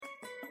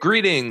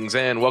Greetings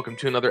and welcome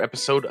to another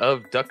episode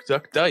of Duck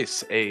Duck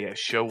Dice, a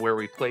show where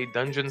we play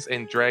Dungeons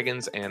and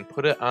Dragons and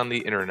put it on the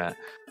internet.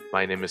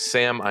 My name is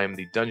Sam. I am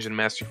the Dungeon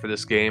Master for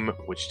this game,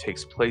 which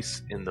takes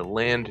place in the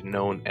land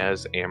known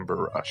as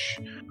Amber Rush.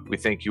 We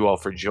thank you all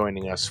for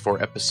joining us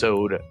for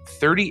episode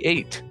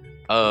 38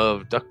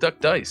 of Duck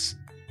Duck Dice.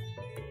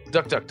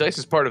 Duck Duck Dice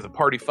is part of the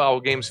Party Foul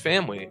Games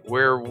family,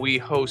 where we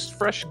host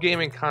fresh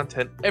gaming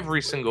content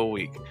every single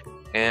week.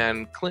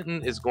 And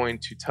Clinton is going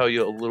to tell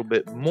you a little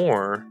bit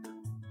more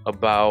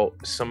about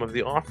some of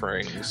the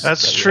offerings.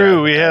 That's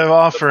true. We have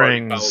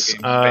offerings.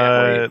 They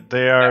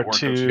are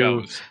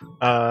to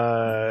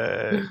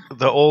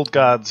the old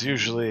gods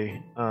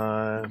usually,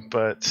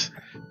 but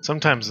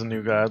sometimes the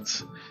new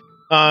gods.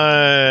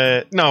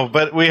 No,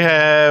 but we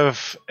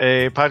have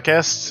a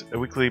podcast, a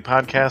weekly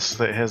podcast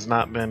that has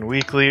not been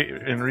weekly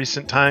in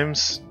recent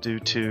times due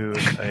to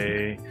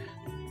a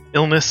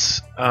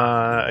illness,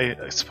 I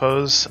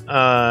suppose,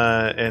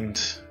 and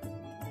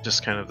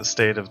just kind of the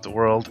state of the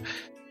world.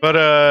 But,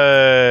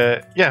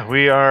 yeah,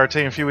 we are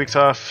taking a few weeks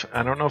off.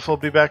 I don't know if we'll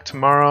be back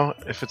tomorrow.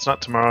 If it's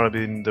not tomorrow,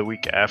 it'll be the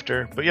week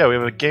after. But, yeah, we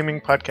have a gaming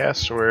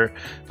podcast where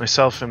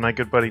myself and my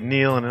good buddy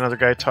Neil and another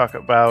guy talk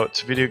about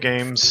video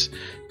games.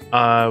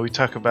 We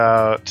talk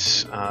about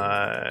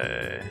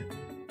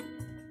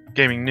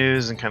gaming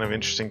news and kind of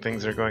interesting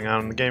things that are going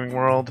on in the gaming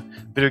world,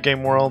 video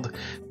game world.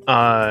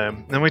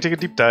 Then we take a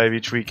deep dive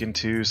each week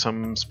into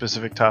some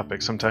specific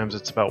topic. Sometimes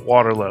it's about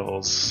water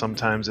levels.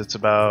 Sometimes it's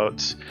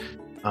about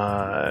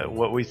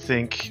what we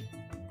think,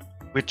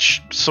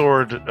 which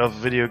sword of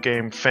video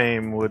game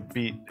fame would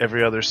beat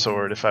every other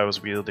sword if I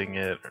was wielding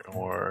it,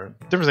 or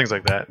different things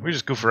like that. We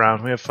just goof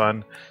around. We have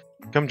fun.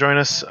 Come join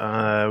us.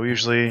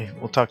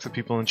 We'll talk to the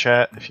people in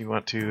chat if you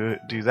want to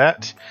do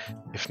that.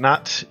 If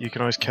not, you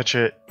can always catch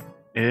it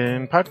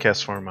in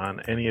podcast form on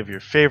any of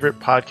your favorite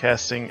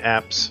podcasting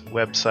apps,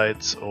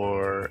 websites,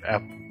 or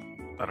app.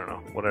 I don't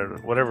know,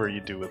 whatever you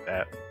do with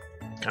that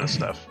kind of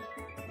stuff.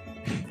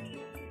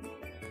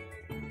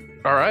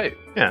 All right.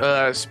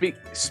 Yeah.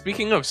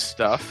 Speaking of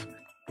stuff,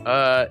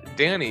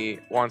 Danny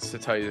wants to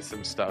tell you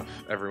some stuff,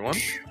 everyone.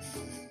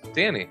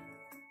 Danny.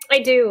 I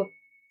do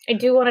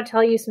want to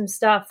tell you some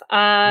stuff.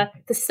 The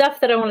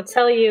stuff that I want to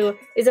tell you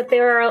is that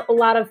there are a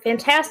lot of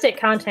fantastic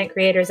content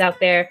creators out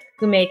there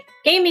who make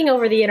gaming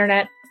over the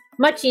internet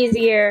much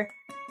easier.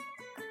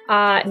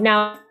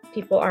 Now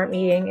people aren't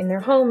meeting in their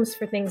homes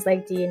for things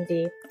like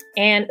D&D.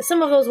 And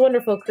some of those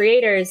wonderful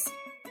creators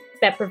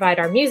that provide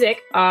our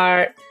music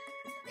are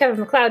Kevin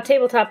MacLeod,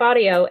 Tabletop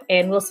Audio,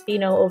 and Will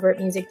Spino over at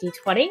Music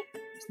D20, which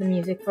is the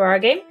music for our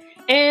game.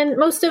 And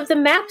most of the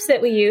maps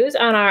that we use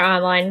on our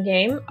online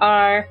game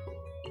are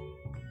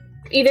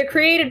either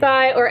created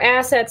by or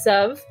assets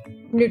of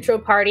Neutral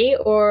Party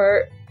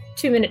or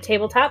 2 Minute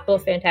Tabletop,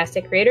 both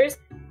fantastic creators.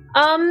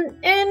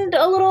 And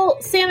a little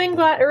Sam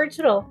Inglot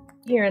original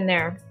here and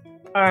there.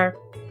 Our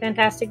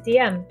fantastic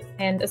DM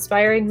and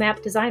aspiring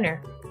map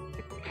designer.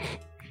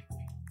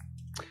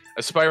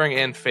 Aspiring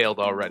and failed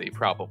already,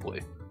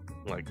 probably.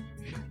 Like,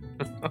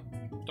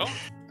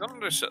 don't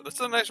understand. That's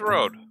a nice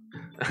road.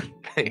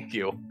 Thank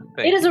you.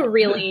 It is a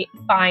really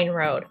fine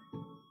road.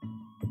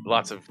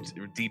 Lots of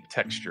deep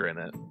texture in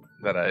it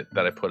that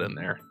I put in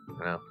there. You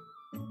know.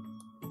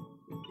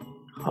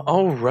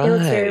 All right. It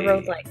looks very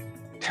road-like.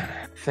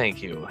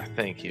 Thank you.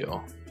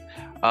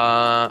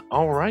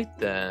 All right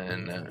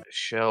then.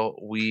 Shall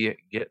we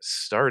get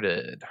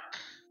started?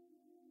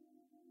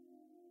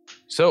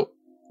 So,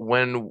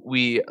 when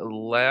we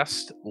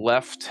last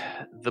left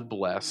the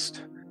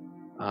Blessed,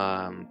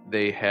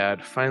 they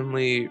had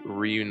finally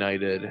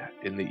reunited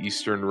in the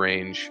Eastern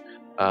Range,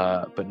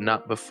 but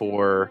not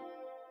before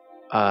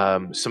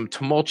some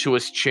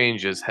tumultuous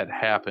changes had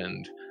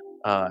happened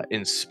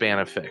in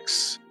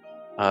Spanifix,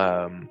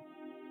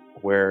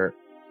 where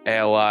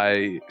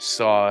Ally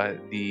saw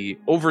the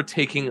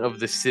overtaking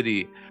of the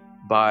city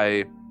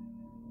by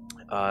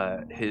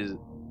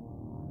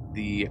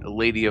the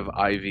Lady of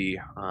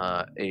Ivy,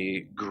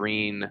 a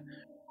green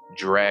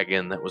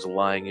dragon that was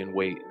lying in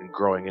wait and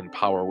growing in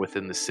power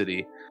within the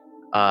city.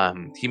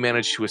 He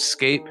managed to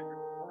escape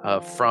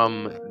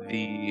from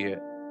the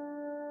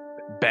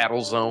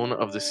battle zone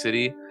of the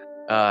city,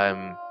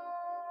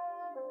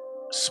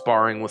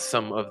 sparring with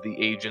some of the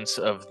agents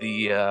of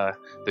the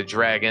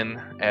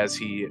dragon as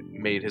he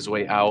made his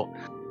way out.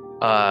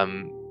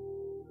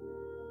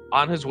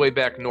 On his way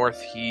back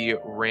north, he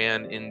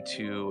ran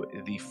into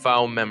the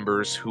Foul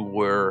members who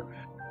were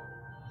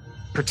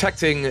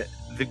protecting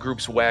the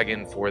group's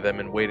wagon for them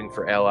and waiting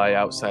for Ally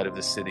outside of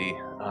the city.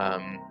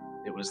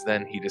 It was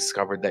then he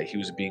discovered that he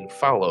was being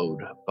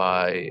followed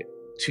by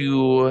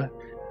 2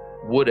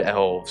 wood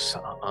elves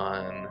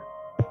on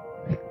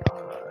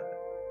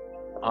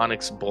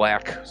onyx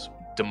black,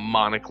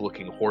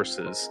 demonic-looking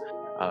horses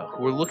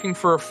who were looking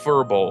for a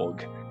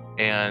furbolg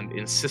and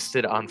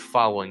insisted on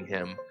following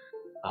him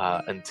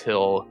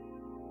until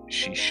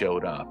she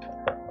showed up.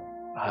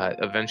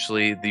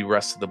 Eventually, the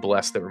rest of the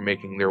Blessed that were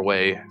making their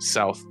way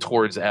south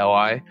towards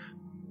Ally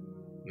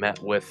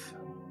met with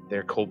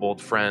their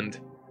kobold friend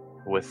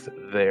with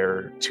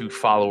their 2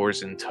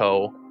 followers in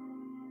tow,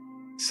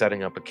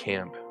 setting up a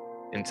camp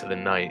into the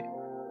night.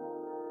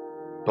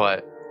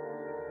 But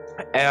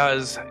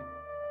as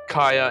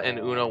Kaya and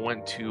Una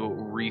went to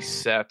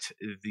reset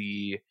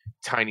the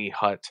tiny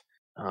hut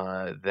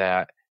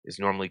that is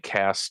normally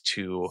cast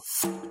to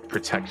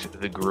protect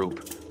the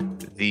group,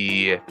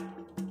 the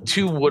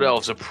two wood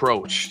elves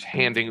approached,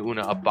 handing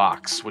Una a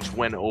box, which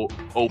when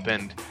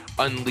opened,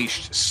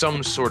 unleashed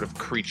some sort of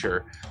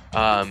creature.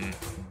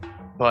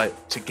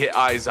 But to get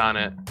eyes on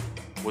it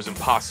was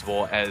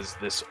impossible, as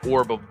this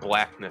orb of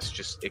blackness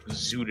just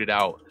exuded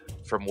out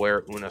from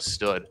where Una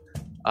stood,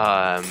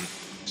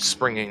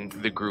 springing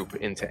the group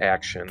into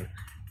action.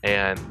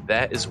 And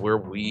that is where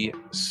we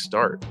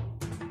start.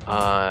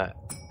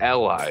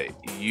 Ally,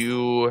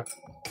 you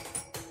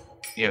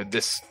know,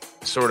 this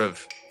sort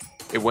of,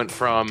 it went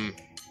from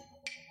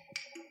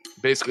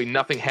basically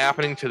nothing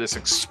happening to this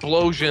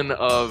explosion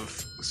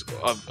of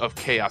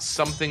chaos.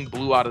 Something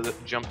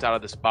jumped out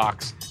of this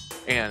box,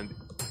 and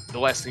the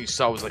last thing you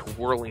saw was like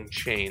whirling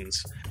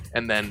chains,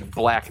 and then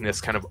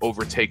blackness kind of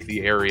overtake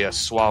the area,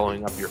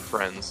 swallowing up your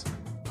friends,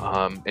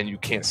 and you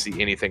can't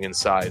see anything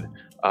inside.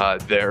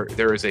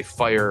 There is a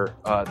fire.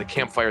 The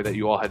campfire that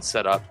you all had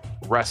set up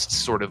rests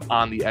sort of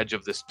on the edge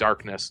of this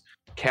darkness,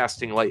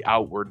 casting light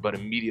outward, but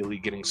immediately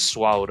getting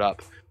swallowed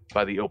up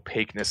by the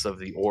opaqueness of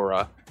the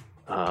aura.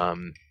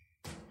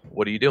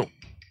 What do you do?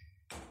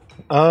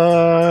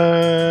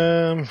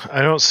 I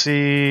don't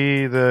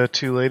see the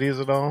two ladies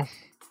at all.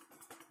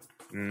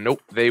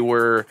 Nope. They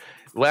were,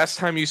 last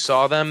time you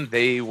saw them,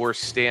 they were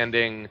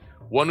standing,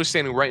 one was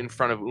standing right in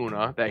front of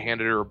Una that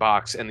handed her a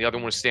box, and the other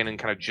one was standing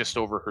kind of just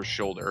over her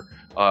shoulder,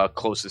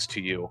 closest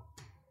to you,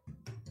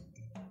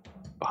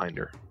 behind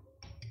her.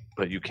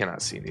 But you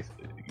cannot see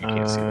anything. You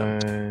can't see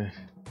them.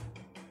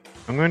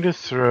 I'm going to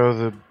throw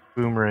the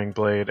boomerang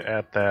blade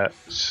at that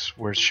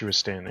where she was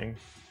standing.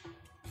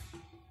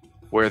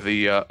 Where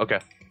the, okay.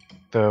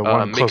 The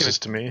one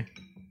closest to me.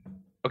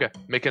 Okay,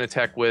 make an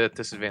attack with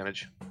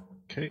disadvantage.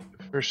 Okay,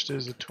 first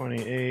is a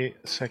 28,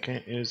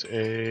 second is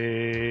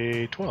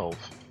a 12.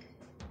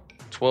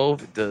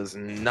 12 does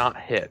not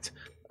hit.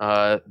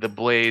 The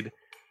blade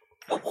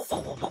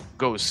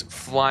goes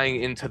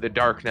flying into the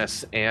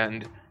darkness,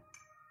 and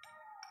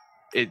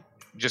it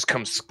just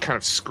comes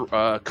kind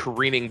of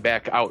careening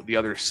back out the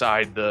other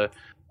side. The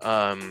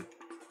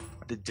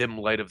dim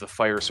light of the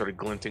fire sort of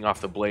glinting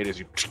off the blade as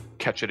you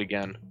catch it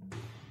again.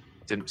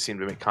 Didn't seem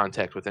to make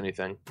contact with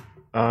anything.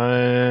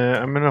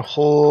 I'm going to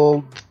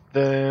hold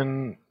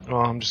then.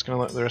 Well, I'm just going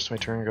to let the rest of my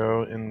turn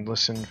go and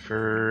listen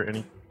for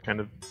any kind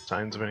of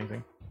signs of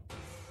anything.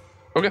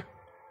 Okay.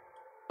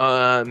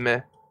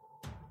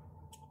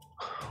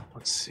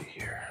 Let's see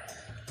here.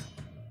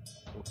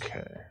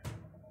 Okay.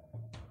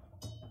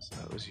 So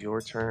that was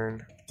your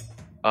turn.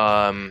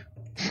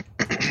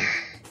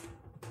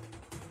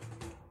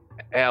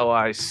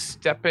 Ally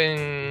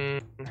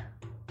stepping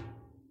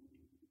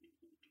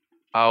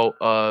out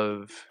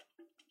of,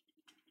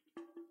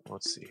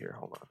 let's see here,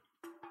 hold on.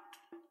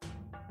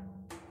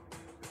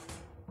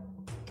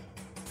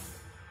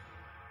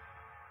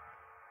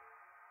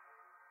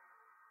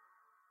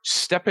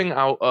 Stepping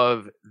out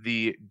of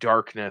the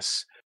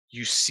darkness,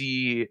 you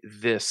see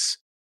this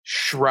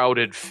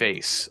shrouded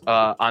face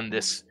on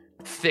this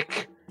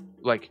thick,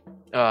 like,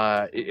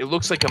 it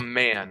looks like a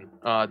man,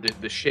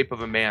 the shape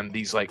of a man,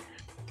 these like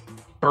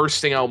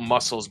bursting out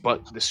muscles,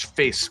 but this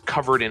face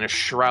covered in a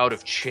shroud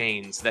of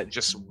chains that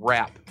just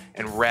wrap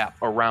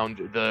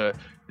around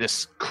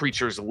this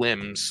creature's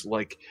limbs,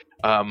 like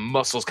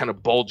muscles kind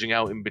of bulging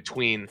out in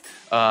between,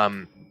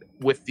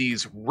 with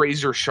these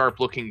razor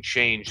sharp looking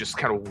chains just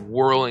kind of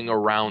whirling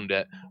around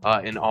it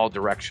in all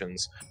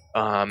directions.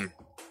 And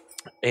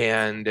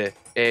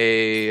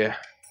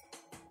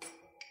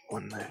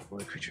one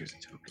creature is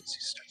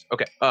starts.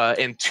 Okay,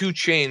 and two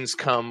chains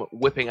come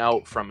whipping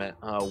out from it.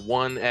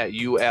 One at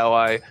you,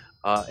 Ally,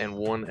 and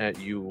one at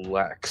you,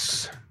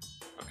 Lex.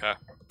 Okay.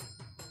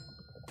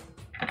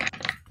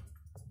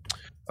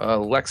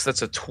 Lex,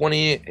 that's a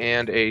 20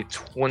 and a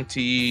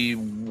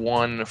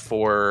 21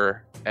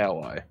 for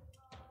Ally.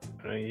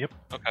 Yep.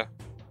 Okay.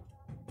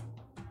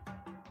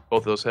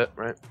 Both of those hit,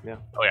 right? Yeah.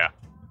 Oh, yeah.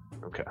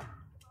 Okay.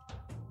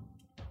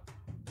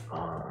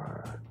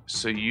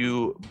 So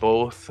you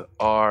both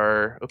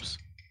are... Oops.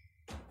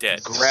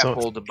 Dead.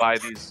 Grappled by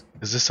these...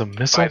 Is this a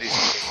missile?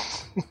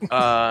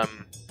 I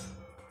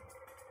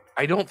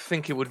don't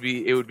think it would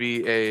be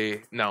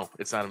a... No,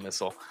 it's not a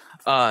missile.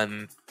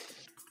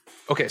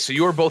 Okay, so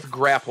you are both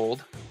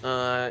grappled,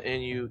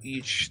 and you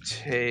each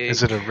take...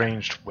 Is it a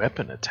ranged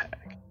weapon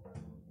attack?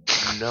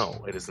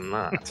 No, it is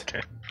not.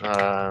 Okay.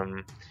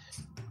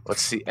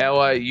 Let's see.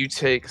 Ally, you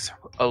take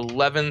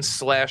 11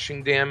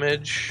 slashing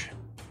damage.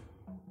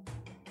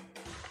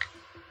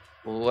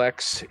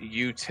 Lex,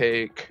 you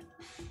take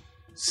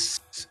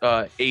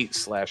 8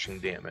 slashing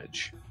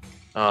damage.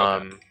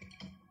 And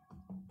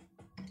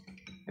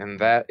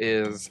that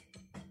is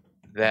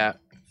that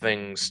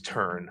thing's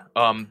turn.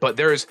 But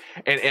there's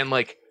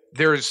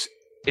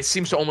it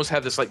seems to almost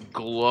have this like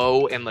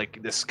glow and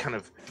like this kind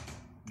of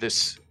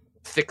this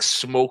thick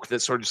smoke that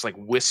sort of just like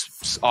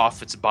wisps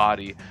off its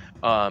body.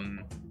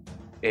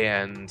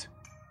 and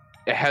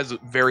it has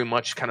very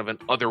much kind of an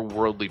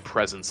otherworldly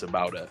presence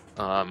about it.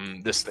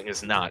 This thing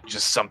is not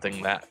just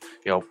something that,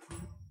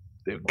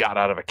 they got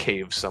out of a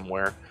cave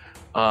somewhere.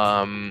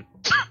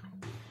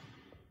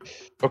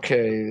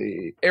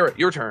 Okay, Eric,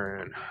 your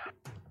turn.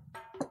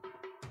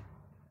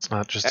 It's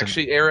not just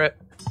actually, Eric.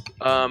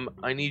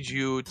 I need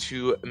you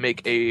to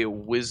make a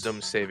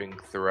wisdom saving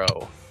throw.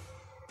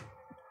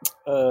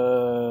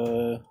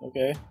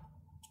 Okay.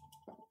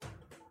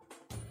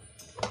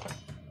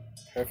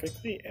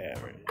 Perfectly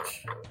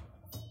average.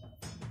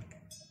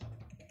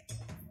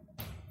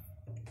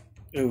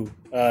 Ooh,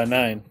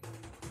 9.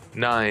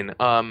 9.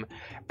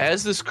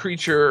 As this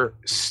creature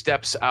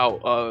steps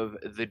out of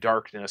the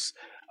darkness,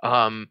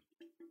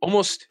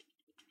 almost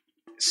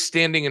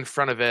standing in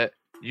front of it,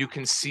 you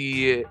can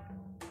see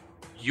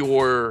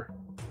your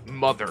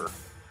mother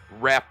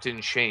wrapped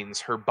in chains,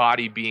 her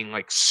body being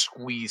like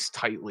squeezed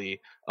tightly,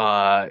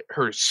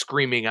 her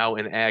screaming out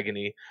in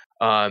agony,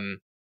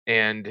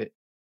 and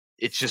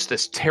it's just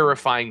this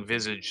terrifying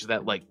visage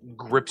that like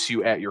grips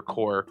you at your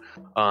core,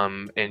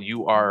 and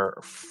you are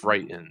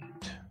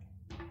frightened.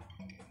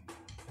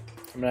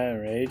 I'm not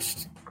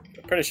enraged.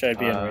 I'm pretty sure I'd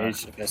be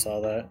enraged if I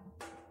saw that.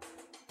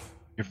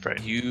 You're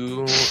frightened.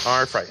 You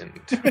are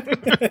frightened.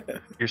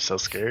 You're so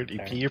scared. You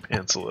pee your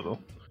pants a little.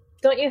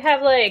 Don't you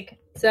have like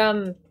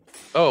some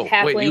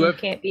halfling wait, you have,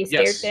 can't be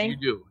scared yes, thing? you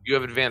do. You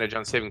have advantage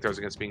on saving throws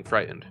against being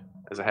frightened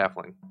as a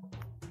halfling.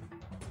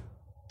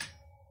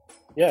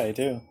 Yeah, I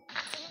do.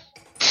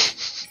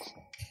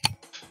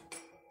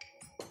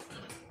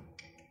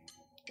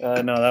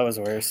 No, that was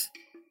worse.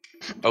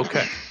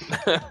 Okay.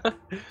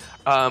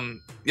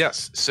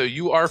 Yes, so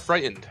you are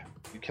frightened.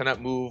 You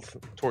cannot move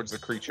towards the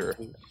creature.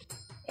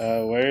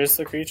 Where is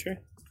the creature?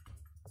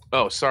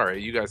 Oh,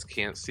 sorry, you guys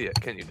can't see it,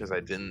 can you? Because I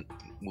didn't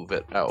move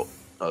it out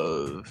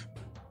of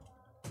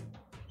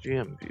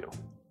GM view.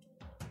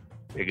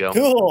 There you go.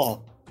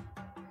 Cool.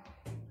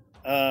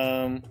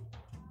 Don't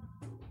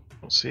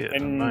see it.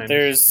 And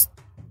there's.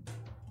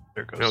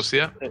 There it goes. You don't see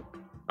it?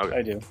 Okay.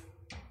 I do.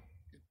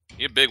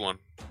 You a big one.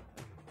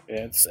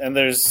 Yeah,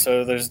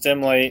 there's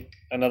dim light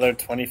another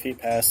 20 feet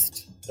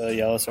past the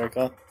yellow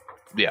circle.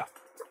 Yeah.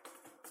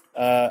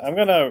 I'm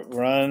gonna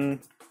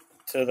run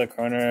to the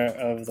corner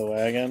of the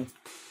wagon.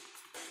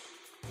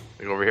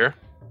 Like over here?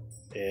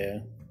 Yeah.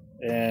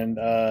 And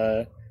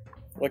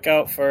look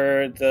out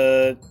for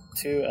the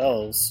 2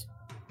 elves.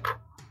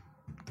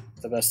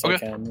 The best I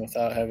can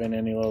without having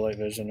any low light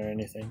vision or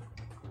anything.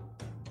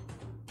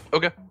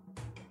 Okay.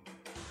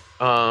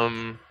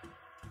 Got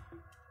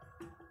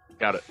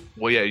it.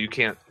 Well, yeah, you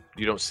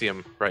don't see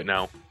him right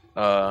now.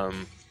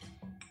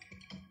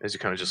 As you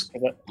kind of just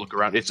look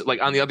around. It's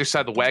like on the other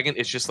side of the wagon,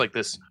 it's just like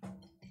this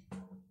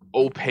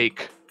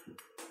opaque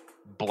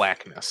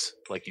blackness.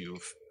 Like the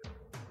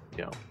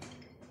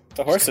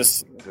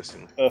horses,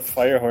 the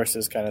fire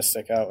horses kind of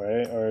stick out,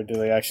 right? Or do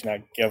they actually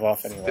not give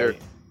off any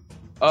light?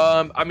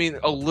 I mean,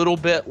 a little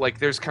bit. Like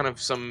there's kind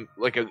of some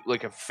like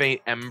a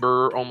faint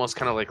ember, almost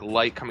kind of like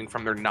light coming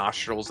from their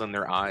nostrils and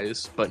their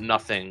eyes, but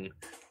nothing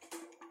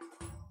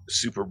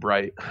super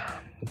bright.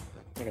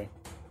 Okay.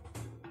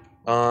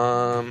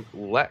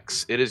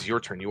 Lex, it is your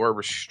turn. You are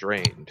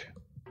restrained.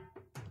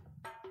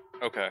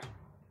 Okay,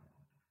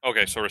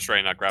 so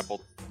restrained, not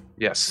grappled.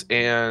 Yes,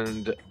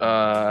 and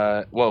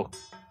well,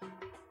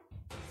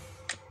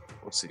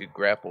 let's see,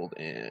 grappled,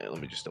 and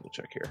let me just double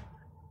check here.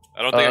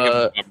 I don't think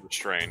I'm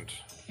restrained.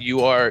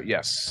 You are,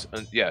 yes,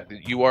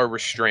 you are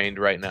restrained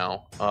right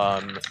now.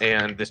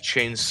 And the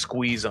chains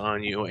squeeze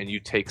on you, and you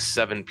take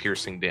 7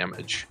 piercing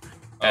damage.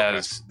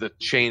 As the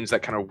chains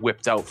that kind of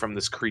whipped out from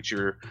this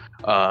creature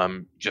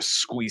just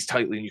squeeze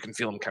tightly, and you can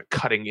feel them kind of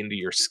cutting into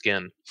your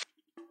skin.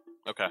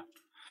 Okay.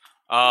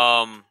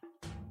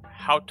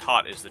 How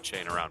taut is the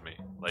chain around me?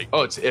 Like,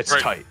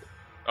 it's tight.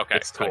 Okay,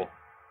 it's cool.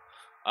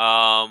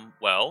 Tight.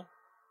 Well,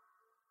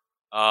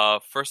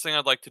 first thing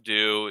I'd like to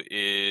do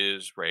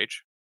is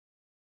rage.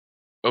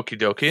 Okie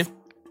dokie.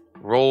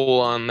 Roll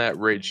on that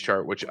rage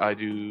chart, which I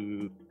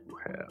do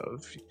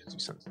have because you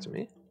sent it to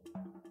me.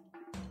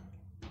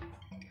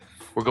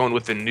 We're going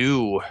with the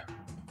new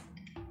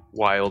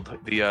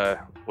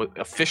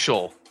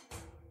official.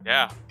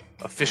 Yeah.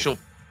 Official.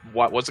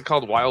 What's it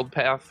called? Wild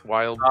Path?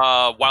 Wild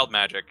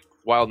Magic.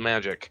 Wild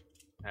Magic.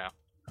 Yeah.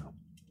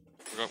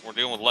 We're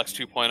dealing with Lex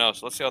 2.0,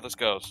 so let's see how this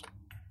goes.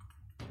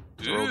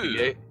 Roll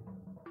D8.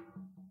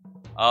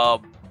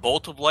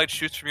 Bolt of light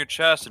shoots from your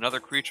chest. Another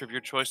creature of your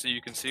choice that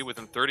you can see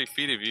within 30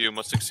 feet of you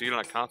must succeed on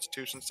a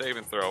Constitution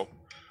saving throw.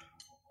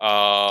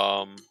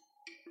 So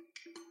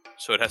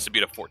it has to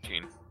beat a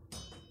 14.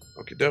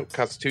 Okay, dope.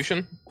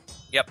 Constitution?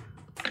 Yep.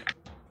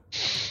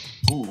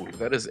 Ooh,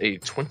 that is a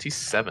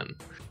 27.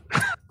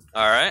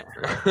 Alright.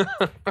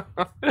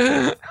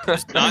 It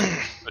does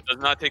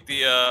not take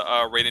the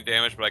radiant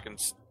damage, but I can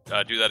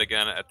do that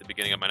again at the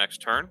beginning of my next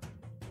turn.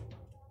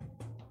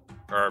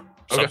 Or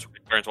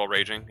subsequent turns while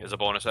raging is a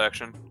bonus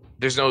action.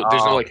 There's no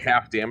like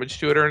half damage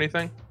to it or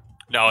anything?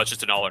 No, it's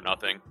just an all or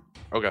nothing.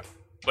 Okay.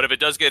 But if it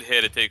does get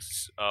hit, it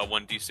takes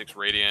 1d6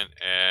 radiant,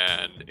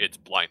 and it's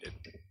blinded.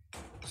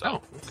 So,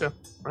 Oh, okay.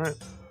 All right.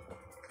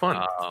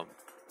 Fun.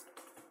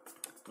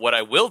 What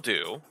I will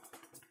do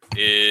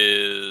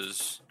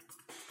is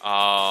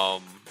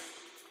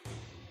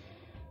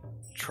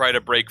try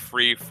to break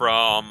free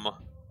from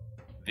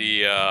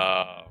the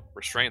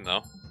restraint,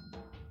 though.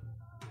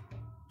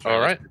 All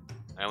right.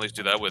 I at least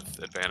do that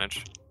with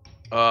advantage.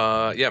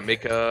 Yeah,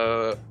 make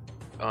a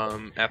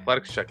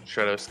athletics check to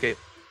try to escape.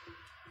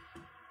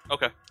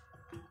 Okay.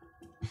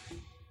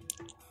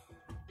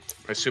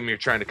 I assume you're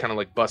trying to kind of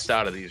like bust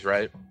out of these,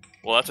 right?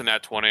 Well, that's a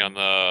nat 20 on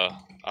the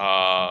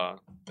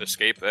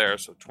escape there,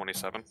 so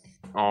 27.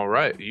 All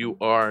right, you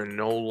are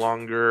no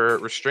longer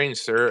restrained,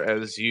 sir.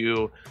 As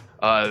you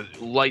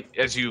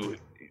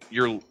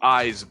your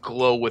eyes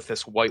glow with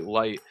this white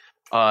light,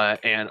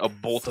 and a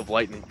bolt of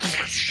lightning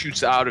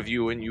shoots out of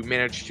you, and you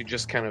manage to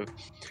just kind of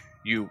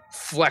you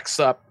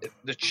flex up.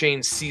 The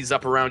chain seize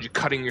up around you,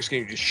 cutting your skin.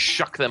 You just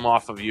shuck them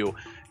off of you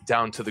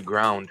down to the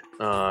ground,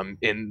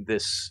 in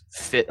this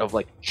fit of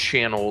like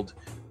channeled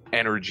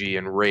energy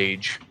and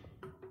rage.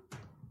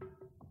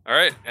 All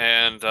right,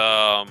 and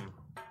I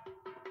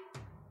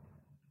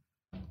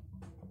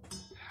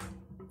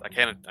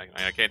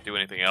can't do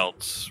anything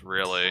else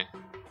really.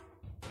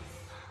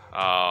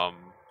 I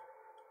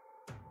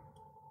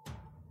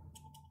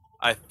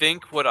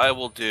think what I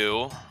will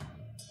do.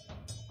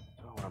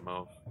 I want to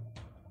move.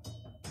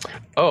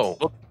 Oh,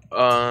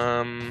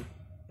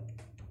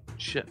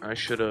 shit! I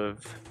should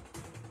have.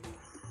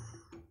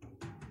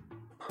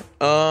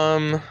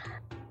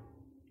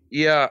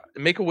 Yeah,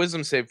 make a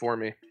wisdom save for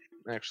me.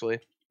 Actually,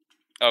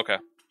 Okay.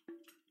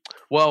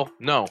 well,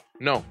 no,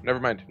 never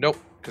mind. Nope,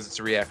 because it's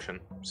a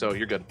reaction, so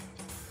you're good.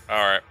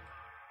 All right.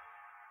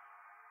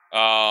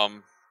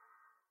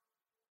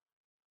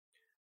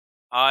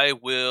 I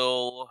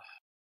will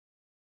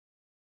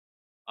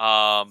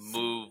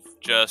move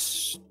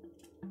just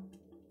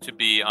to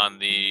be on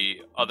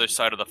the other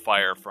side of the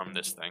fire from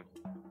this thing.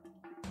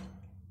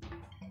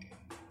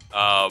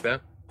 Okay.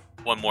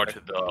 One more to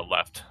the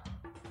left.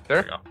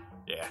 There. We go.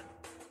 Yeah.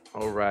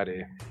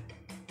 Alrighty.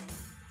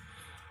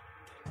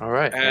 All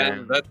right,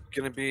 And that's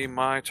gonna be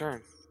my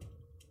turn.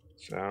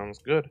 sounds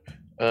good.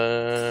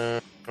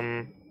 That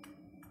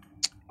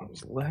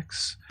was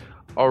Lex.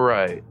 All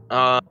right.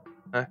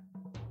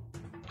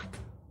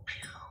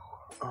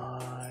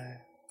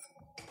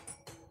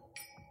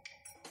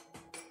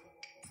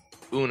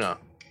 Una,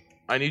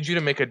 I need you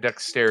to make a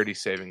dexterity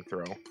saving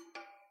throw.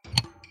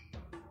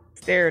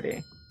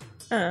 Dexterity.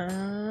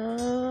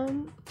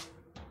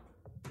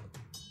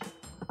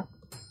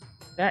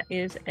 That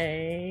is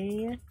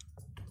a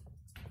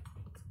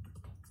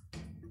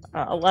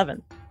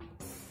 11.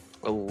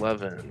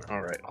 11.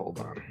 All right, hold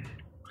on.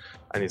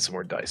 I need some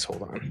more dice.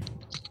 Hold on.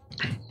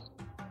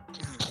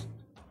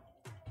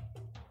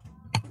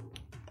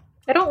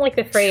 I don't like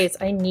the phrase,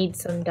 I need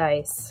some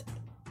dice.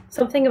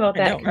 Something about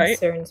I that know, right?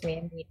 concerns me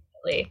immediately.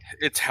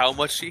 It's how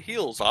much she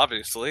heals,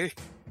 obviously.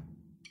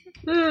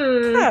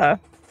 Yeah.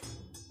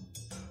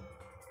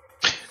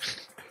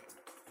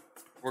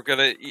 We're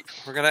gonna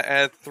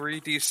add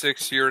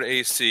 3d6 to your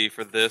AC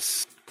for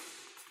this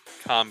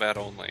combat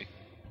only.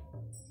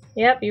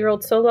 Yep, you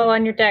rolled so low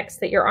on your dex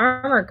that your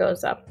armor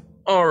goes up.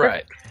 All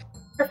right.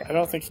 I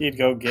don't think he'd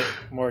go get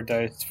more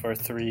dice for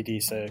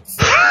 3d6.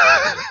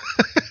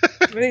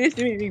 Maybe it's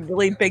going to be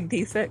really big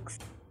D6.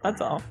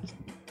 That's all.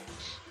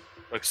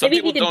 Like some Maybe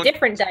he people needed don't.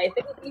 different dice.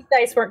 Maybe these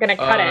dice weren't going to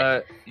cut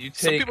it. You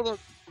Some take people don't.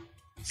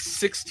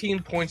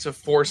 16 points of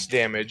force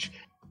damage,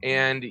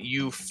 and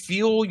you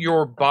feel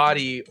your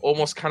body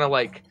almost kind of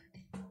like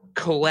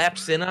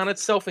collapse in on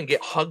itself and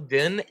get hugged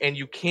in, and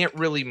you can't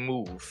really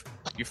move.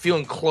 You feel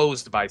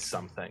enclosed by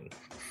something.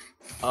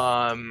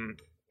 Oh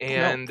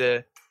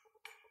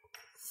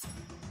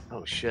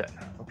shit.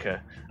 Okay.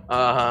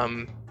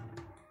 Am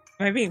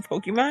I being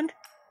Pokemon?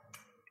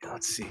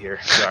 Let's see here.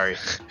 Sorry.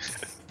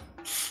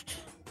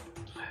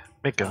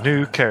 Make a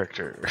new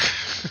character.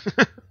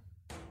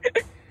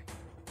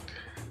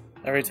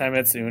 Every time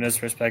it's Una's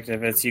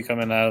perspective, it's you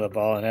coming out of the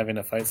ball and having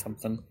to fight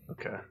something.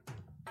 Okay.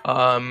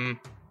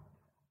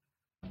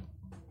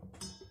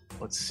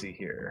 Let's see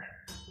here.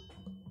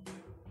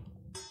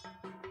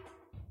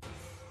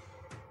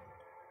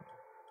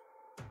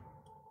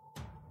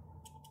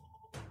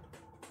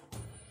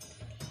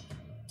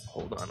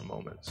 Hold on a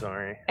moment.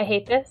 Sorry. I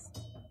hate this.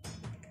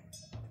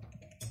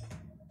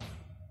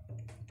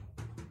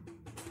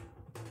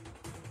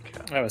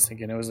 Okay. I was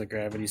thinking it was a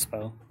gravity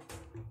spell.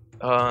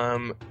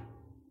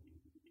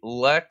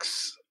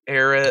 Lex,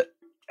 Eret,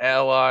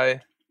 Ally,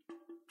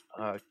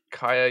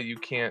 Kaya, you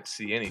can't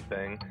see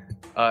anything.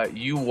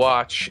 You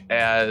watch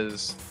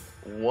as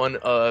one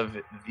of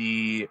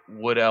the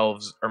wood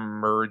elves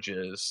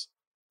emerges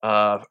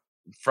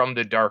from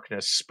the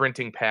darkness,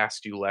 sprinting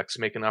past you, Lex.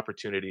 Make an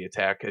opportunity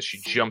attack as she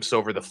jumps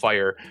over the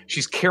fire.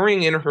 She's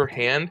carrying in her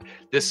hand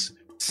this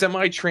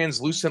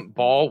semi-translucent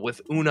ball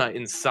with Una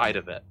inside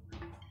of it.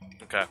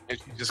 Okay. And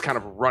she's just kind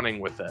of running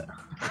with it.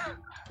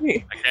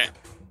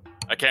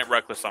 I can't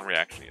reckless on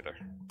reaction either.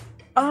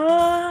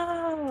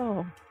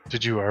 Oh.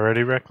 Did you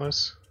already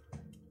reckless?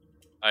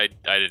 I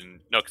didn't.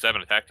 No, because I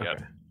haven't attacked yet.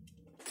 Okay.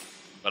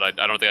 but I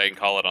don't think I can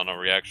call it on a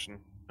reaction.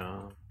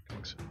 No, I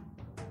think so.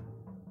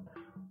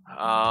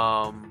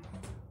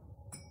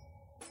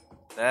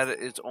 That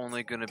is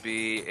only going to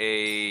be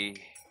a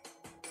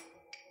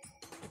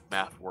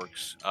math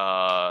works.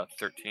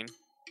 13.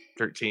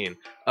 13.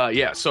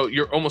 Yeah, so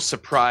you're almost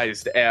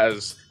surprised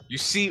as you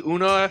see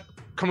Una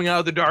coming out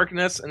of the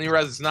darkness, and you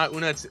realize it's not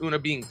Una, it's Una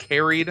being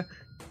carried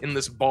in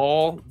this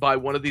ball by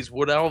one of these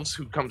wood elves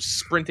who comes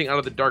sprinting out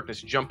of the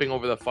darkness, jumping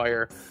over the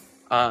fire,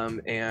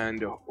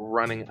 and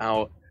running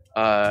out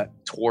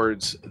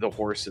towards the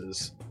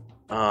horses.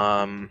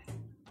 Let's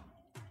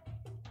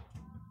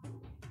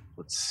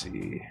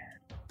see.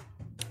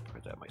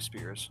 Where's that? My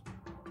spears.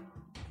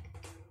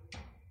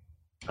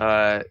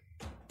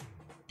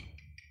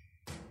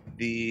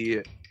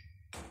 The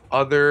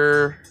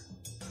other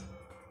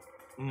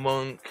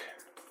monk,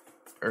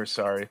 or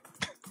sorry,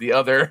 the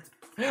other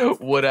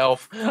wood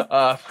elf.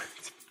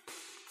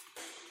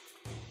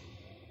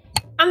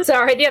 I'm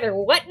sorry, the other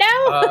what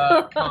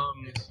now?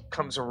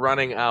 comes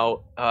running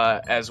out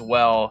as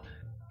well,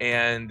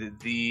 and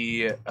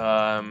the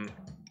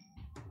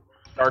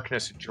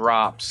darkness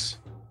drops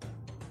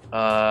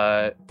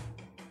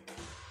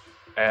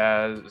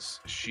as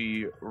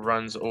she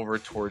runs over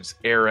towards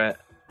Eret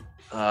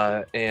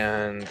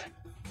and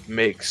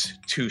makes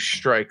 2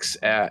 strikes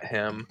at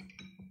him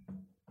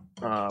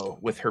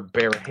with her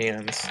bare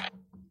hands.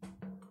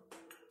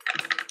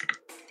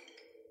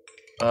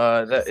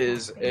 That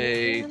is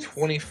a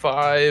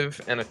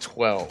 25 and a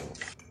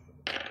 12.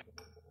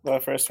 The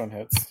first one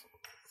hits.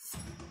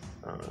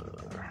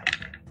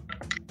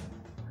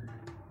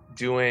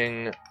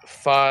 Doing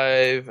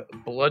 5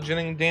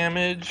 bludgeoning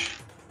damage,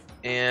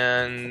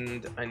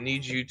 and I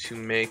need you to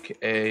make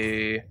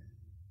a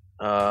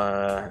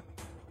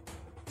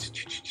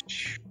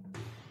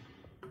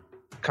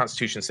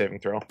Constitution saving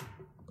throw.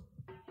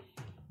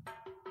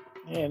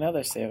 Yeah,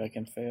 another save I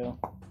can fail.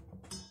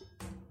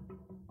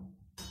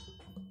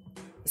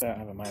 I don't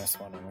have a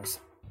 -1 on this.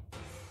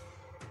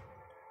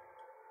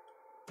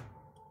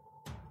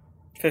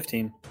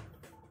 15.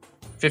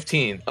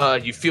 15.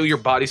 You feel your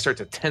body start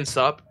to tense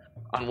up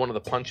on one of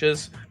the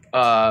punches,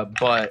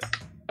 but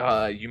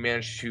you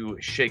manage to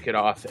shake it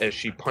off as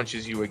she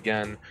punches you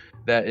again.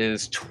 That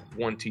is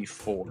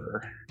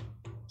 24.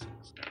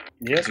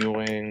 Yep.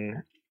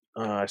 Doing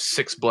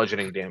 6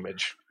 bludgeoning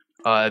damage.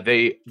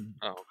 They.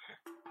 Oh, okay.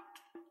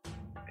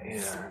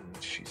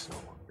 And she's no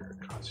longer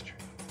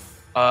concentrating.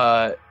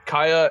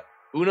 Kaya,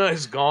 Una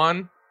is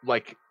gone.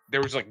 Like,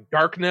 there was like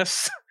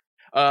darkness.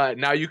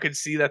 Now you can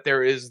see that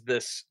there is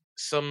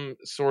some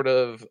sort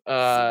of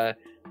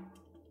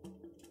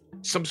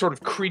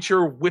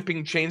creature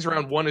whipping chains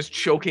around. One is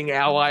choking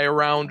ally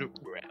around.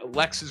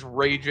 Lex is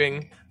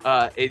raging.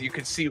 And you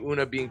can see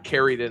Una being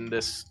carried in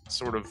this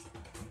sort of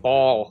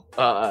ball,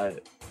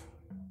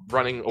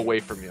 running away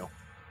from you.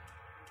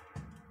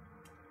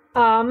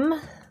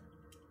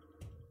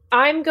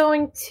 I'm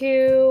going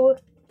to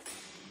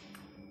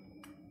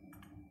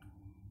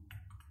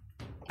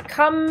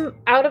come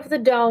out of the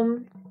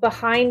dome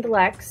behind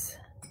Lex.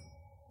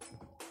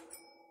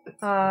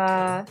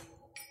 Yeah,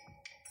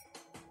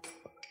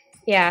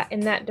 in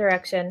that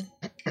direction.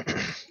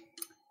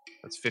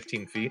 That's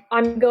 15 feet.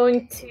 I'm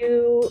going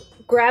to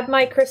grab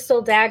my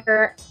crystal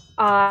dagger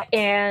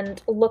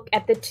and look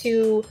at the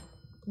 2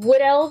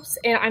 wood elves,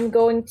 and I'm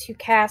going to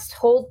cast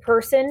Hold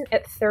Person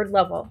at 3rd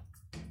level.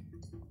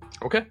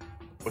 Okay.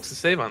 What's the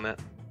save on that?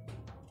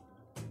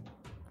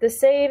 The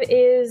save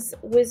is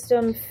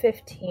Wisdom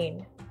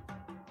 15.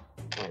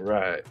 All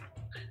right.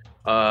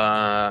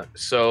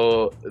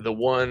 So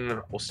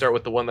we'll start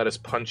with the one that is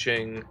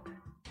punching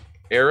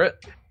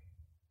Eret.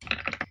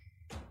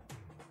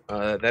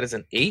 That is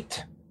an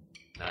 8.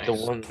 Nice. The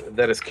one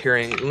that is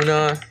carrying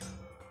Una,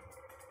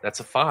 that's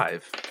a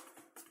 5.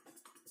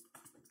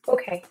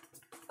 Okay.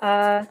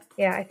 Yeah,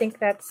 I think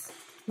that's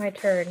my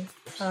turn.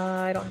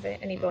 I don't have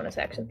any bonus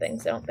action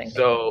things, I don't think.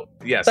 So,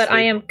 yes. But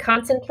I am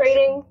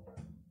concentrating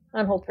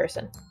on Hold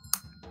Person.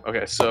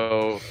 Okay,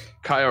 so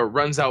Kaya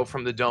runs out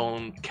from the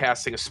dome,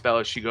 casting a spell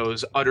as she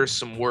goes, utters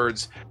some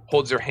words,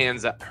 holds her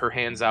hands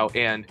out,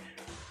 and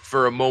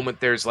for a moment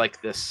there's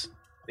like this,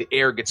 the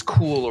air gets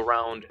cool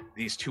around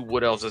these 2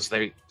 wood elves as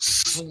they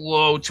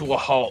slow to a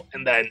halt,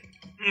 and then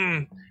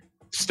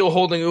still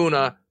holding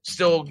Una,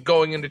 still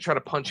going in to try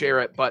to punch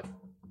Eret, but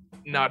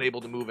not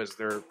able to move as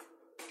they're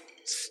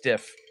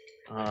stiff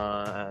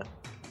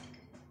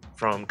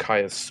from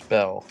Kaya's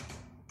spell.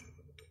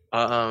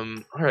 All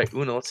right,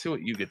 Una, let's see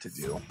what you get to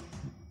do.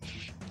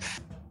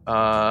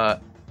 I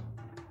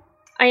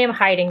am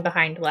hiding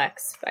behind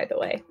Lex, by the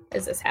way,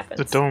 as this happens.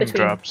 The dome between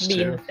drops me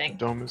too. and the thing. The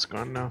dome is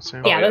gone now,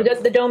 Sam. Yeah, Oh, yeah.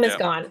 The dome is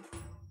gone.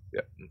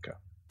 Yeah, okay.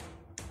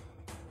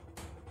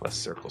 Less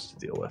circles to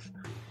deal with.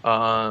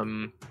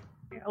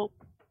 Help.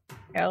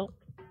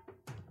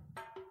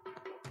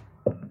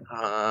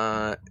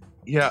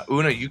 Yeah,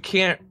 Una, you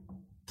can't.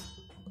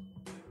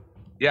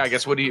 Yeah, I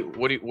guess what are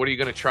you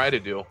gonna try to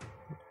do?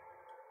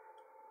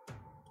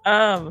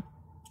 I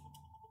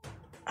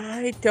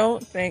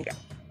don't think.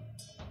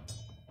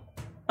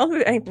 I don't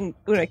think there's anything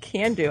Una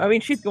can do. I mean,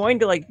 she's going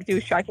to like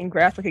do shocking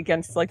grasp like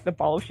against like the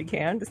ball if she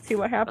can to see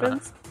what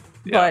happens.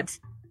 Yeah. But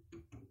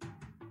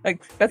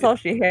like that's all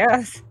she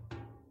has.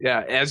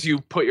 Yeah, as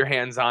you put your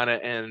hands on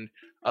it and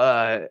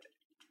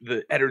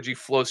the energy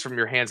flows from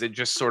your hands, it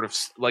just sort of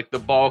like the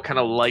ball kind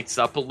of lights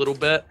up a little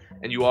bit,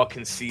 and you all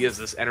can see as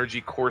this energy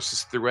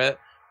courses through it.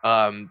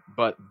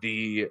 But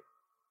the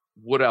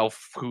wood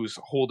elf who's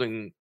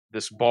holding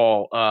this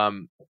ball,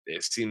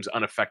 it seems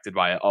unaffected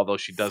by it, although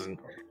she doesn't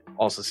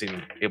also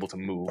seem able to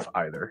move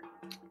either.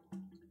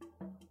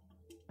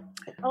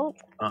 Elf.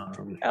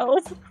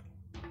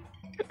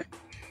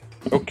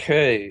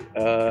 Okay,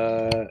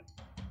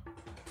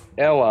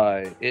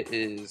 Ally, it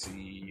is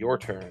your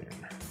turn.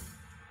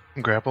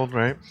 Grappled,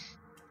 right?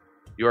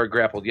 You are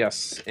grappled,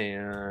 yes,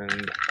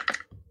 and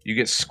you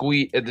get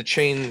the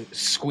chain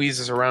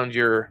squeezes around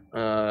your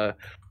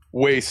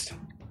waist,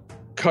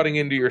 cutting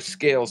into your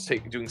scales,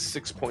 doing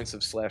 6 points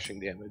of slashing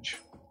damage.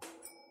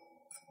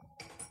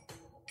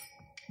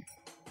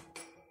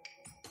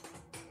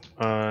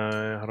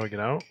 How do I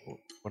get out?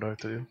 What do I have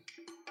to do?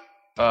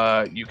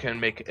 You can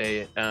make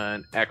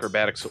an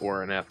acrobatics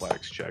or an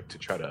athletics check to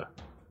try to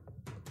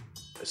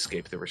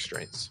escape the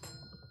restraints.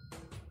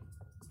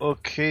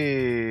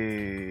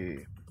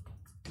 Okay.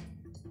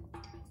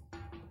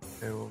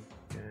 I will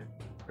get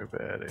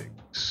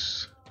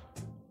acrobatics.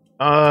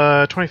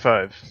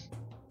 25.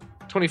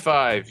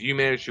 25. You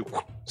manage to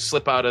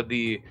slip out of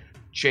the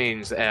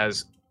chains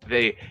as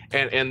they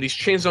and these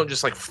chains don't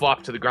just like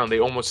flop to the ground. They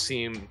almost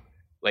seem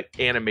like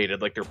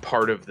animated, like they're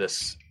part of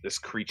this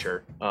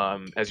creature.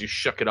 As you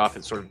shuck it off,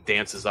 it sort of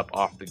dances up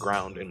off the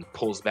ground and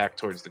pulls back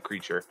towards the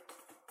creature.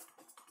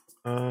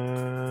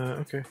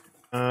 Okay.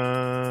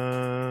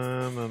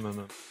 I'm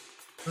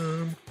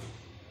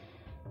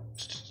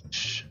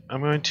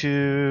going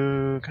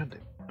to.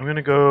 I'm going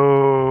to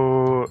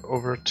go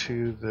over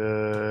to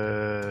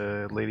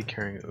the lady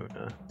carrying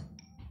Una.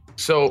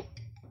 So,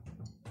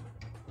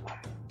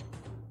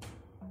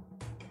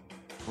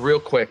 real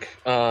quick,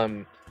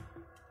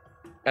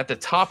 at the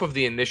top of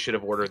the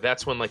initiative order,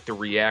 that's when like the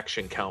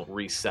reaction count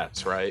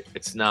resets, right?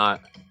 It's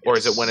not, or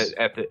is it when it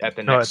at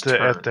the next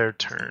turn? At their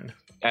turn.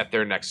 At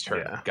their next turn.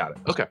 Yeah. Got it.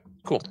 Okay,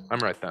 cool. I'm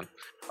right then.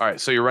 All right,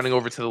 so you're running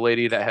over to the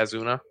lady that has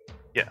Una?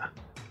 Yeah.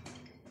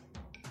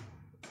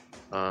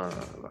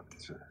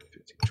 15,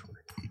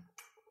 20.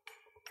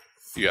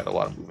 You got a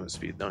lot of movement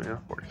speed, don't you?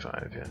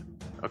 45, yeah.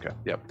 Okay,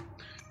 yep.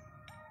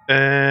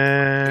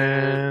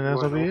 And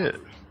that'll be it.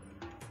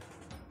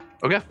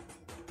 Okay.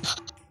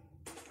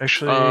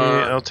 Actually,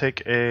 I'll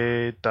take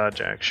a dodge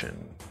action.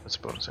 That's a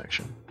bonus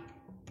action.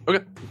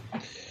 Okay.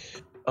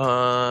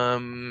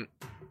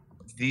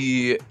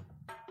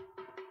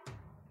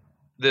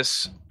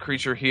 This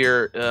creature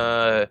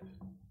here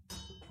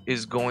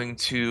is going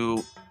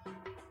to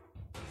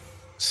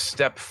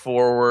step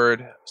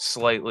forward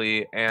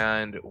slightly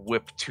and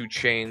whip two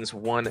chains,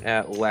 one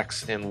at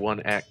Lex and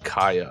one at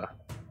Kaya.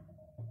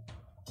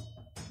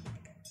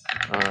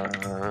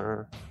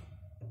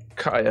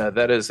 Kaya,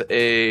 that is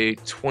a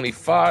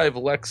 25.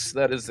 Lex,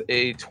 that is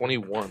a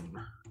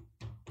 21.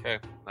 Okay,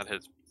 that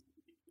hits.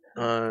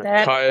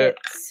 That Kaya,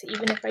 hits,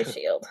 even if I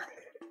shield.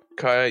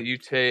 Kaya, you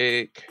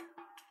take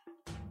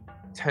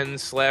 10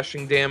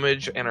 slashing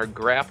damage and are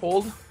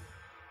grappled.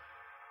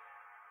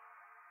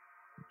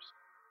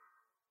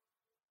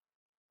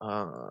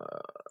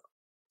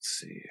 Let's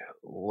see.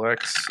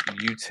 Lex,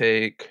 you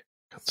take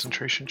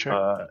concentration check.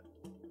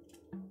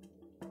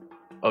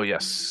 Oh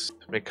yes,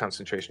 make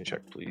concentration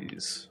check,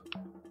 please.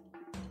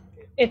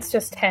 It's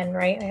just 10,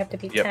 right? I have to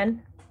beat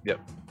 10? Yep.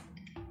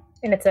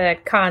 And it's a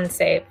con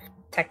save,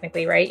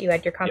 technically, right? You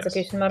add your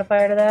constitution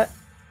modifier to that?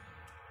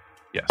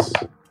 Yes.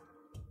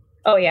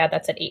 Oh yeah,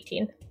 that's at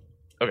 18.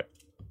 Okay.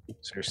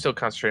 So you're still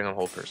concentrating on the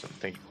whole person.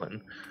 Thank you,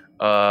 Clinton.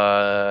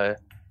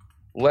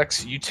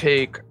 Lex, you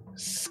take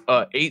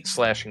 8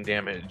 slashing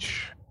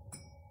damage.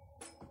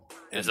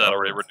 Is that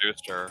already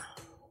reduced, or?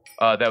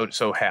 That would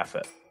half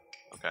it.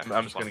 Okay.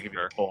 I'm just going to give you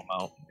the full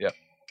amount. Yep.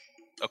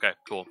 Okay,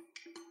 cool.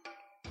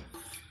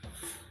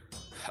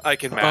 I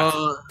can math.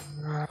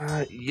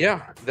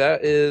 Yeah,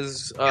 that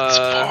is. It's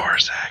 4,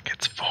 Zach.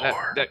 It's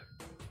 4.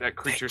 That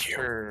creature's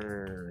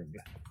turn.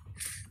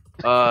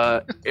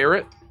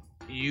 Eret,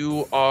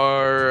 you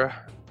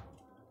are.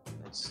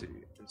 Let's see.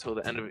 Until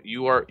the end of it,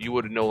 you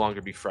would no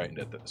longer be frightened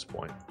at this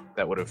point.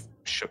 That would have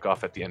shook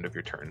off at the end of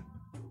your turn.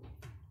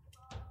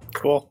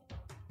 Cool.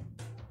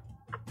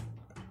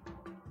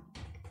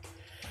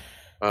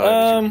 It's your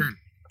turn.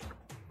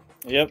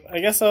 Yep. I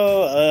guess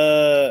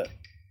I'll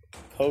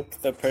poke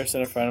the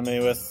person in front of me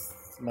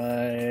with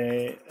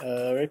my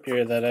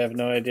rapier that I have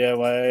no idea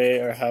why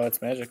or how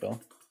it's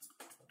magical.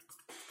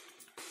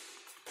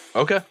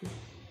 Okay.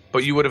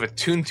 But you would have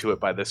attuned to it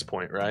by this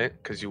point, right?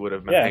 Because you would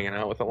have been hanging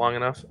out with it long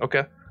enough.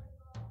 Okay.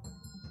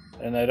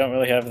 And I don't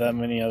really have that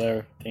many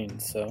other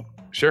things, so.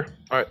 Sure.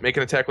 All right. Make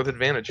an attack with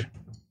advantage.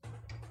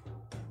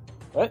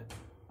 What?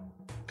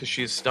 Because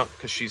she's stunned.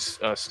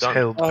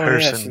 Held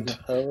person. Yeah,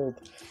 she's held.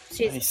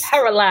 She's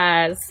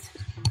paralyzed.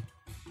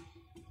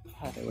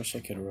 God, I wish I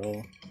could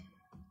roll.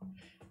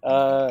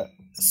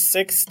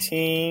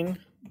 16.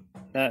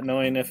 Not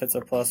knowing if it's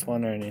a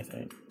 +1 or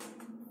anything.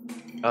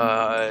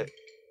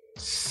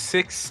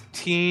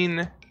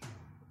 16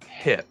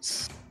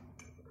 hits.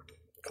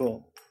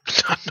 Cool.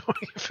 Not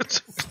knowing if it's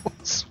a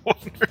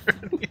 +1 or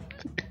anything.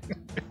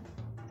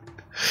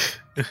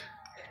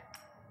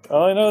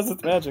 All I know is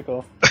it's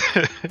magical.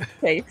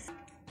 Case.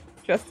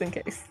 Just in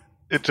case.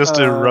 It just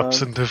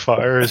erupts into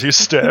fire as you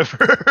stab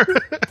her.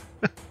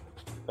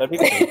 That'd be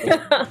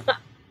cool.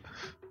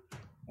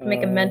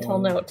 Make a mental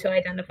note to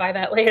identify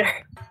that later.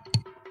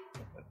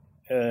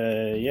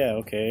 Yeah,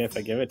 okay, if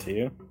I give it to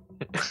you.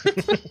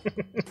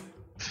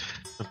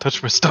 Don't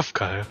touch my stuff,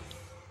 Kaya.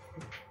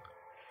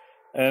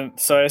 And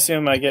so I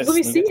assume I get Let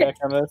me sneak see attack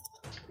on this?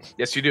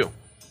 Yes, you do.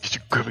 Get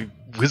your grubby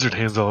wizard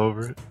hands all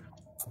over it.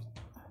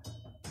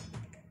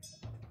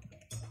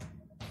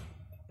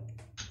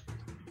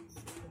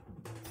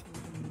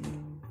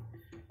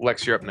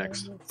 Lex, you're up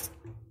next.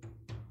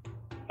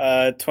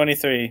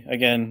 23.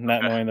 Again,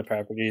 not knowing the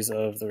properties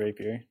of the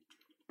rapier.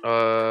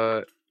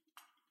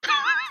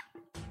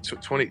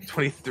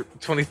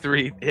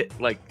 23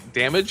 hit, like,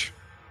 damage?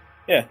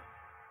 Yeah.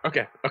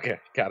 Okay,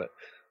 got it.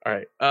 All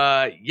right.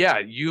 Yeah,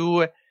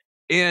 you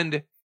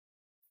kind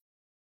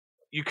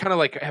of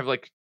like have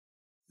like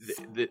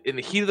in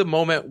the heat of the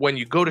moment when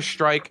you go to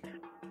strike,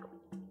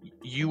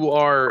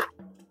 you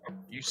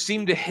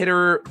seem to hit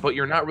her, but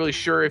you're not really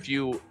sure if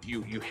you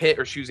hit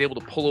or she was able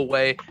to pull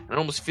away. And it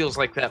almost feels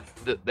like that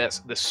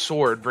the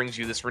sword brings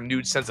you this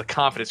renewed sense of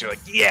confidence. You're like,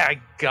 yeah, I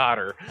got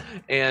her.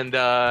 And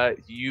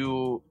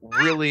you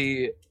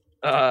really,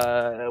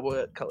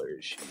 what color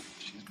is she?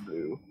 She's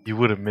blue. You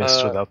would have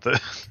missed without the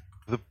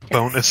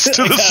bonus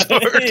to the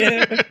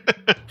sword.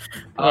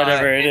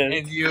 Whatever it is.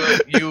 And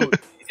you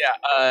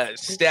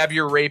stab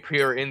your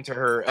rapier into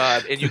her,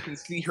 and you can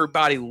see her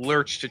body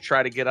lurch to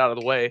try to get out of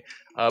the way,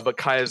 but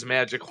Kaya's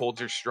magic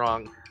holds her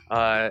strong,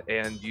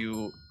 and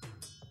you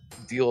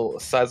deal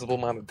a sizable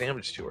amount of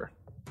damage to her.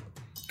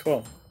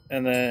 Cool.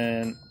 And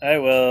then I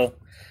will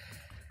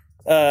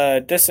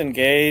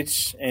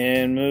disengage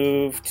and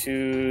move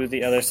to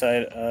the other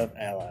side of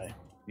Ally.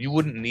 You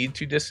wouldn't need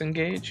to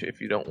disengage if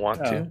you don't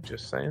want to,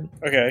 just saying.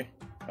 Okay.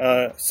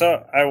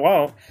 So I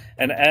won't,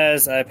 and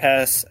as I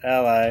pass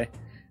Ally,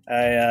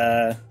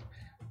 I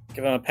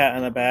give him a pat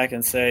on the back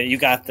and say, "You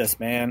got this,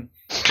 man."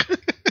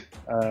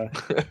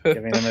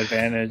 Giving him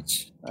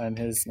advantage on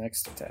his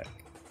next attack.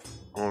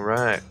 All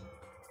right.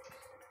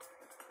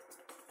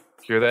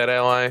 Hear that,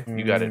 Ally?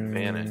 You got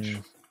advantage.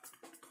 You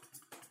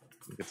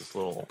get this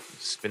little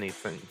spinny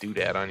thing,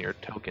 doodad on your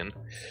token.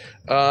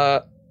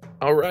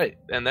 All right,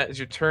 and that is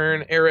your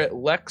turn. Eret,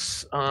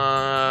 Lex,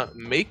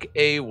 make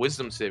a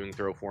wisdom saving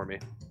throw for me.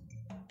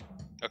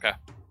 Okay.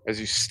 As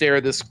you stare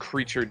this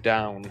creature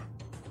down.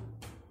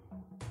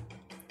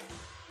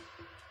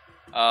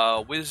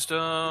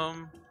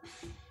 Wisdom.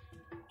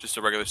 Just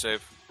a regular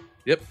save.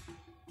 Yep.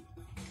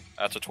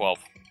 That's a 12.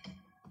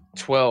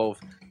 12.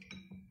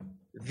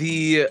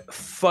 The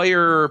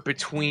fire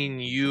between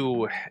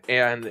you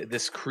and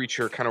this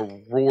creature kind of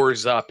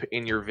roars up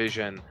in your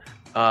vision,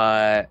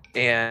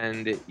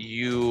 and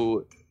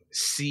you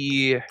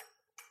see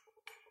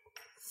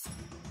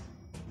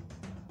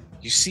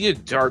a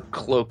dark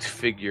cloaked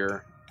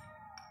figure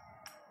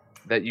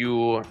that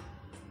you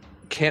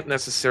can't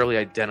necessarily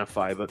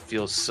identify, but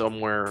feels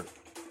somewhere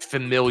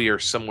familiar,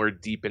 somewhere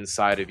deep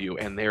inside of you,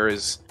 and there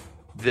is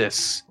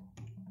this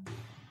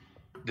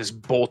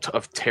bolt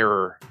of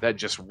terror that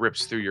just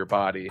rips through your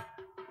body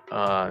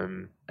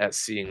at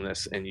seeing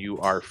this, and you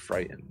are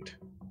frightened.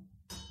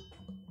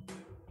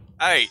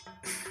 Hey.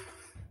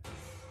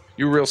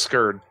 You're real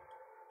scared.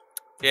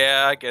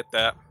 Yeah, I get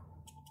that.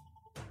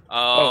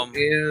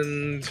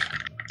 And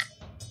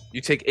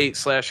you take 8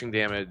 slashing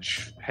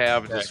damage,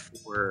 halved as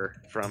 4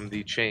 from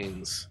the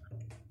chains.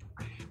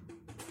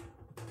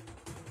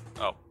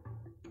 Oh.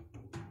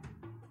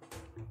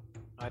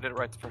 I did it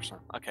right the first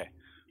time. Okay,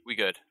 we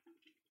good.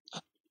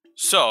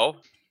 So,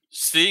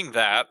 seeing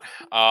that,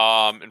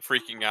 and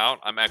freaking out,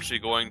 I'm actually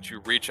going to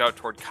reach out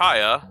toward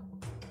Kaya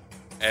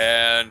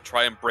and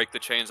try and break the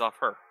chains off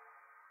her.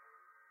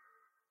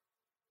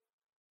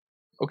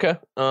 Okay.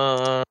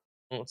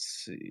 Let's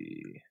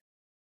see.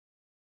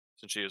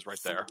 Since she is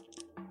right there.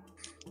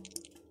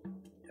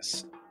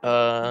 Yes.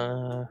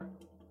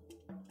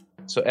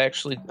 So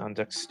actually, on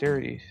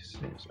dexterity,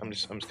 I'm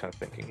just kind of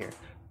thinking here.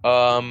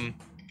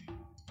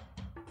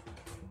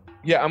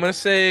 Yeah, I'm gonna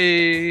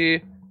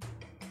say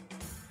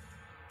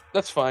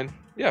that's fine.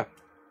 Yeah.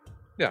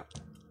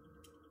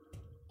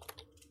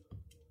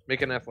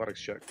 Make an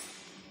athletics check.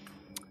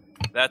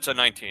 That's a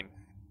 19.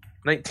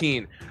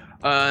 19.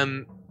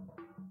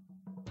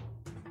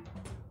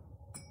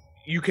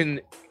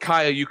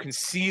 Kaya, you can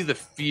see the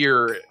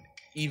fear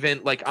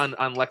even like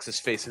on Lex's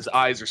face. His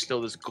eyes are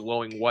still this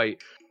glowing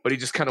white, but he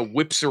just kind of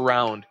whips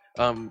around,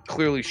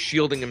 clearly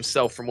shielding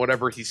himself from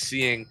whatever he's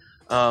seeing,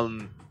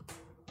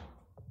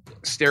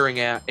 staring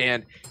at,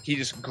 and he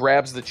just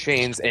grabs the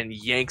chains and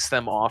yanks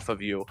them off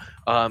of you.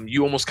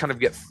 You almost kind of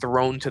get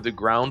thrown to the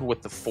ground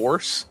with the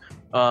force,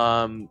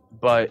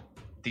 but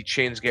the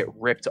chains get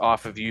ripped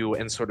off of you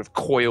and sort of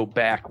coil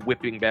back,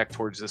 whipping back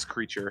towards this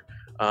creature,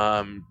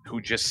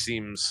 who just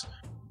seems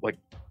like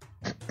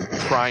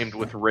primed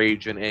with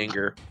rage and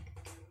anger.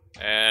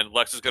 And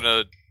Lex is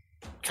gonna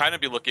kind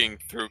of be looking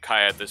through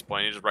Kaya at this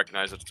point. He just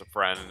recognizes it's a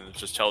friend, and it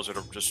just tells her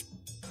to just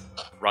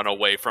run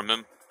away from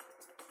him.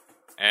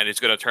 And he's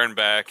gonna turn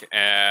back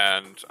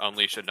and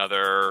unleash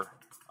another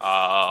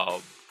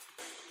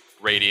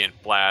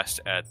radiant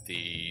blast at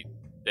the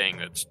thing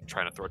that's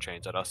trying to throw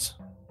chains at us.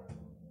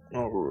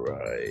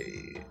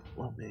 Alright.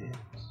 Let me...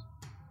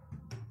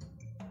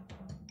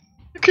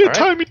 You can't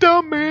tie me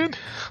down, man.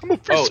 I'm a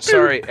free spirit.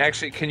 Sorry.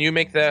 Actually, can you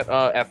make that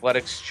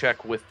athletics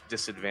check with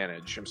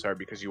disadvantage? I'm sorry,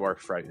 because you are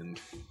frightened.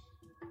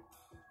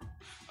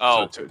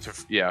 Oh. So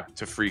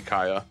to free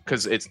Kaya.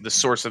 Because it's the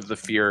source of the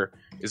fear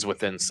is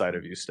within sight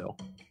of you still.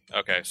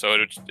 Okay, so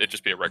it'd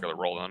just be a regular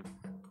roll then.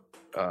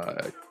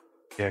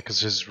 Yeah, because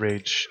his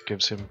rage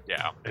gives him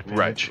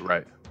advantage.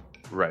 Right.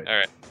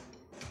 Alright.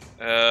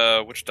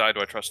 Which die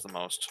do I trust the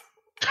most?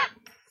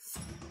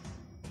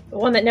 The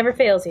one that never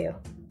fails you.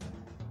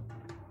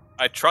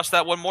 I trust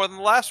that one more than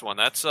the last one.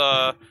 That's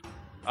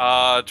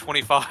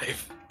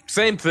 25.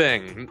 Same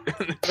thing.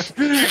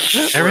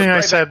 Everything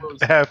I said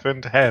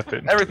happened.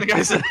 Everything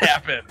I said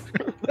happened.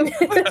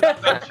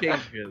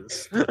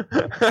 Changes.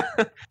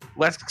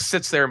 Lex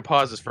sits there and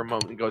pauses for a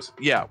moment and goes,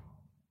 "Yeah,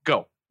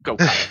 go."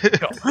 That's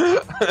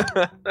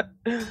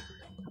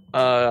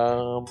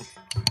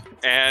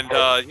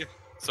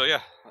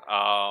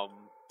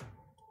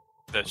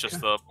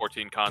just the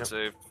 14 con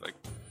save. Like,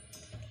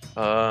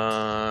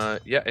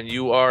 and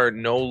you are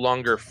no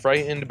longer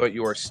frightened, but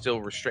you are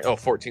still restrained.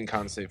 14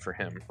 con save for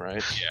him,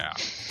 right? Yeah.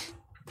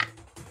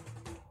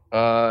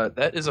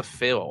 That is a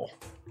fail.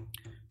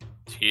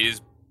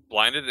 He's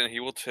blinded, and he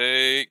will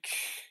take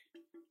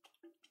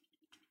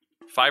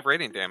 5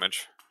 radiant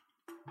damage.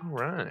 All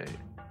right.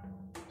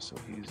 So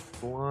he's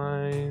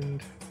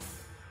blind.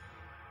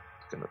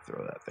 Gonna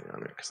throw that thing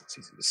on there because it's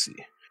easy to see.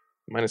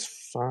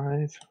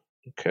 -5.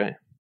 Okay.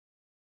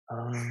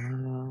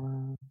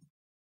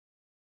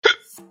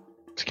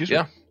 Excuse me.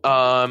 Yeah.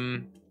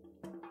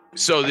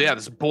 So yeah,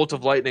 this bolt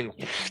of lightning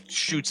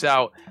shoots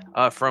out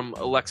from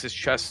Alex's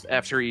chest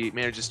after he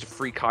manages to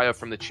free Kaya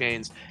from the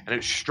chains, and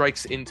it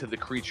strikes into the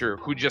creature,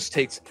 who just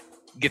gets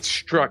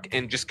struck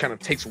and just kind of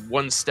takes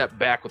one step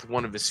back with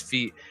one of his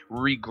feet,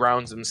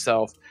 regrounds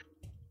himself.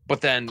 But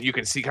then you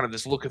can see kind of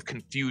this look of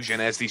confusion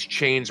as these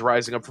chains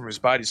rising up from his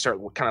body start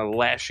kind of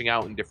lashing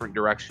out in different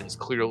directions,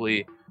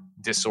 clearly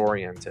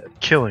disoriented.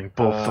 Killing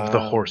both of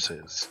the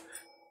horses.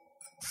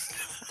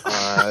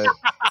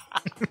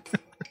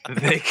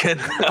 They can.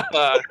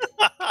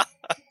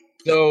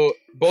 So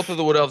both of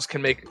the wood elves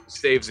can make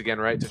saves again,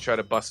 right, to try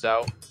to bust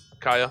out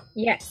Kaya?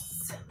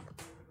 Yes.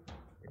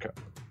 Okay.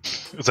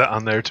 Is that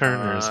on their turn,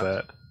 or is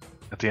that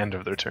at the end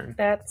of their turn?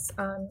 That's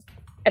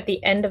at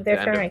the end of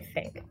their turn, I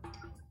think.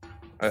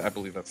 I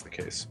believe that's the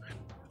case.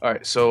 All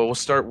right, so we'll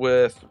start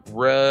with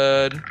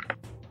red.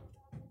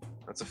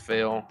 That's a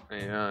fail.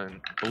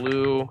 And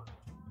blue.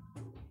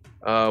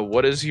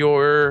 What is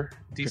your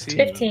DC?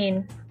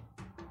 15.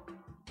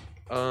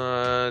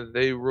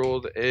 They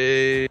rolled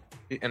and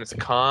it's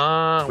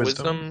a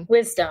wisdom.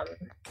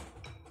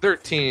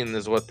 13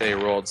 is what they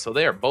rolled, so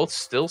they are both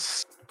still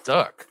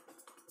stuck.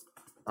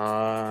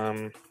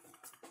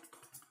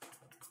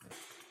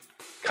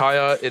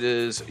 Kaya, it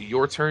is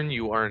your turn.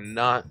 You are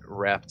not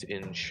wrapped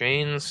in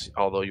chains,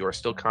 although you are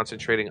still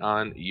concentrating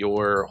on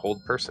your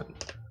hold person.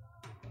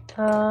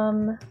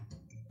 Let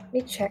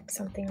me check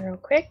something real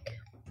quick.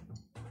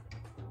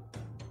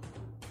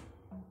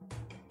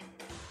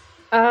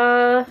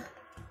 And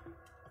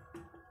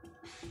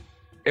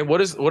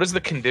what is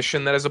the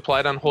condition that is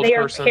applied on hold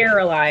person? They are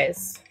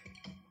paralyzed.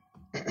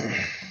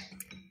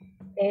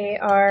 They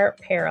are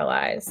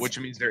paralyzed. Which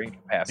means they're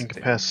incapacitated.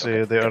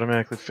 Incapacitated. They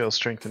automatically fail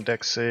strength and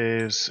dex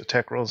saves.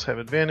 Attack rolls have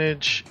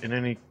advantage. In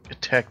any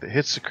attack that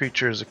hits the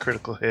creature is a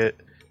critical hit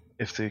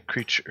if the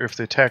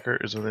attacker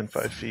is within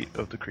 5 feet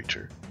of the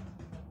creature.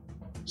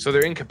 So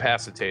they're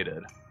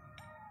incapacitated,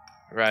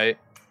 right?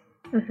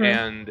 Mm-hmm.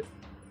 And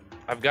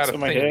I've got a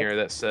thing here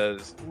that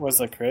says was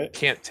a crit.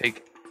 Can't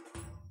take.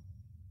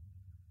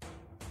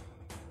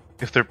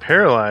 If they're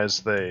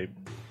paralyzed,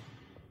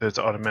 there's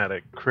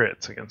automatic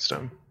crits against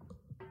them.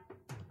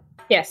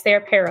 Yes, they are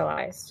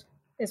paralyzed,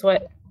 is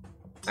what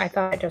I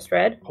thought I just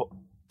read. Or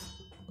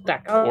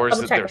is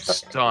it they're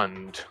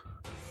stunned?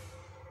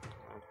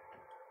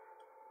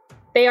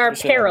 They are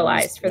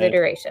paralyzed for the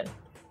duration.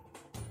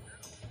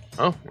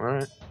 Oh, all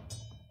right.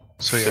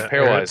 So yeah,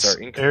 paralyzed are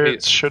incapacitated.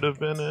 It should have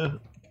been a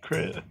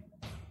crit.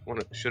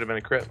 It should have been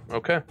a crit.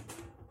 Okay.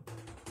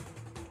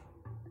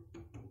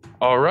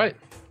 All right.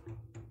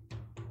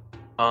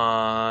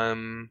 Where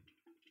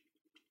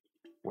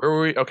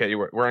were we? Okay,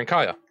 we're on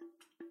Kaya.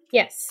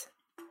 Yes.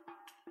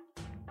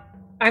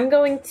 I'm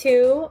going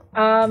to,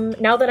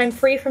 now that I'm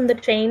free from the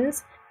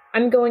chains,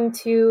 I'm going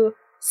to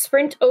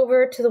sprint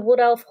over to the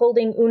wood elf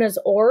holding Una's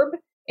orb,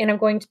 and I'm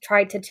going to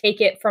try to take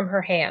it from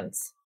her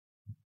hands.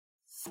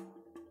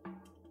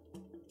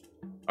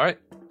 All right.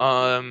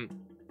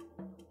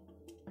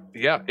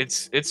 Yeah,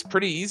 it's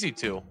pretty easy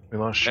to. We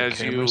lost your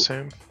camera,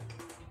 Sam.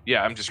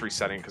 Yeah, I'm just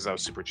resetting because I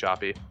was super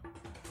choppy.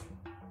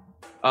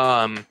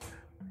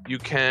 You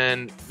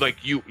can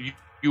like you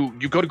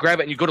go to grab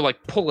it and you go to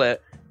like pull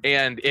it,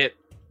 and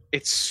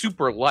it's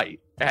super light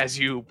as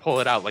you pull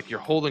it out. Like you're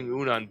holding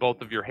Una in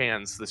both of your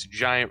hands. This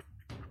giant.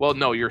 Well,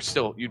 no,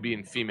 you'd be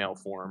in female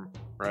form,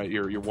 right?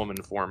 Your woman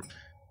form,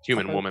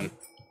 human woman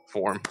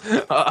form,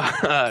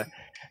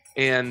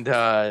 and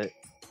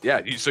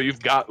yeah. So you've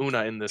got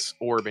Una in this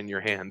orb in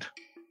your hand.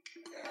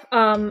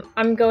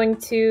 I'm going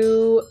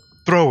to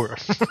throw her.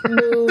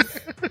 Move.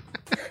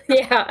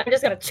 Yeah, I'm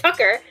just gonna chuck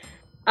her.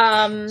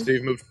 So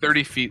you've moved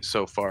 30 feet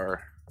so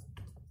far.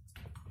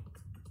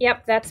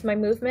 Yep, that's my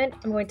movement.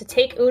 I'm going to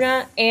take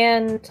Una,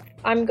 and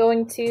I'm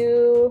going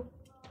to...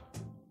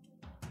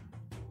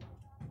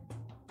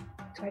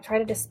 Do I try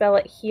to dispel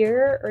it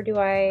here, or do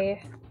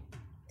I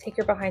take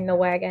her behind the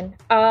wagon?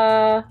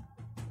 In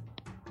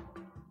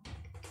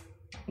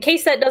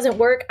case that doesn't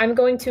work, I'm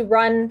going to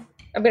run...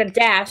 I'm going to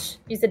dash,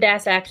 use the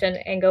dash action,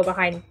 and go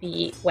behind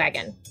the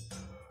wagon.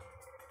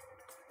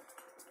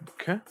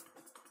 Okay.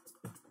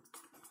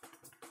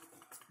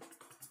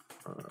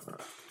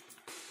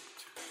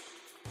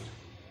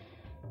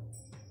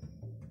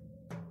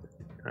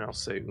 And I'll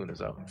say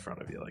Una's out in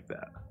front of you like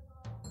that.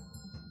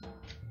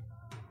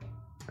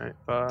 Alright,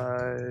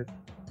 5,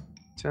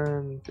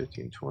 10,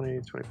 15,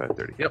 20, 25,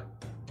 30. Yep.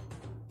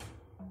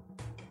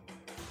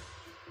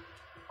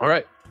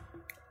 Alright.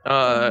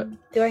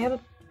 Do I have a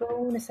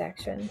bonus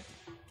action?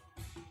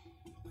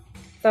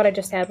 Thought I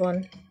just had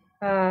one.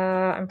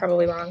 I'm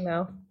probably wrong,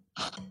 though.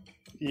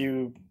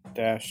 You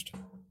dashed.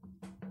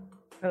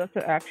 Oh, that's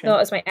an action. No, it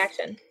was my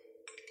action.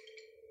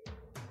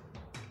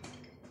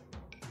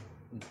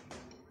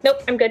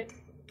 Nope, I'm good.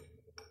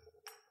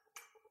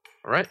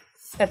 Alright.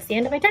 That's the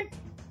end of my turn.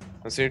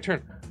 That's your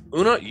turn.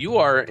 Una, you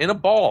are in a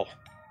ball.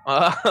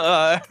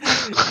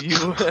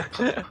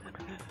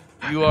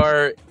 You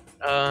are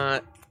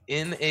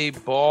in a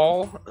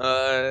ball,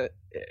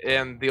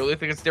 and the only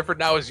thing that's different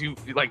now is you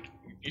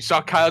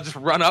saw Kyle just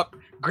run up,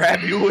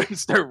 grab you, and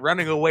start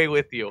running away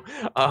with you.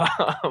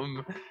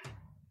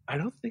 I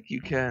don't think you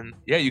can.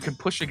 Yeah, you can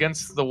push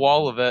against the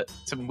wall of it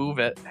to move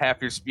it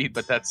half your speed,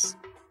 but that's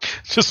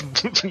just.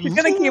 You're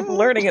gonna keep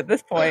learning at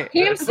this point.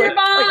 Hamster ball.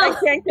 I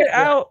can't get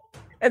out,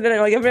 and then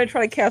I'm gonna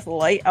try to cast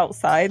light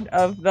outside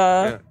of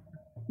the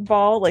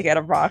ball, like at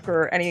a rock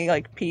or any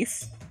like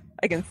piece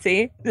I can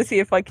see, to see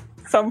if like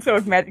some sort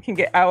of magic can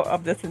get out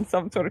of this in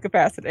some sort of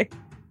capacity.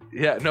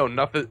 Yeah, no,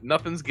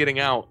 nothing's getting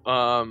out.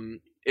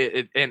 And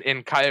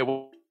Kaya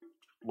will,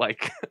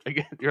 like,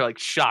 again, you're like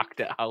shocked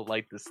at how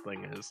light this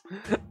thing is.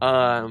 Get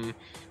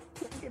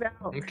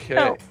out. Okay.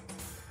 No.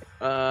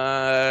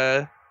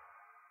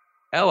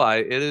 Ally,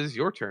 it is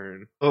your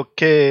turn.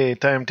 Okay,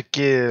 time to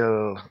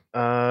kill.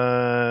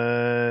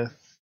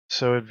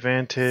 So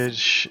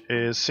advantage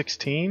is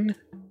 16.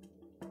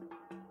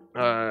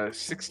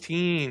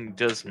 16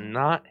 does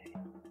not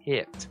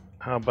hit.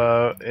 How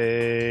about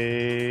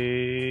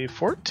a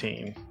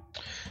 14?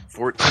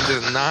 14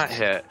 does not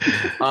hit.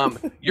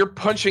 You're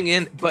punching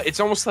in, but it's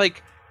almost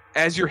like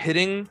as you're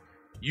hitting,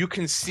 you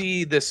can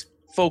see this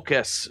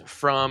focus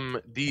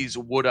from these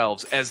wood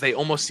elves as they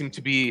almost seem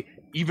to be,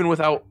 even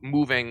without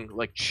moving,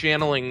 like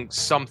channeling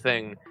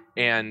something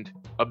and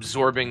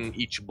absorbing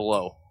each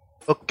blow.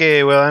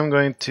 Okay, well, I'm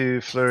going to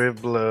flurry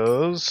of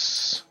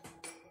blows.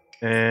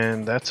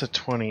 And that's a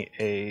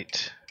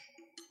 28.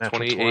 Natural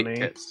 28 20.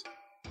 hits.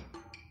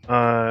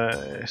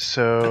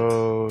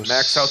 So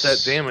Max out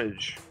that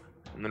damage,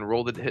 and then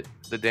roll hit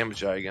the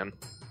damage die again.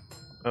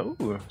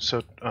 Oh,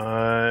 so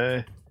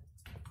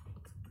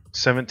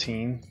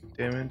 17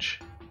 damage.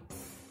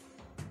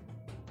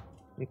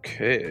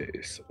 Okay,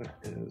 so that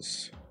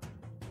is.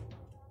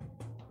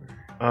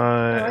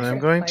 And I'm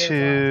going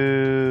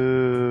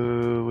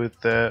to with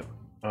that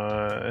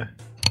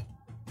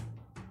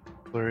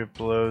flurry of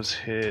blows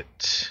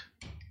hit.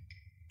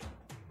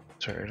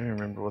 Sorry, I don't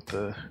remember what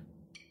the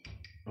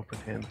open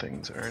hand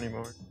things are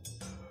anymore.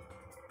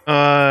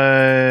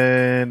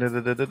 I'm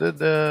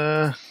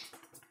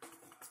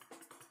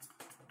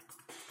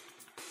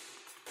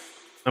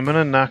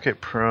gonna knock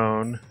it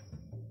prone.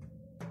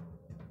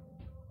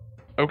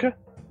 Okay.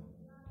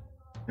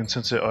 And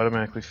since it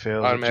automatically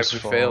fails, Automatically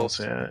it just fails.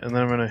 falls. Yeah, and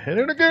then I'm gonna hit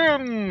it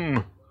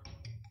again.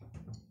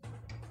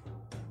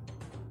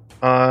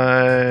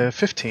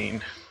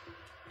 15.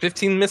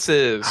 15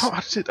 misses.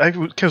 How did I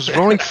was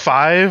rolling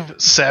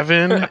 5,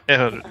 7,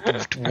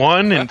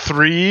 1, and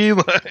 3.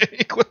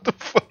 Like what the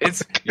fuck?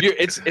 It's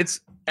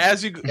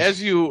as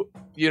you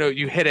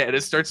hit it and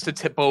it starts to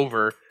tip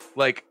over.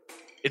 Like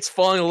it's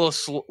falling a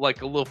little a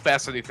little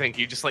faster than you think.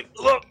 You just kind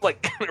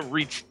of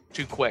reach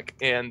too quick,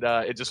 and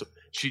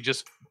she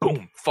just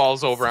boom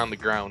falls over on the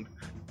ground.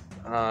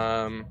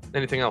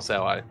 Anything else,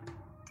 Ally?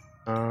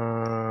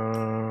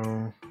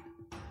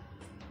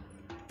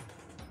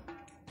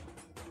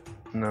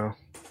 No.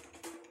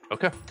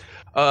 Okay.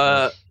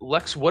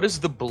 Lex, what is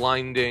the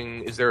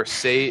blinding? Is there a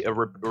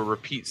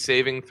repeat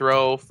saving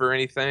throw for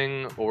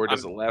anything, or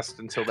does it last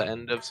until the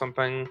end of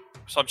something?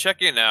 So I'm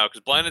checking it now,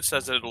 because blinded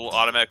says that it will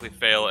automatically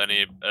fail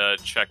any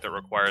check that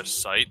requires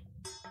sight.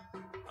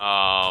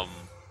 Right,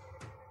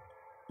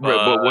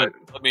 but what?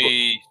 Let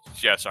me.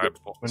 Yeah, sorry.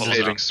 When does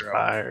it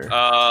expire?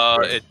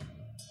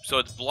 So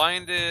it's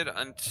blinded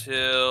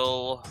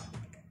until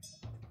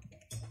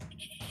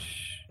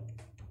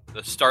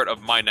the start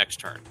of my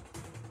next turn.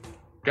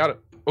 Got it.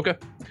 Okay.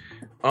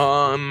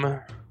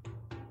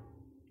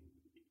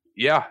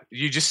 Yeah,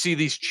 you just see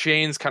these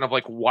chains kind of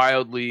like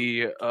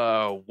wildly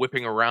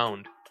whipping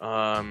around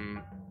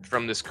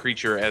from this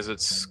creature as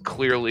it's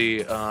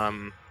clearly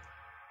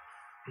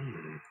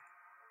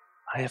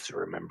I have to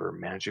remember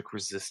magic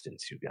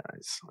resistance, you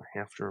guys. I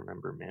have to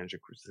remember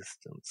magic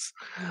resistance.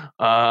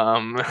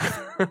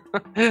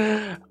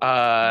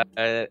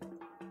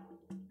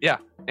 Yeah,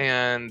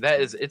 and that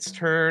is its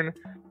turn.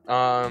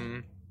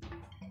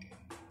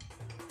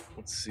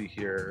 Let's see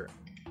here.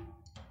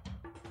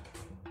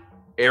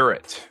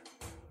 Eret,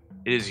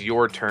 it is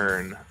your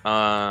turn.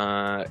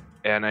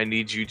 And I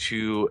need you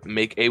to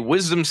make a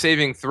wisdom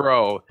saving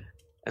throw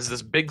as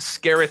this big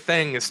scary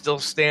thing is still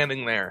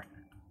standing there,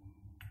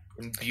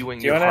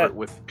 imbuing your heart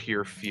with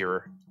pure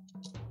fear.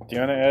 Do you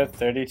want to add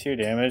 32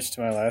 damage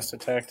to my last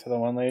attack to the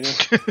one lady?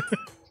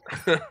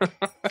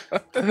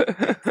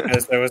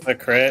 Because there was a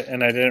crit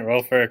and I didn't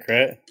roll for a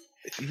crit?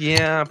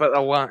 Yeah, but a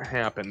lot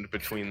happened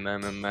between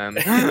then and then.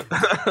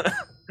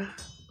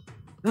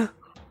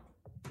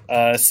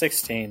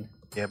 16.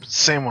 Yeah, but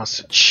Sam wants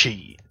to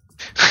cheat.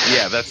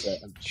 Yeah, that's it.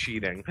 I'm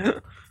cheating.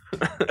 All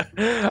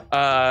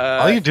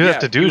you have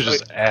to do is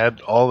just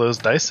add all those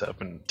dice up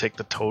and take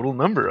the total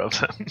number of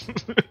them.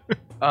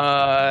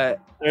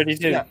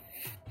 32. Yeah.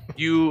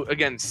 You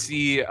again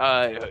see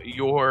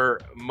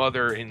your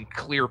mother in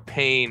clear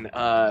pain,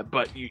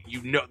 but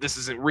you know this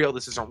isn't real,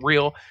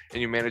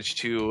 and you manage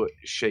to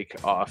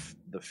shake off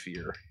the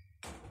fear.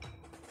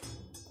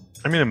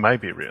 I mean, it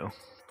might be real.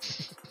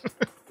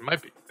 It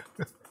might be.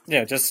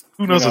 Yeah, just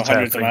who knows what's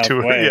happening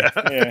to her? Yeah.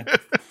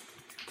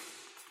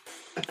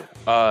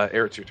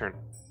 Eret's your turn.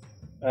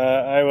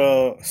 I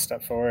will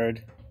step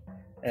forward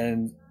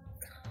and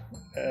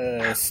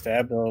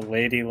stab the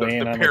lady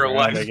laying on the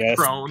ground, I guess.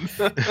 Prone.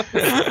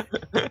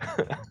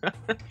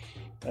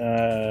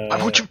 Why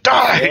won't you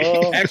die?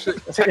 Well, actually,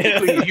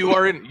 technically, you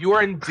are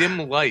in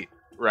dim light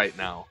right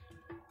now.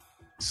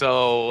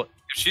 So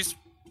if she's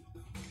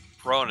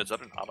prone, is that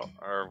an auto?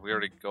 Or we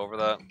already go over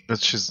that?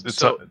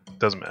 It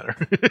doesn't matter.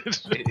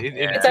 It's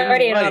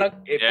already an auto.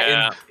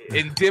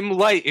 In dim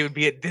light, it would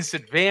be at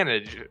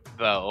disadvantage,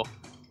 though.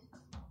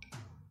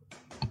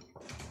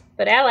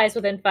 But allies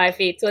within 5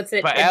 feet, so it's an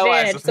advantage.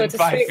 Allies within so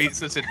 5 feet,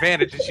 so it's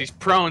advantage, and she's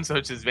prone, so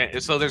it's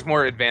advantage. So there's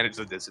more advantage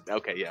than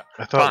disadvantage. Okay, yeah.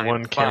 I thought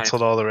one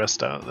canceled all the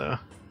rest out, though.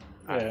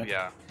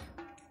 Yeah.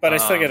 But I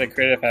still get a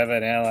crit if I have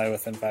an ally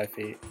within 5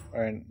 feet,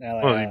 or an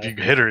ally. Well, if you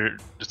hit her,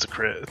 it's a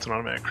crit. It's an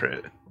automatic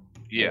crit.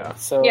 Yeah.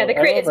 So yeah, the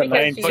crit is because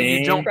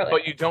 19.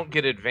 But you don't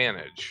get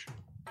advantage.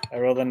 I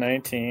rolled a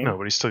 19. No,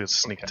 but he still gets a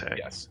sneak attack.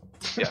 Yes.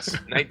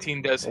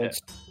 19 does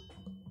hit.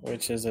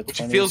 Which is a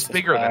 25. Feels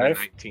bigger than a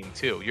 19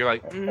 too. You're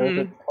like,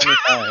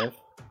 25.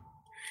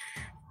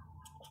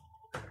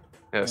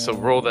 Yeah. So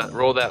roll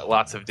that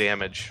lots of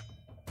damage.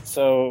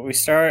 So we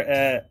start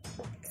at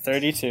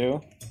 32.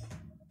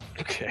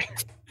 Okay.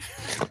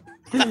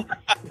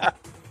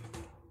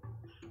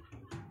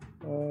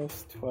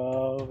 Plus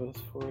 12 is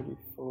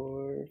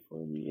 44,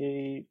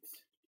 48.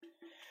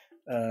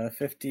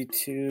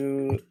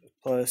 52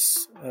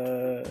 plus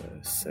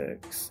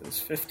 6 is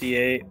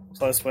 58,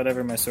 plus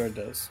whatever my sword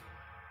does.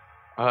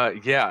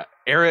 Yeah.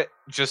 Eret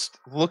just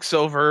looks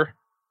over,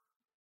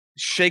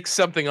 shakes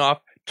something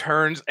off,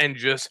 turns, and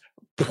just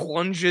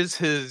plunges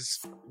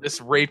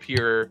this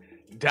rapier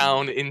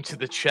down into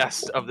the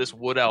chest of this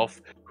wood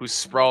elf who's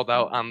sprawled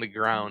out on the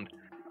ground.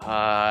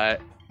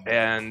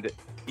 And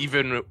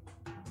even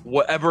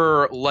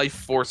whatever life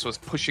force was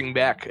pushing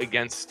back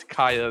against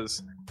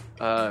Kaya's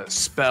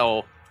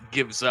spell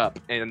gives up,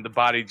 and the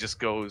body just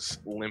goes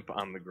limp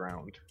on the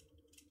ground.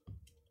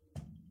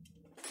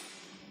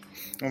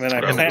 And then I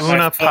And plant Una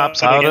my pops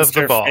foot out against of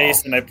the her ball.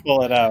 face and I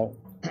pull it out.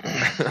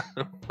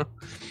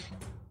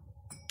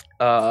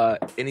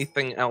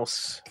 Anything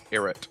else,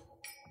 Eret?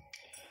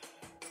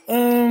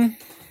 I'm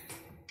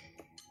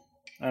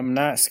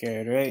not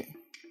scared, right?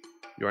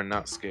 You are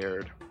not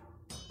scared.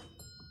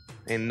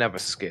 And never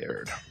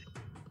scared.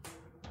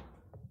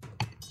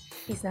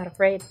 He's not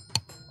afraid.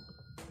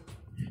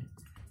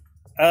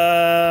 Do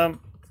I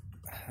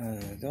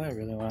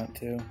really want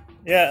to?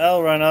 Yeah,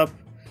 I'll run up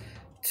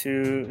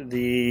to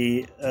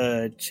the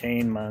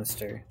chain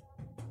monster.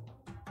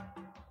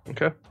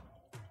 Okay.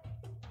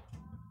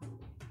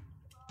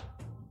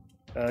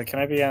 Can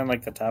I be on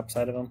like the top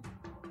side of him?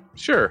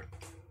 Sure.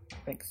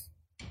 Thanks.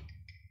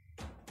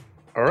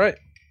 All right.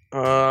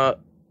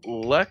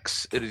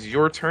 Lex, it is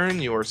your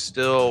turn. You are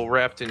still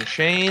wrapped in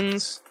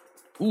chains.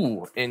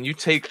 Ooh, and you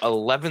take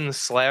 11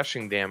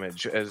 slashing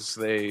damage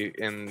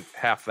in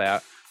half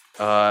that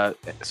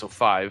So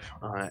 5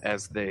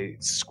 as they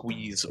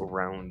squeeze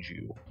around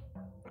you.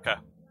 Okay.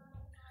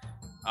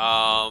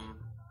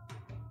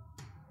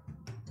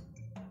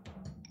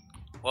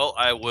 Well,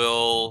 I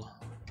will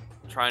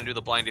try and do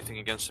the blindy thing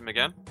against him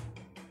again.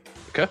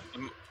 Okay.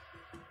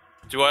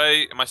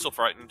 Am I still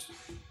frightened?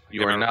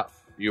 You are not.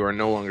 You are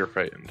no longer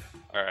frightened.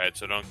 All right,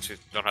 so don't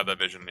have that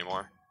vision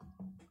anymore.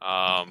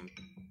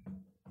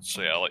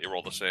 So yeah, I'll let you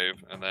roll the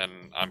save, and then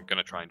I'm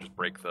gonna try and just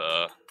break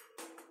the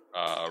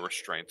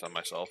restraint on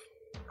myself.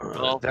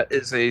 That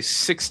is a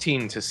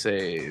 16 to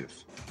save.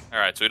 All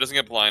right, so he doesn't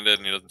get blinded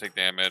and he doesn't take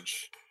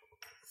damage.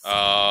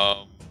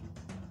 Yeah,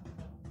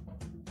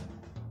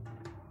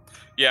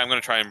 I'm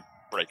gonna try and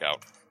break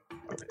out.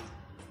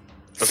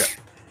 Okay.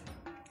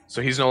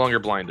 So he's no longer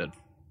blinded.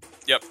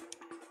 Yep.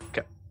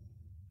 Okay.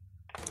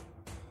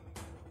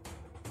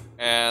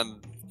 And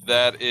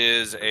that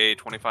is a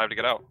 25 to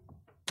get out.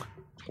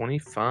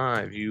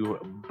 25. You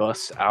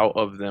bust out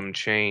of them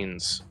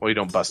chains. Well, you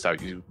don't bust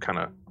out. You kind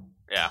of...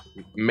 Yeah.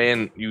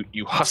 Man,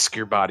 you husk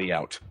your body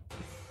out.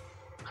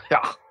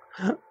 Yeah.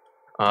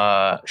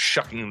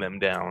 Shucking them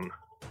down.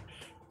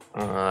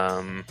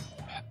 And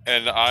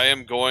I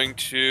am going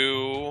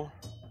to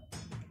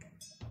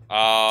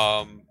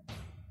go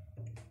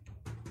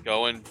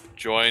and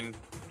join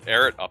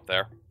Eret up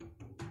there.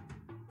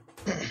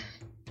 So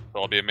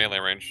I'll be in melee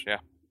range, yeah.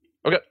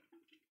 Okay.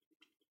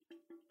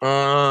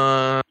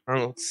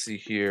 Let's see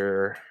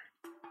here.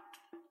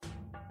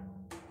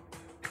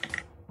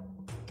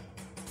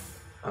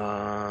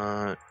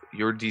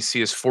 Your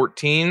DC is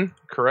 14,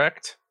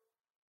 correct?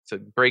 To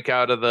break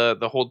out of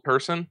the hold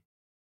person?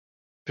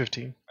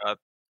 15.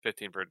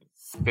 15 for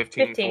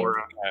 15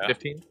 for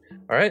 15.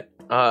 All right.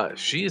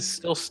 She is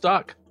still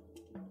stuck.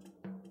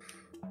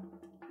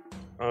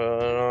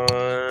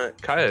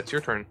 Kaya, it's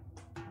your turn.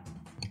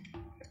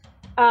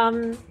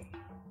 I'm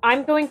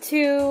going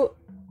to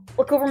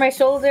look over my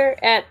shoulder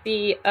at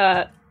the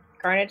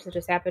carnage that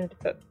just happened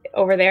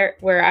over there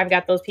where I've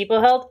got those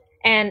people held,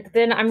 and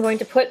then I'm going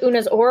to put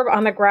Una's orb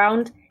on the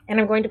ground, and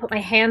I'm going to put my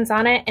hands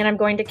on it, and I'm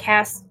going to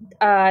cast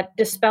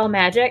Dispel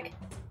Magic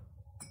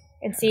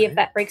and see if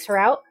that breaks her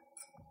out.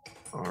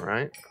 All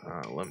right.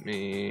 Let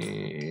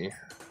me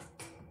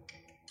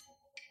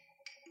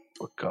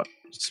look up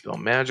Dispel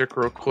Magic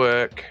real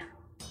quick.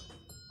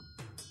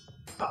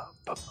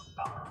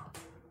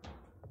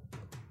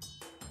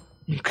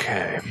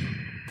 Okay.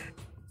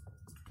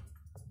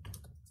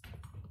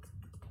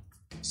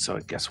 So I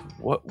guess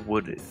what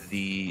would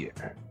the...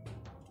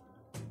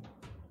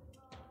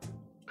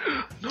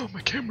 No,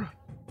 my camera.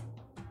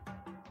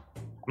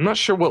 I'm not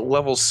sure what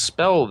level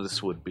spell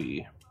this would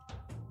be.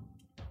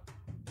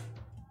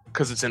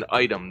 Because it's an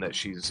item that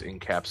she's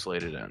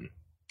encapsulated in.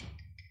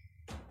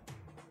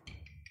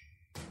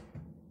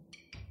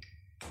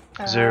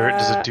 Does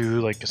it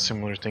do like a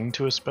similar thing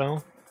to a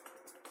spell?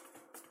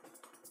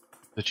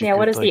 That you yeah, could,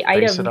 what is like, the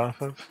base item? it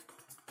off of?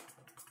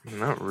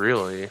 Not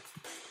really.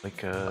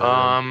 Like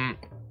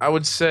I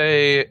would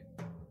say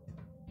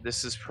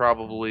this is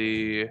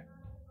probably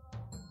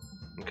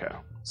okay.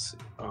 Let's see.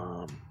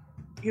 You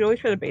could always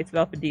try to base it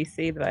off a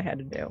DC that I had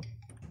to do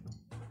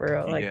for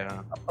a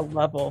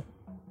level.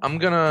 I'm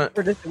gonna.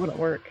 Or just it wouldn't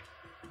work.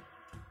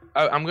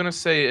 I'm gonna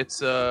say it's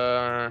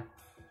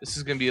this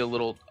is gonna be a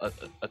little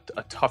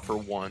a tougher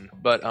one,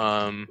 but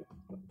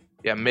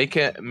yeah, make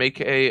a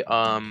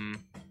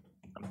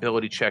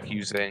ability check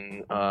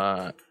using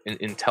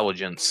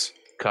intelligence,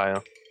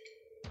 Kaya.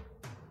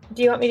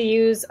 Do you want me to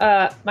use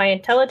my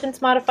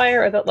intelligence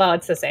modifier or the... Well,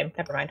 it's the same.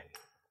 Never mind.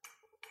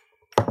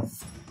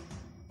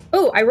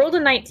 Oh, I rolled a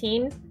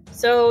 19,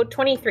 so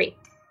 23.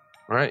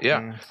 All right,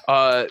 yeah.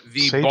 The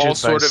Sage ball advice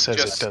sort of says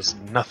just it does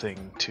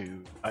nothing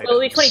to items. It'll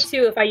be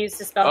 22 if I use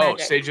Dispel Oh,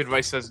 Magic. Sage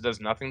advice says it does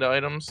nothing to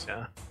items.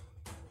 Yeah.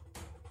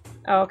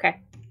 Oh,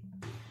 okay.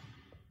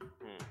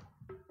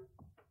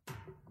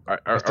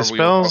 If the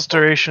spell's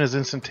duration is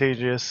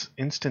instantaneous,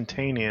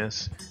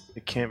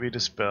 it can't be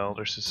dispelled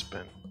or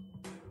suspended.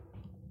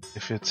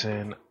 If it's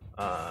an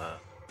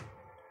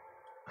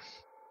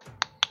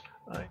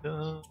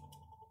item,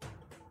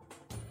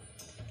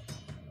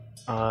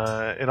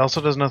 it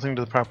also does nothing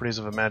to the properties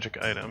of a magic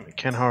item. It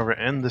can, however,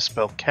 end the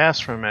spell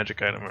cast from a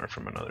magic item or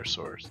from another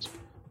source.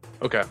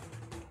 Okay.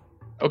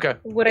 Okay.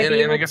 Would I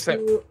be able I guess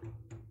to...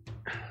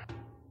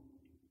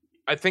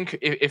 I think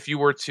if you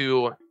were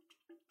to,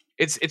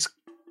 it's.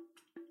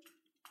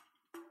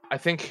 I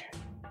think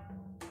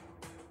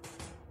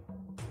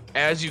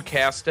as you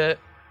cast it,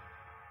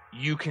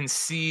 you can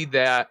see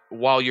that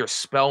while your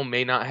spell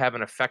may not have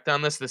an effect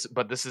on this,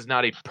 but this is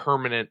not a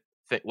permanent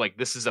thing. Like,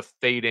 this is a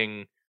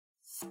fading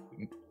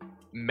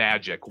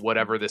magic,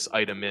 whatever this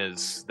item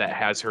is that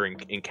has her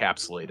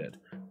encapsulated.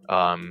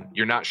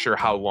 You're not sure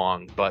how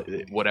long, but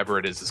whatever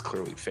it is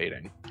clearly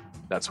fading.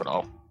 That's what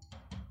I'll.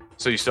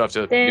 So you still have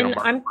to, Then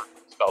mark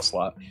spell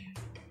slot.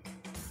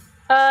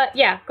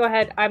 Yeah, go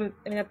ahead. I mean,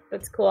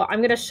 that's cool.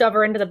 I'm gonna shove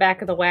her into the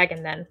back of the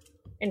wagon then,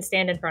 and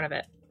stand in front of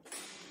it.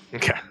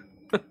 Okay.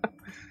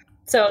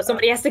 So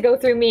somebody has to go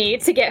through me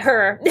to get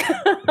her.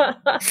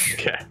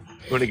 Okay.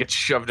 When it gets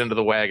shoved into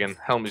the wagon,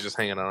 Helm is just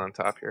hanging on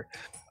top here.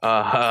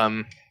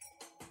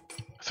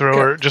 Throw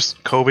her,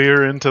 just Kobe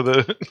her into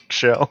the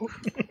shell.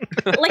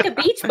 Like a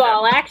beach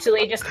ball,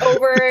 actually, just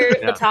over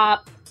the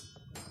top.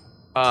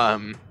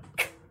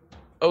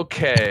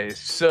 Okay,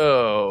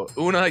 so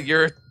Una,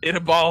 you're in a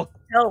ball.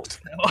 Help!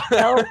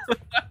 Help!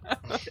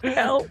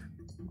 Help!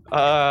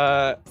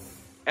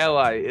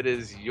 Ally, it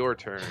is your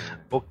turn.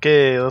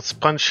 Okay, let's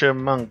punch a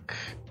monk.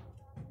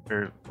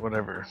 Or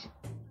whatever.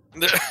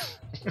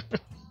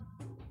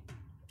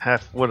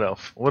 Half wood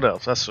elf. Wood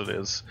elf, that's what it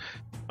is.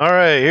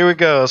 Alright, here we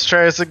go. Let's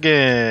try this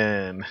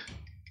again.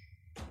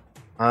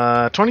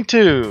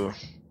 22.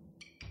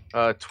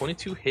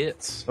 22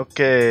 hits.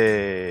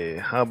 Okay,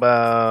 how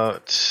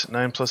about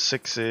 9 plus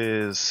 6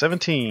 is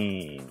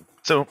 17.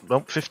 So,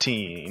 nope,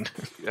 15.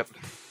 Yep.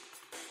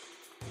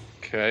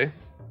 Okay.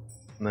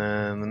 And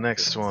then the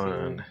next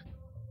one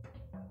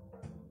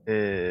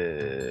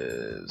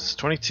is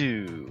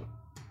 22.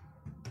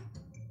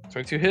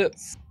 22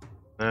 hits.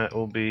 That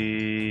will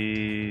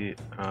be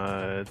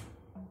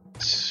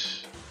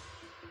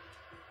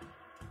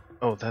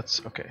oh,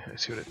 that's okay. I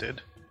see what it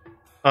did.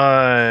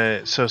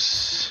 So oh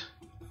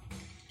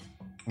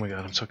my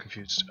god, I'm so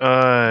confused.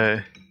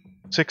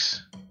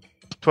 6,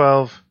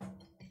 12,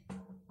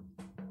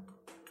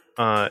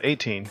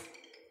 18.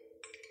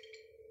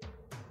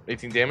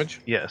 18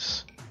 damage?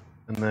 Yes.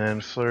 And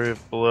then flurry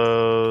of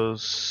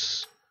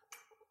blows.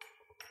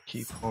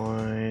 Key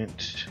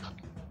point.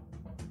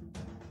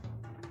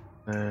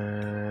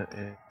 That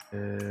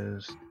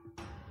is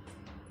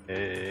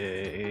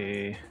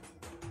a...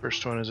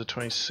 First one is a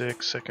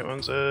 26, second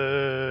one's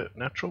a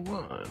natural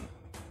 1.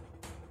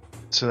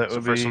 So that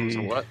would first be... one's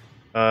a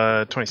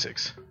what?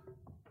 26.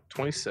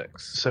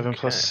 26. 7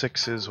 plus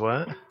 6 is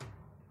what?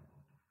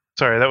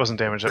 Sorry, that wasn't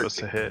damage, that was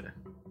the hit.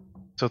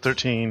 So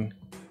 13.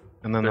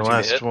 And then the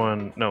last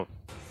one... No,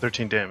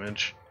 13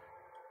 damage.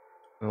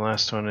 And the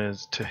last one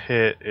is to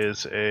hit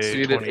is a So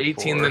you did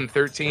 24. 18, then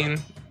 13,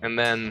 and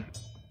then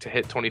to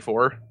hit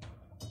 24?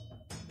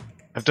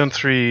 I've done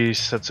 3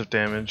 sets of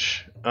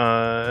damage.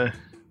 I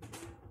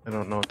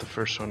don't know what the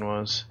first one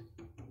was.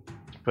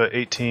 But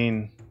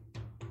 18,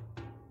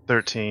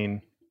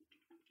 13.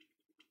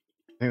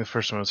 I think the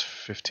first one was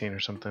 15 or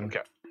something.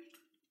 Okay.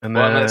 And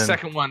Well, then on that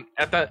second one,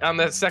 on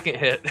that second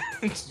hit,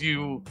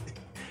 you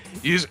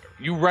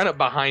run up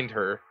behind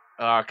her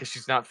because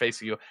she's not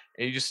facing you,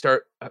 and you just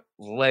start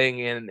laying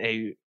in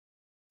a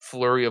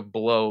flurry of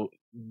blows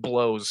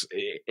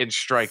and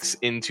strikes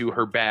into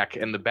her back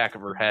and the back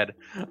of her head,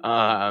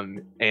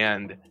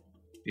 and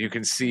you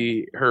can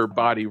see her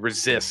body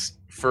resist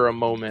for a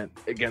moment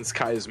against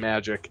Kaya's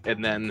magic,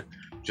 and then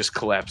just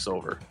collapse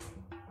over.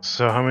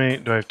 So how many?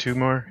 Do I have 2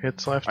 more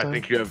hits left? I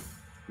think you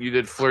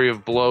did flurry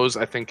of blows.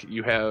 I think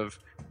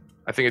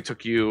it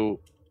took you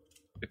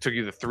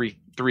the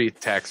three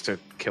attacks to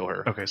kill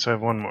her. Okay, so I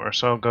have 1 more.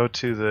 So I'll go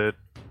to the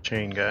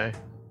chain guy.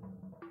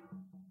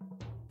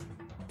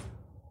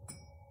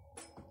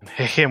 And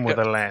hit him with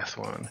the last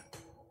one.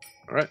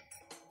 All right.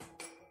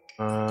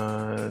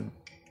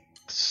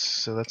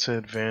 So that's an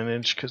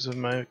advantage because of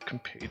my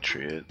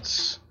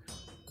compatriots,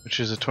 which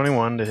is a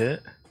 21 to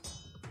hit.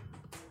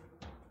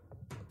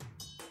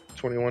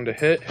 21 to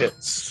hit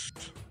hits.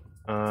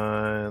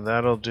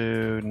 That'll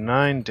do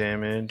 9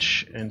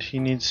 damage, and he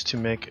needs to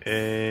make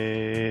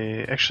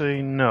a...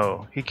 Actually,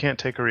 no. He can't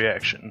take a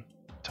reaction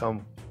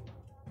till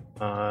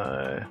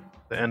the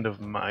end of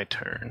my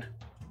turn.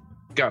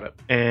 Got it.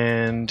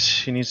 And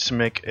he needs to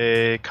make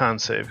a con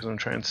save, because I'm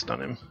trying to stun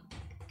him.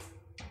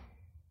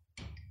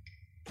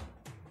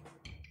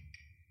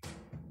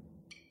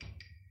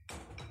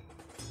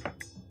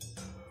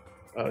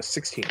 Uh,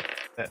 16.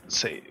 That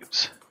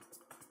saves.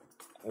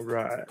 All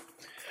right.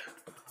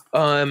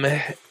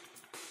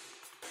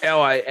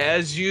 Ally,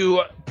 as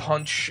you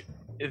punch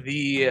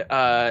the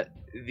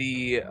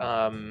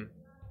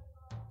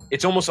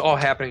it's almost all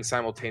happening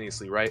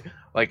simultaneously, right?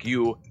 Like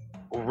you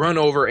run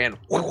over and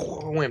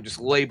wham,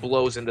 just lay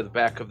blows into the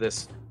back of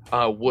this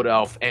wood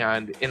elf,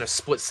 and in a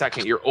split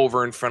second you're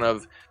over in front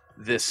of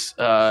this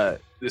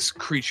this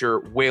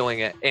creature wailing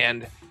it,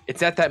 and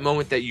it's at that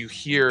moment that you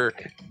hear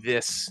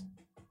this.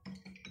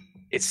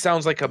 It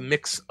sounds like a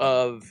mix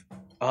of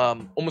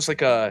almost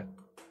like a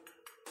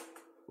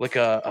whip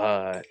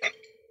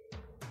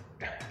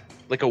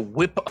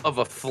of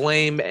a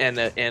flame and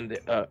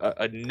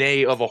a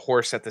neigh of a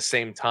horse at the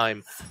same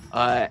time,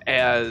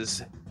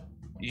 as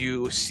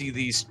you see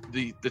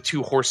the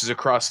 2 horses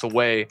across the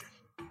way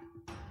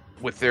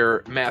with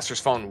their masters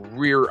fallen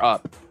rear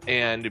up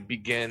and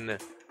begin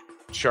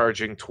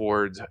charging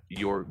towards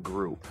your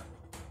group.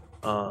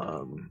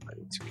 I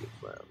need to get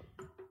that.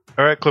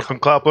 All right, Clip and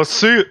Clop, let's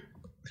see it.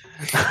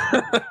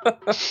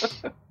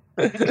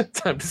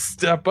 Time to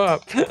step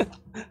up.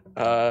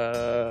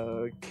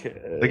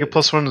 Okay. They get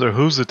 +1 to their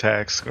hooves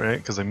attacks, right?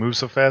 Because they move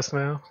so fast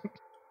now.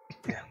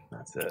 Yeah,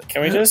 that's it.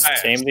 Can we just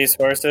tame these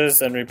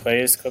horses and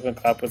replace Clip and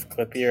Clop with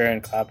Clippier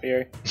and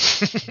Cloppier?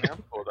 Yeah,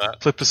 I'm cool with that.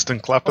 Clippist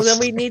and Cloppist. Well,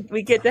 then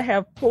we get to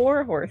have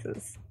 4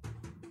 horses.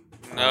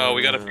 No,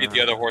 we gotta feed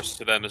the other horses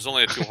to them. There's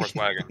only a 2-horse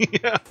wagon.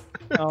 Yeah.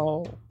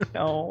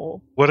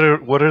 No. What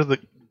are the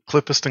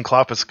Clippist and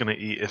Cloppist going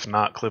to eat if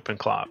not Clip and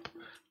Clop?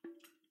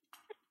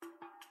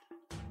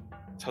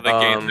 That's how they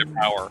gain their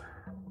power.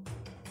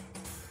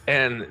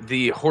 And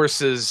the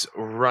horses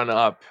run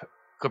up.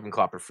 Clip and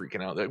Clop are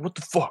freaking out. They're like, what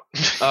the fuck?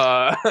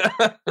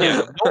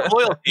 Yeah, no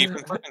loyalty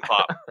from Clip and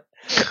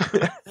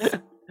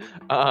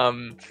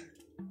Clop.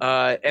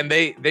 And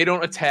they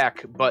don't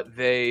attack, but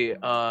they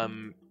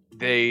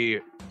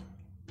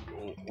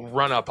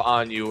run up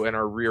on you and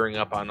are rearing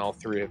up on all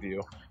three of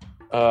you.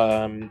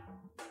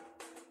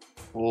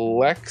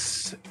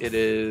 Lex, it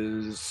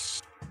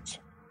is...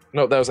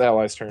 No, that was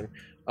Ally's turn.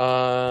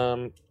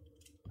 I'm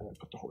gonna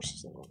put the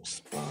horses in the wrong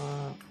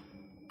spot.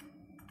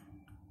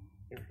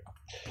 Here we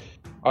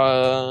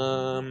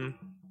go.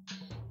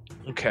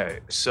 Okay,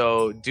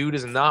 so dude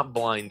is not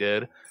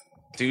blinded.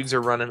 Dudes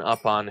are running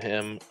up on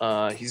him.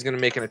 He's gonna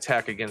make an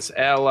attack against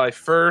Ally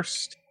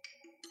first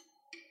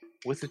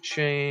with a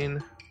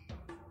chain.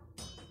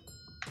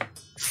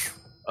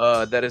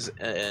 That is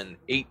an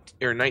 8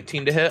 or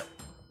 19 to hit.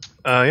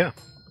 Yeah.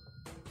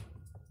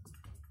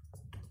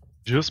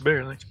 Just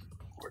barely.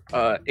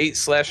 8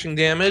 slashing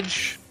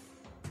damage.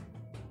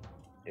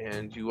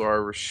 And you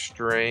are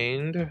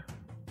restrained.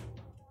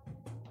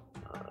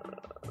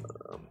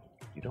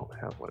 You don't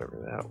have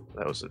whatever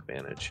that was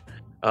advantage.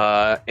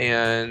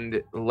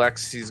 And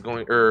Lex, he's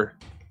going, Eric,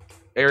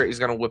 he's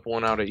gonna whip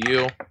one out at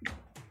you.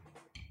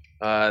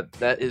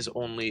 That is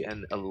only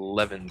an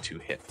 11 to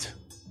hit.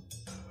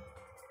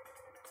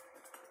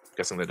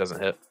 Guessing that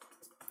doesn't hit.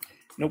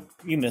 Nope,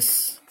 you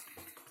miss.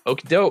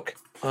 Okie doke.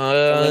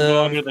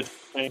 Go under the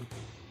train.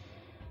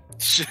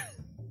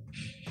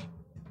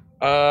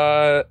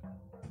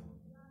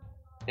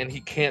 And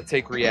he can't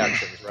take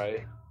reactions,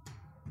 right?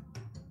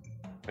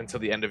 Until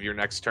the end of your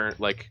next turn,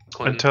 like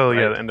Clinton, until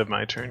right? the end of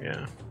my turn.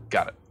 Yeah.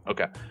 Got it.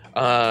 Okay.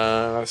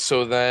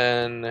 So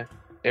then,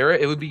 Era,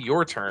 it would be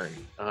your turn.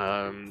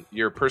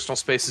 Your personal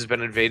space has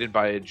been invaded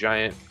by a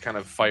giant kind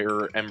of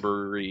fire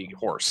embery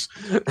horse.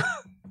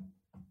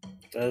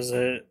 Does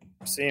it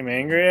seem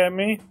angry at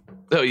me?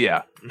 Oh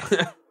yeah.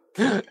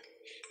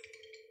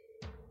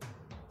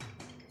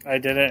 I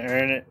didn't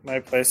earn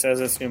my place as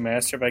its new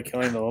master by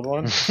killing the old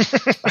one.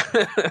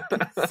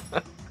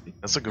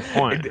 That's a good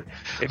point.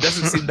 It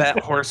doesn't seem that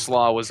horse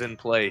law was in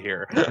play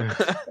here.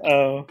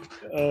 Clip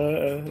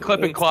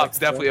and Clop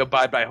definitely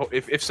abide by.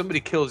 If somebody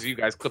kills you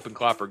guys, Clip and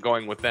Clop are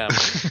going with them.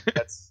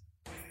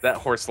 That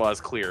horse law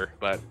is clear.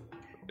 But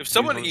if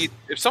someone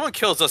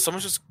kills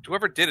us,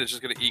 whoever did it is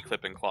just gonna eat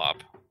Clip and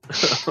Clop.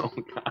 Oh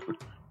god.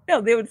 Yeah,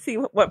 they would see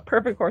what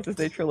perfect horses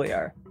they truly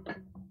are.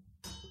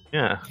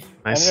 Yeah,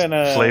 nice,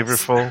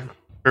 flavorful,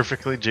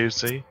 perfectly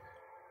juicy.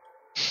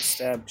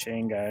 Stab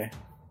chain guy.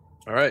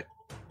 All right.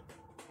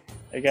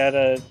 I got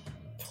a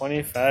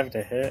 25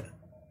 to hit.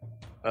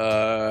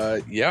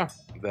 Yeah,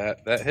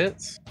 that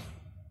hits.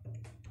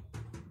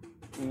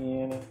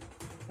 And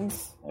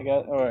I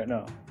got. Oh wait,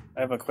 no,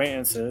 I have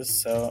acquaintances,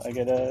 so I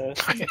get a.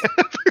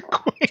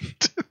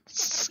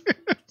 Acquaintances.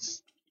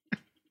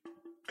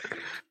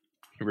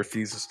 He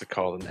refuses to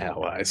call them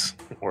allies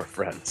or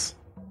friends.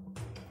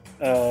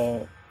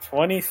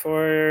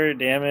 24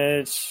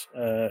 damage.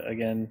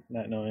 Again,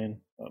 not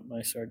knowing what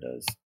my sword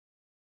does.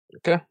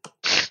 Okay.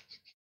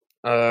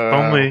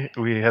 Only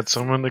we had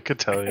someone that could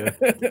tell you.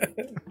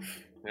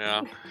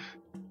 Yeah.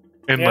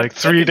 In like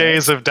 3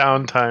 days of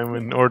downtime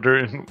in order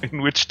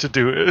in which to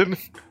do it.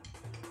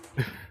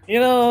 You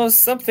know,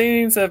 some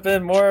things have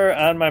been more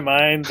on my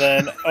mind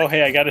than, oh,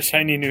 hey, I got a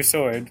shiny new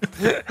sword.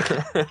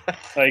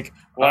 Like,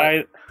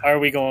 why are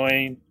we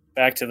going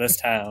back to this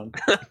town?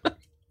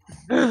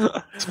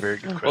 That's a very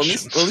good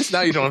question. Well, at least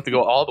now you don't have to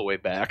go all the way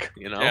back,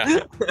 you know?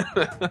 Yeah.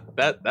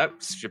 that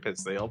ship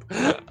has sailed.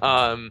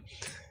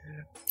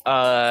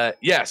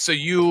 So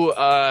you,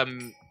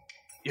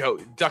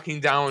 ducking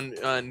down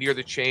near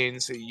the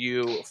chains,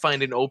 you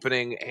find an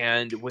opening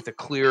and with a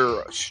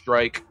clear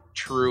strike,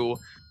 true,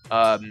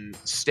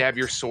 stab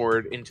your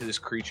sword into this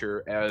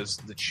creature as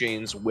the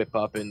chains whip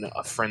up in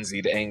a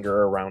frenzied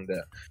anger around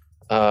it.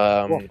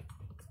 Cool.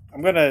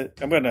 I'm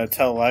gonna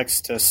tell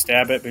Lex to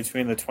stab it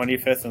between the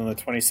 25th and the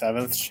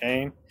 27th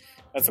chain.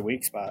 That's a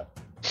weak spot.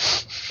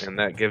 And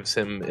that gives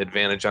him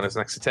advantage on his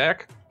next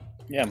attack.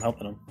 Yeah, I'm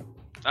helping him.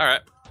 All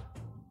right.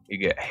 You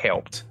get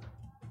helped.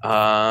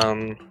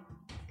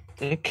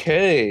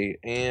 Okay,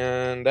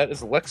 and that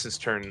is Lex's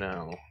turn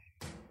now.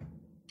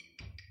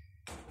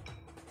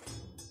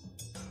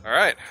 All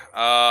right.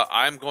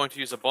 I'm going to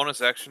use a bonus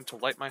action to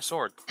light my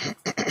sword.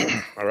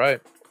 All right.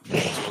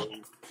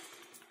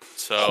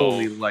 So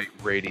Holy light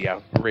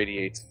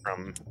radiates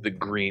from the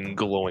green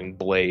glowing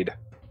blade.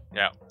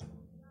 Yeah.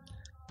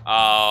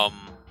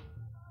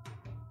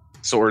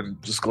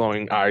 Sword just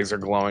glowing, eyes are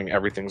glowing,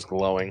 everything's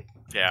glowing.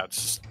 Yeah,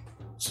 it's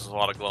just a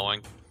lot of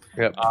glowing.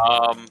 Yep.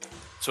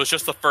 So it's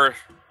just the first.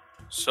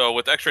 So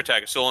with extra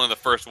attack, still only the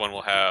first one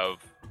will have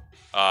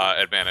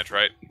advantage,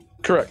 right?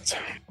 Correct.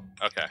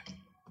 Okay.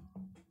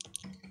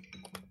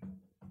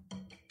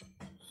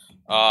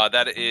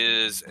 That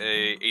is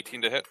a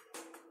 18 to hit.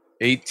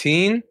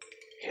 18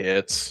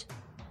 hits.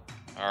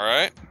 All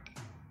right.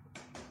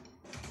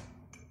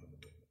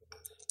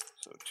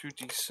 So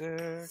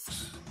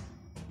 2d6.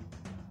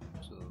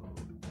 So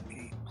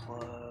 8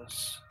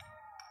 plus.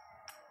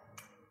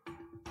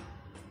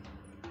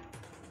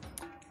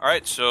 All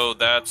right, so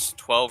that's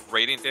 12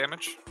 radiant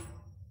damage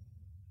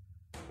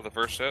for the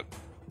first hit.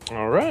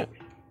 All right.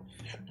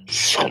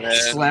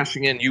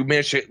 Slashing in, you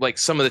manage to, like,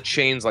 some of the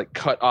chains like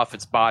cut off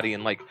its body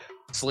and like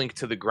slink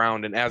to the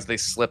ground, and as they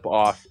slip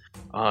off,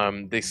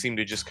 they seem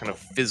to just kind of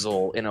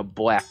fizzle in a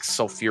black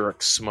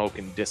sulfuric smoke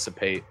and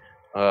dissipate.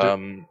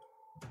 Did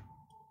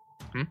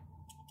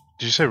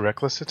you say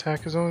reckless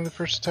attack is only the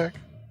first attack?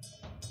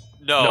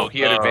 No, he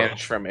had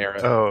advantage from Era.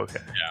 Oh,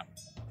 okay.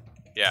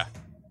 Yeah.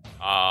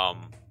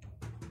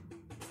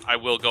 I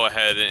will go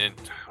ahead and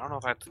I don't know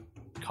if I have to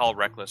call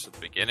reckless at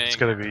the beginning. It's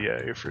gonna be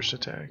your first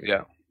attack.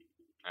 Yeah.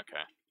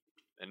 Okay.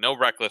 And no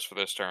reckless for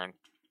this turn.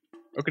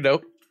 Okay,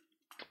 dope.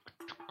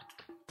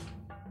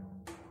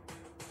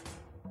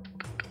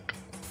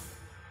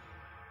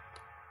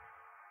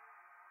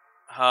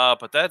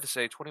 But that had to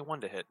say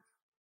 21 to hit.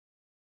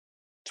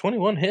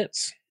 21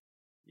 hits.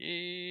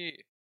 Yeah.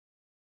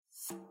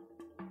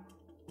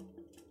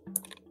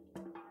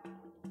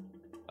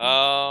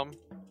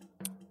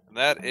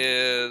 That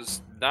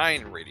is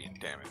 9 radiant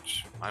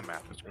damage. My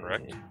math is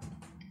correct.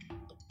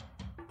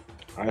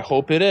 I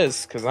hope it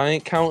is, because I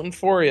ain't counting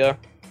for you.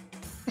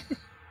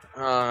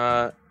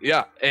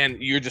 Yeah,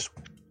 and you're just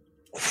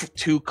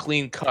 2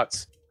 clean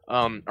cuts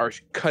are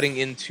cutting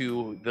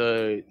into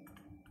the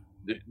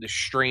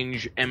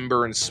strange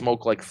ember and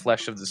smoke like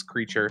flesh of this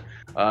creature,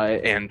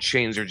 and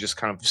chains are just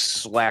kind of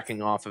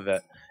slacking off of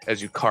it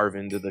as you carve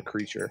into the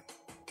creature.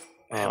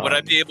 Would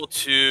I be able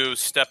to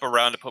step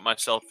around to put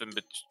myself in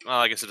between? Well,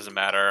 I guess it doesn't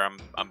matter. I'm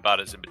about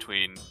as in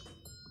between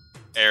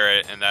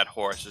Eret and that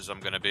horse as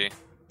I'm going to be,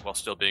 while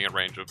still being in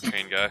range of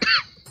Chain Guy.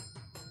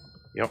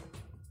 Yep.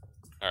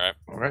 All right.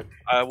 All right.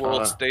 I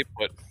will stay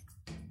put.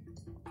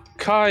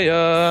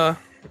 Kaya,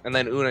 and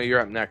then Una,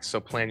 you're up next. So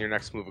plan your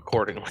next move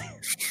accordingly.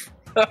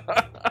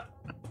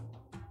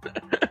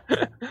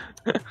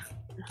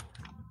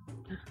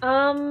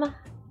 I'm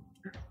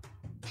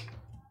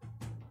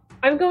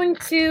going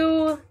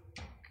to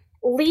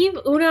leave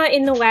Una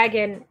in the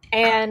wagon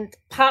and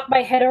pop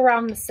my head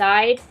around the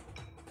side,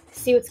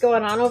 see what's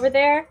going on over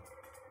there,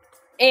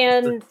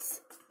 and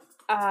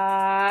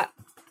I'm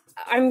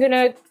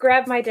gonna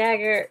grab my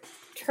dagger,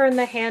 turn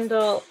the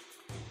handle,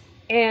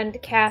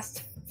 and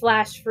cast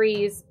Flash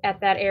Freeze at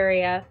that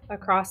area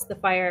across the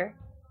fire.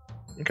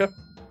 Okay.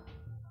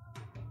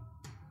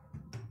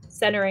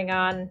 Centering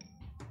on...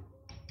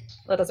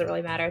 Well, it doesn't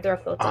really matter. They're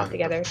both On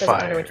together. It the doesn't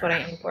matter fire. which one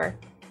I aim for.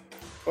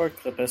 Or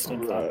Clippist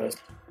and Floppist.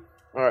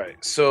 All right.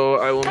 So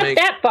I will Not make.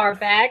 that far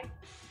back.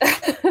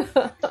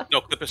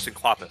 No, Clippist and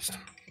Cloppist.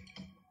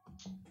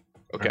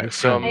 Okay.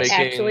 So I'm I making.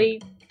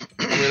 actually...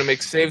 I'm gonna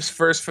make saves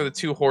first for the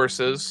 2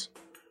 horses.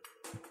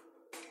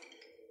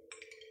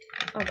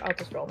 I'll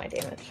just roll my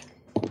damage.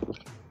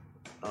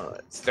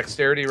 It's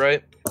dexterity,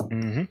 right?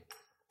 Mm-hmm.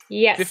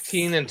 Yes.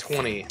 15 and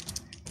 20.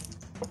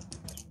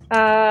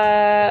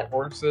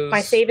 Horses.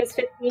 My save is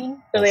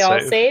 15, so they all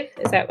Save. save?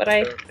 Is that what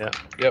I...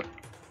 Yep.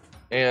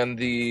 And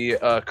the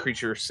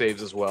creature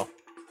saves as well.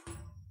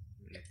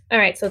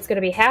 Alright, so it's going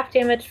to be half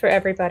damage for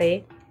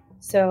everybody.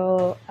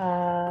 So,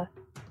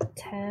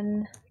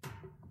 10...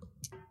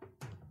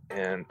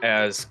 And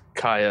as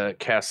Kaya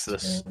casts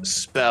this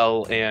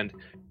spell and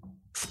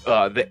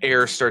the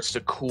air starts to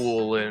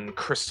cool and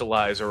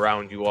crystallize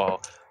around you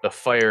all, the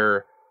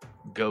fire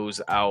goes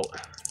out,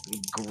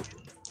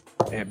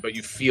 but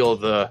you feel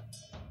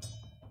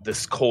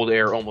this cold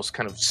air almost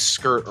kind of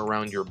skirt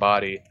around your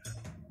body,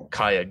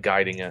 Kaya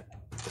guiding it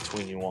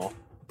between you all.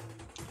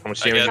 How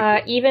much damage?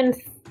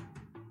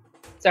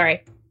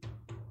 Sorry.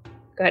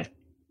 Go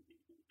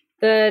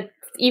ahead.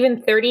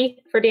 Even 30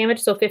 for damage,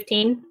 so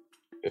 15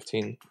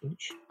 15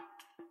 each.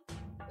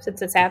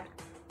 since it's half.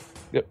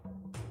 Yep.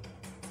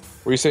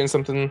 Were you saying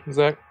something,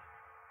 Zach?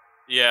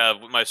 Yeah,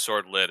 with my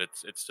sword lit,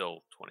 it's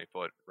still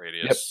 20-foot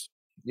radius.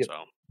 Yep. So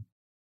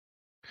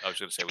I was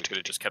going to say we could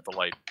have just kept the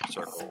light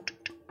circle.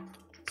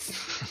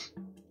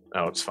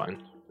 Oh, it's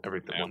fine.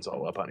 Everyone's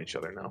all up on each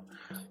other now.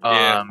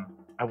 Yeah.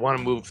 I want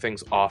to move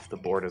things off the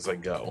board as I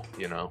go.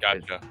 You know,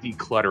 Gotcha.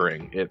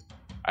 Decluttering it.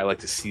 I like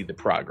to see the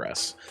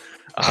progress.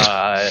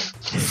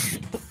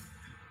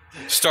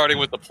 Starting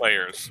with the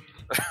players.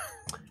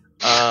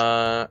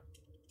 Sounds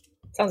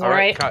all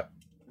alright.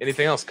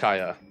 Anything else,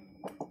 Kaya?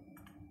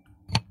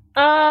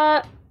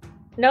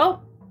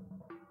 Nope.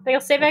 I think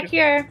I'll stay back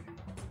here.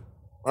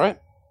 All right.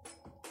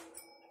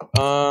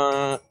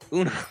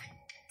 Una.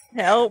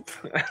 Help.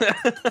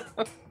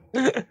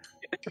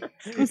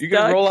 You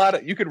can roll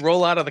out. You could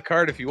roll out of the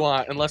card if you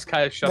want, unless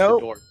Kaya shut the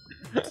door.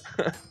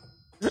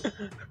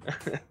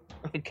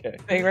 Okay.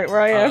 Staying right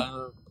where I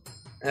am.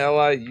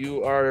 Ella,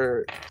 you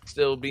are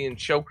still being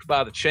choked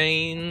by the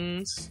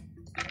chains.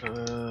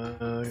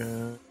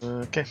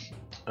 Okay.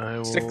 I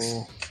will 6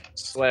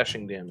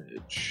 slashing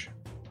damage.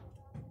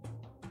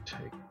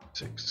 take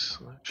 6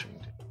 slashing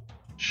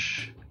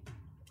damage.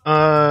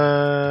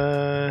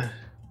 That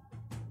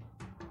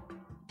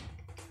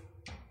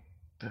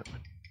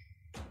would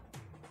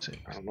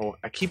I don't know.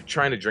 I keep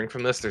trying to drink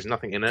from this. There's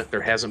nothing in it.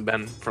 There hasn't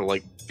been for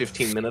like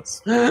 15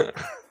 minutes.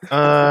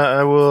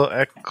 I will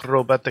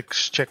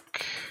acrobatics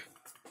check.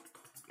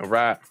 All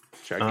right.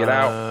 Try to get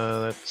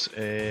out. That's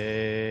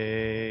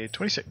a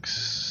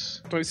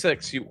 26.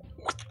 26. You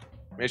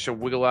managed to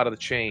wiggle out of the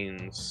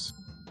chains.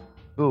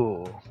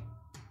 Cool.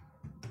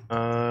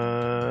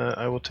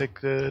 I will take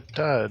the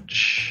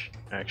dodge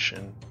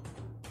action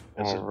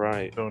as All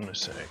right. a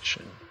bonus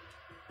action.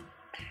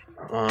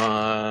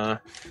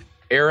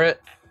 Eret,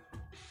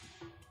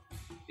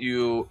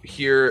 you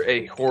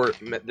hear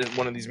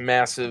one of these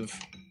massive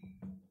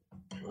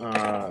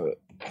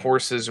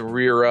horses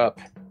rear up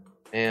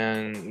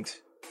and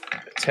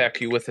attack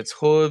you with its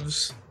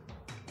hooves.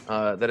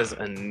 That is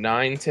a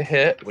 9 to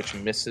hit, which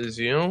misses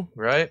you,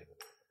 right?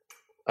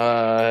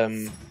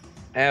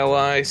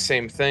 Ally,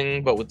 same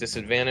thing, but with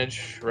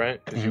disadvantage,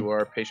 right? Because you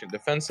are patient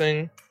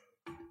defensing.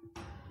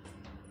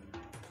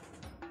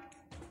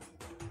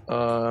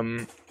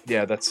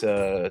 Yeah, that's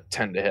a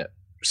 10 to hit.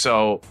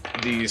 So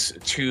these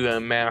two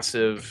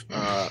massive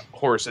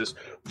horses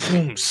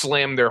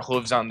slam their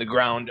hooves on the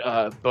ground,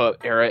 but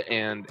Eret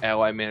and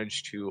Ally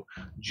manage to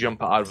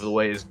jump out of the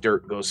way as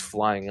dirt goes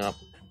flying up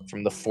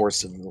from the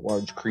force of the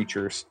large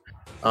creatures.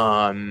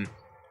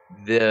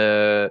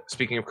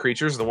 Speaking of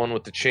creatures, the one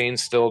with the chain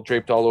still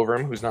draped all over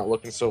him, who's not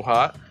looking so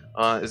hot,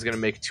 is going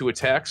to make 2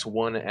 attacks.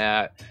 One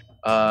at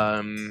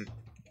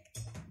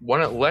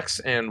Lex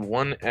and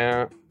one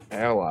at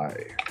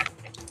Ally.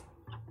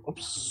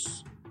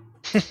 Oops.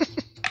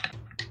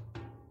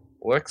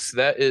 Lex,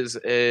 that is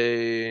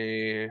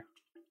a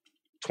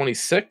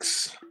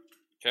 26.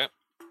 Okay.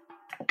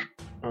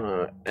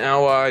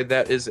 Ally,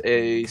 that is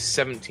a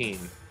 17.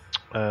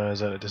 Is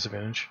that a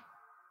disadvantage?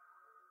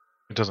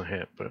 It doesn't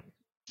hit, but...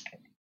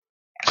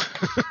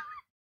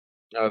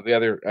 The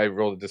other, I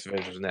rolled a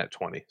disadvantage, was nat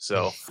 20,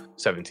 so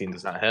 17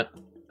 does not hit.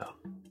 No.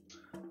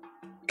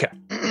 Okay.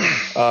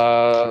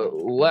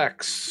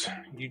 Lex,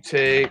 you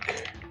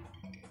take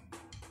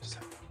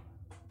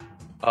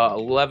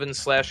 11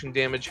 slashing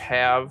damage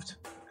halved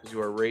because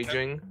you are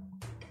raging.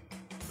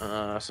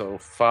 So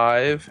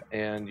 5,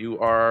 and you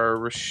are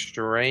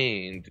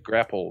restrained,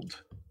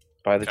 grappled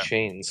by the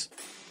chains.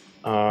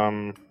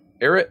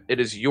 Eret, it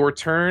is your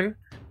turn.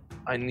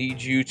 I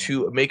need you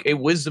to make a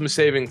wisdom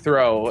saving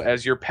throw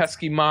as your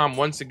pesky mom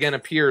once again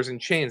appears in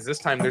chains. This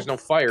time there's no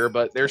fire,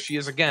 but there she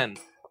is again,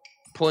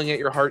 pulling at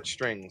your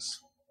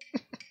heartstrings.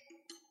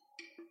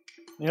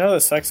 You know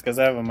this sucks because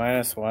I have a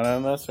 -1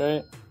 on this,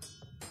 right?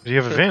 You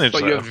have advantage,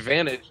 But though. you have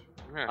advantage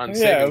on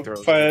saving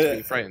throws. But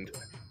Be frightened.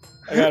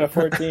 I got a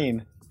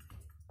 14.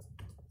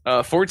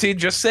 14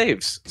 just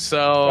saves.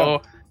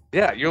 So,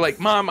 yeah, you're like,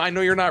 Mom, I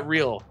know you're not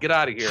real. Get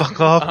out of here. Fuck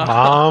off,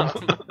 Mom.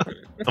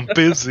 I'm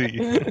busy.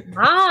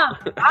 Ah,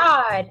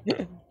 God.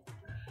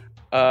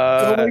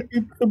 Go make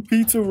me some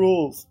pizza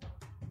rolls.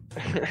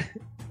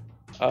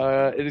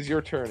 It is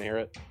your turn,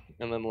 Eret.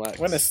 And then Lex.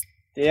 I'm gonna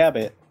stab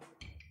it.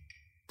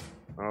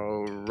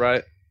 All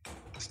right.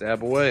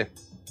 Stab away.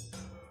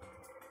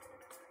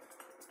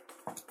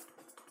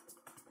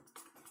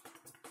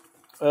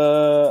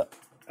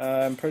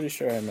 I'm pretty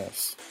sure I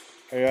miss.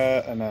 I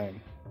got a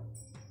 9.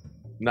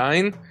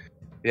 9?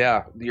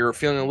 Yeah, you're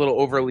feeling a little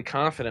overly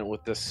confident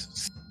with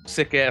this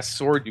sick-ass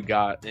sword you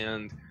got,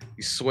 and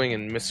you swing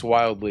and miss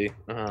wildly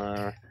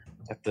at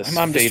this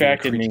My mom fading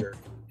distracted me. creature.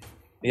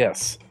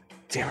 Yes.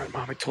 Damn it,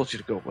 Mom, I told you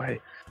to go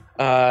away.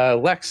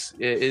 Lex,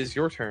 it is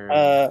your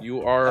turn.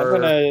 You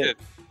are...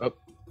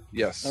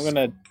 Yes. I'm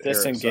gonna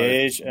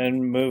disengage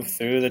and move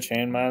through the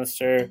chain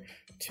monster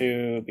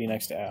to be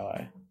next to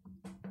Ally.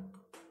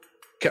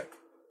 Okay.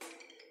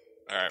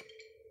 Alright.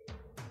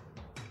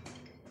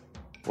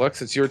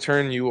 Lex, it's your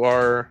turn. You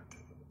are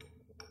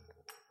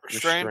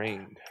Restrained?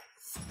 restrained.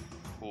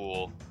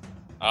 Cool.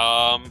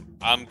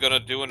 I'm gonna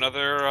do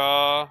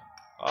another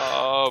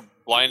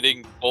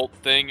blinding bolt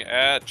thing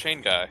at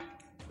Chain Guy.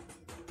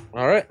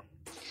 All right.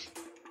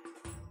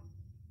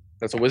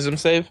 That's a wisdom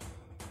save?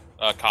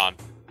 Con.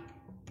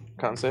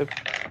 Con save?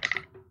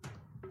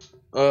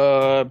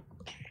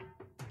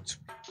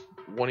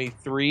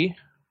 23.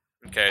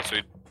 Okay, so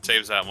he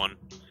saves that one.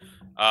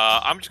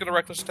 I'm just gonna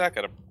reckless attack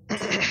at him.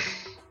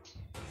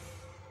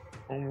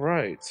 All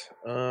right.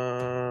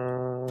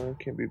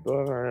 Can be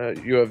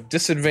you have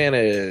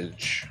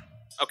disadvantage.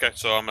 Okay,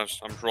 so I'm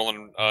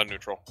rolling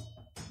neutral.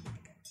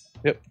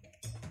 Yep.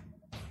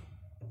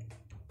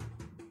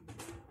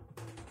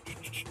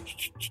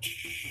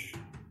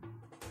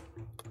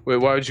 Wait,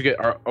 why would you get?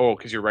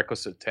 Because you're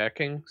reckless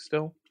attacking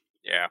still.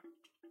 Yeah.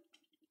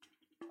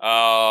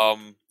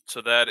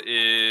 So that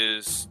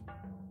is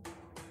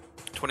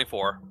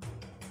 24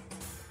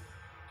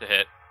 to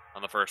hit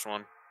on the first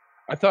one.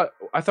 I thought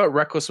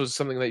reckless was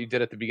something that you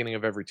did at the beginning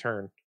of every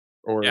turn,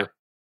 or Yeah,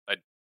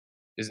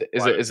 is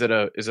it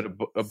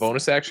a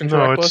bonus action? To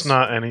No, reckless? it's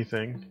not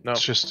anything. No.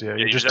 It's just you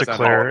you just have to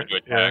declare roll it.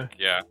 to Yeah. attack.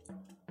 Yeah.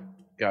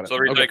 Got it. So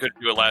the reason Okay. I couldn't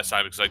do it last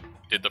time because I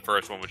did the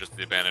first one with just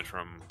the advantage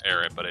from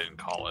Eret, but I didn't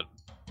call it.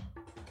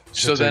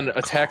 So then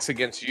attacks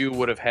against you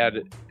would have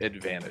had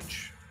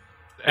advantage.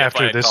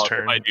 After this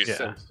turn.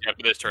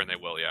 After this turn, they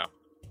will, yeah.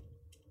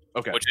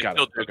 Okay, which I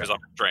still do because I'm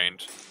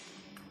restrained.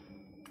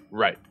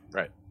 Right.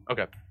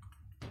 Okay.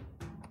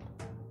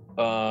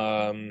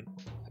 And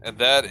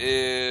that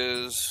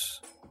is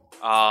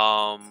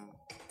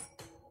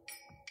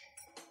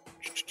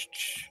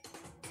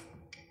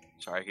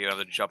sorry, I have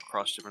to jump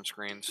across different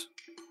screens.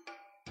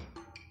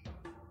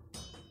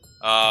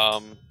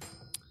 That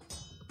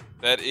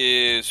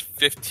is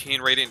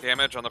 15 radiant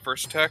damage on the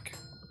first attack.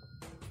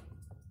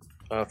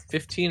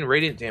 15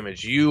 radiant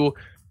damage. You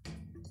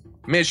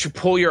manage to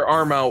pull your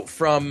arm out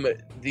from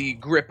the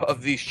grip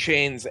of these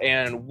chains,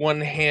 and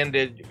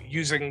one-handed,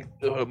 using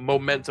the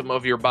momentum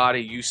of your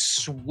body, you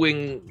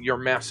swing your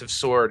massive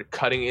sword,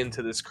 cutting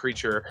into this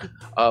creature.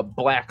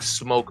 Black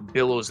smoke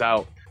billows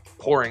out,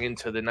 pouring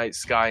into the night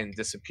sky and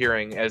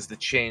disappearing as the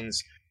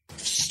chains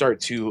start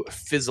to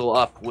fizzle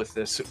up with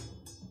this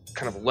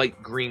kind of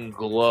light green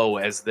glow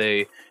as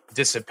they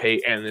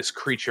dissipate, and this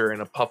creature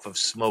in a puff of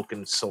smoke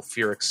and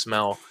sulfuric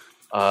smell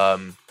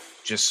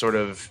just sort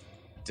of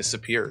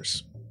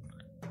disappears.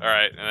 All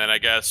right, and then I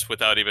guess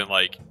without even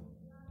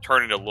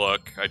turning to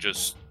look, I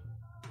just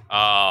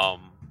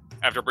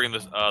after bringing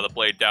the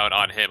blade down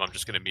on him, I'm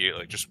just going to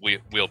immediately just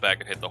wheel back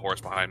and hit the horse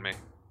behind me.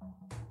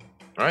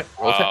 All right.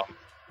 Okay.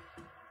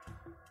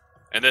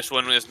 And this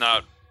one is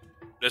not.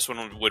 This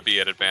one would be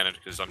at advantage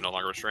because I'm no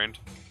longer restrained.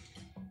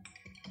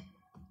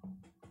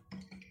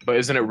 But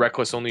isn't it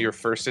reckless only your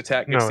first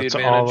attack gets the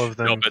advantage? All of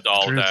them. Nope, it's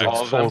all attacks.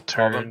 All full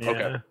turn. All of them?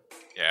 Okay.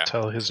 Yeah.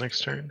 Till his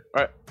next turn.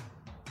 All right.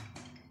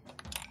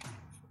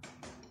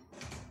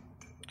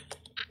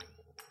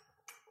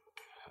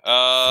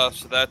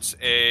 So that's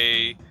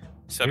a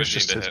 17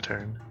 just to his hit.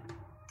 Turn.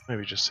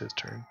 Maybe just his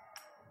turn.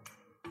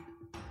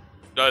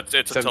 No, it's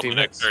until the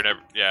next hits. turn.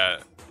 Yeah.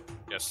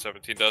 Yes,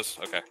 17 does.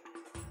 Okay.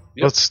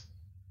 Yep. Let's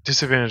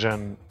disadvantage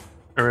on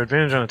or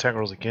advantage on attack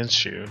rolls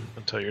against you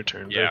until your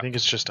turn. But Yeah. I think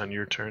it's just on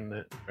your turn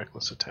that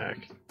reckless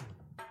attack.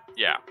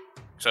 Yeah.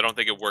 So I don't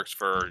think it works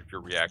for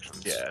your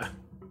reactions. Yeah.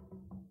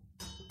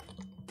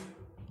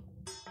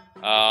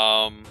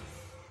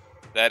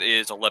 That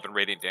is 11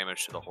 radiant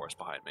damage to the horse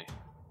behind me.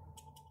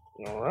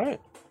 All right.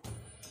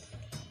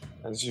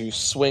 As you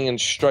swing and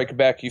strike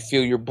back, you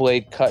feel your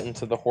blade cut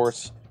into the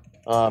horse.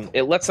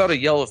 It lets out a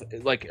yell of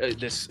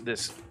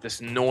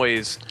this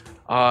noise,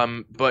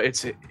 but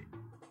it's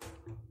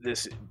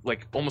this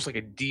almost like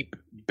a deep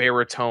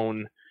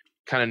baritone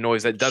kind of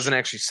noise that doesn't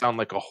actually sound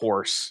like a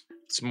horse.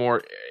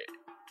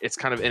 It's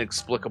kind of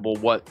inexplicable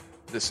what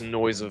this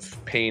noise of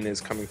pain is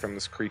coming from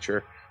this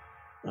creature.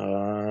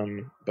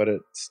 But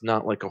it's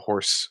not like a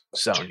horse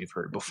sound you've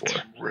heard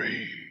before.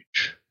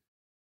 Rage.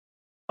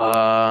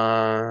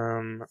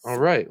 All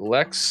right,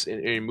 Lex, are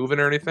you moving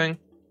or anything?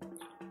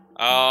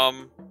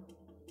 No,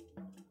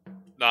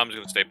 I'm just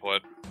gonna stay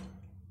put.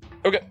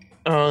 Okay.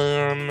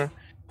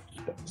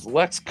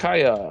 Lex,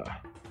 Kaya.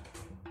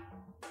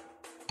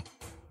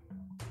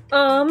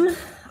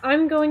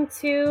 I'm going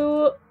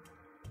to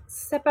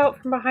step out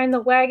from behind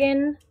the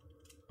wagon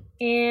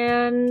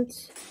and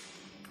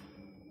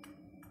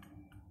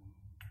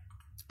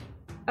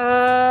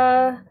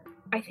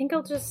I think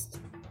I'll just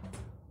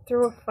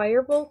throw a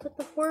firebolt at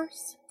the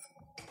horse.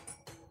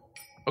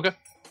 Okay.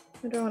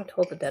 I don't want to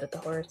toll the dead at the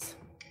horse.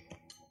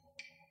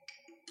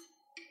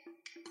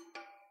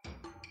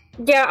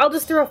 Yeah, I'll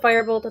just throw a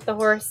firebolt at the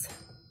horse.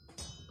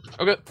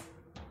 Okay.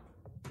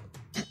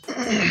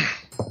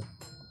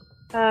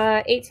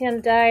 18 on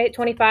the die,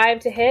 25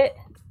 to hit.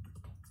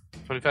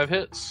 25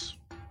 hits.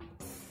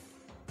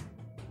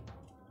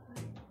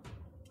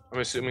 I'm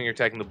assuming you're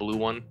attacking the blue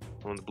one,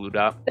 on the blue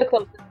dot. The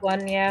closest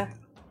one, yeah.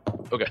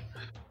 Okay.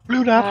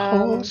 Blue dot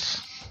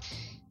horse.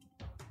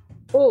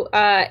 Ooh,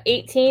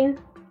 18.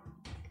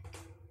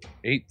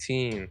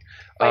 18.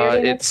 Fire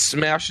damage? It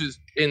smashes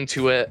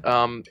into it.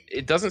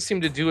 It doesn't seem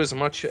to do as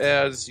much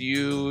as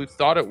you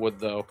thought it would,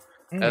 though,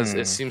 as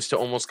it seems to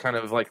almost kind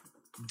of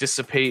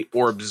dissipate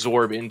or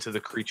absorb into the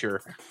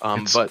creature.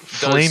 But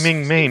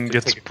flaming mane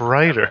gets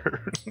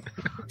brighter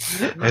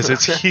as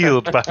it's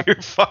healed by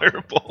your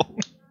fireball.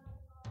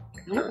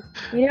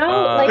 You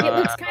know, it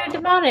looks kind of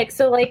demonic,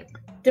 so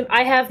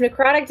I have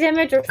necrotic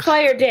damage or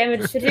fire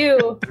damage to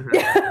do.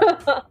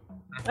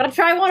 Gotta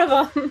try one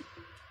of them.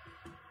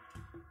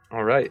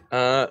 All right.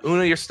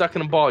 Una, you're stuck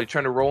in a ball. You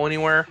trying to roll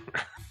anywhere?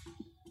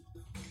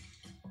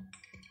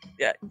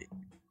 Yeah.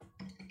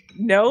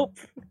 Nope.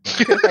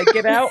 If I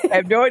get out, I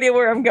have no idea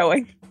where I'm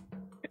going.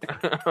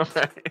 All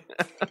right.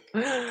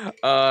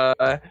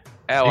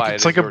 Allied,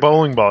 it's like a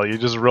bowling ball. You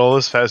just roll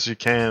as fast as you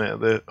can at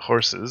the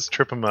horses,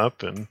 trip them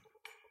up, and...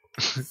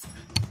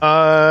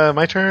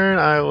 my turn.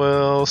 I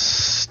will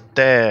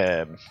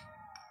stab.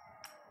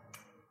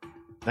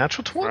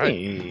 Natural 20.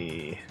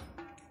 Right.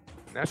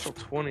 Natural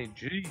 20.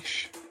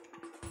 Jeesh.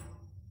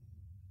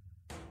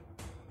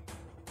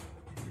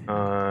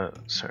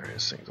 Sorry,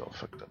 this thing's all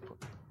fucked up.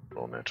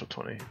 Roll natural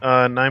 20.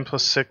 9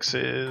 plus 6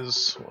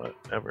 is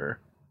whatever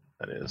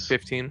that is.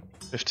 15.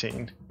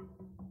 15.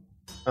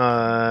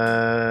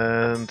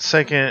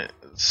 Second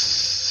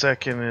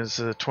second is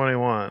a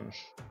 21.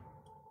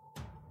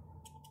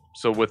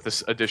 So with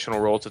this additional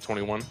roll to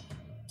 21.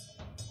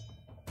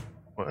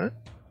 What?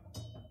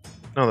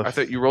 No, I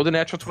thought you rolled a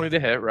natural 20 to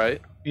hit,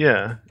 right?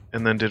 yeah,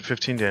 and then did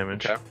 15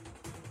 damage. Okay.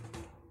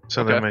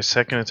 So Okay. then my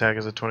second attack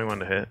is a 21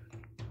 to hit.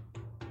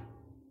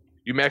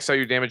 You maxed out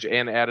your damage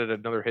and added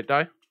another hit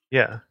die?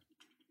 Yeah.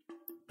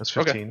 That's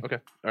 15. Okay.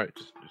 All right.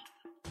 Just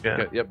Yeah.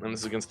 Okay. Yep. And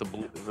this is against the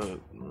blue.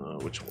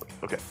 Which one?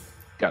 Okay.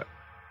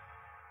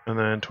 And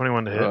then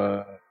 21 to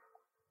hit.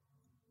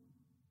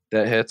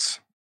 That hits.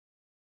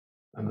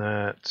 And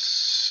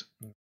that's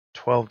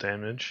 12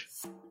 damage.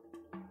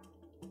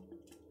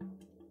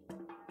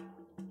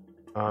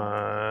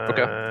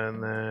 Okay.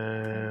 And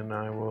then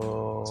I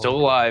will... Still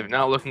alive.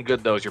 Not looking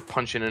good though. As you're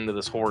punching into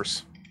this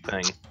horse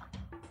thing.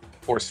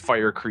 Horse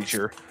fire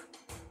creature.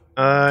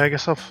 I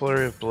guess I'll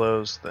flurry of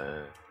blows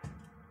then.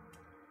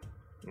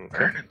 Okay.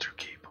 Burning through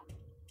cable.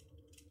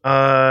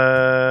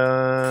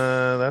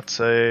 That's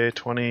a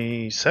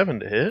 27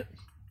 to hit.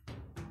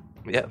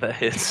 Yeah, that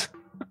hits.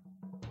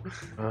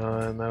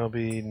 And that'll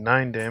be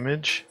 9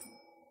 damage.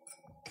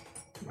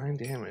 9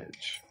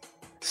 damage.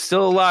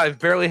 Still alive,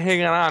 barely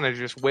hanging on as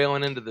you're just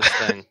wailing into this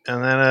thing.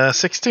 And then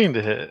 16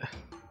 to hit.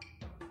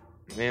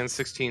 And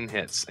 16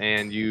 hits.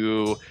 And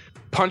you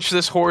punch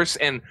this horse,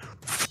 and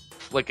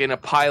like in a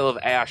pile of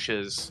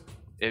ashes,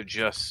 it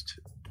just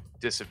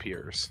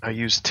disappears. I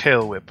use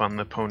Tail Whip on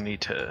the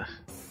Ponyta.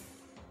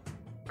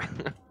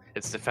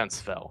 Its defense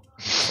fell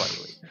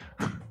slightly.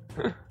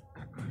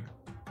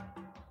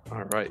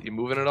 All right, you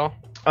moving at all?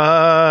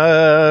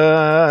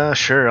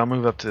 Sure, I'll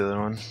move up to the other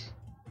one.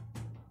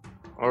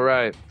 All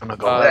right. I'm gonna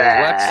go.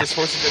 Lex, this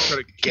horse is gonna try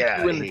to kick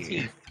Get you in the outta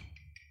here. teeth.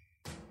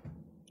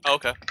 Oh,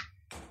 okay.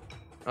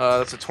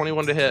 That's a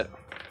 21 to hit.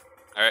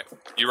 All right.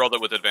 You rolled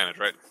it with advantage,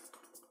 right?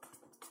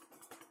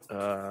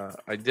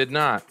 I did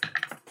not.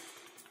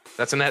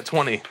 That's a nat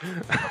 20.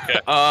 Okay.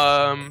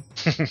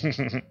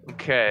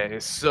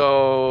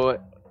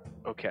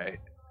 Okay,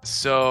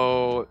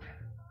 so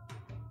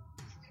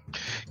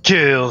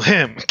Kill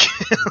him.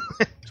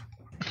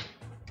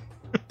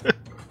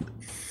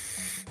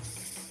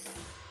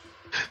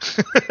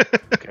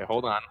 okay,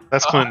 hold on.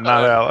 That's Clint,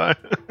 not ally.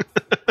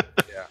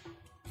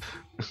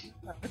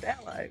 With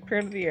ally,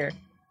 parent of the year.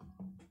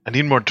 I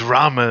need more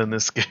drama in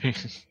this game.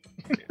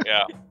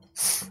 Yeah.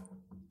 Says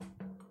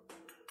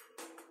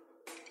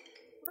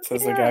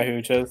the guy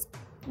who just,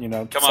 Come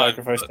on.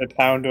 sacrificed a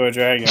pound to a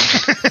dragon.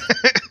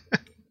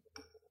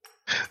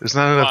 There's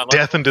not enough on,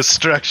 death and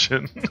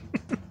destruction.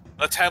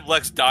 Let's have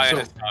Lex die So- on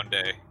his down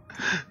day.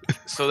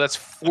 So that's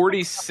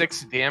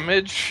 46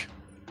 damage.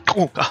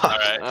 Oh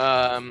god.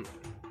 All right.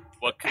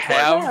 What?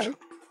 Halved.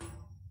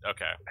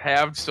 Okay.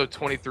 Halved, so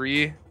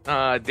 23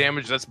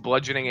 damage. That's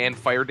bludgeoning and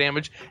fire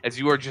damage, as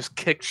you are just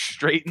kicked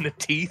straight in the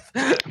teeth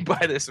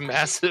by this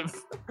massive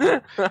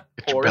Get your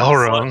horse. bell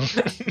rung.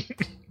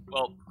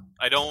 Well,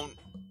 I don't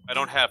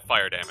have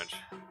fire damage.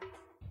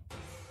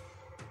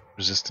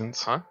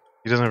 Resistance. Huh?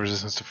 He doesn't have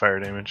resistance to fire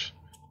damage.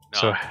 No.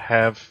 So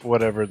have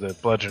whatever the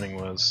bludgeoning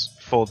was,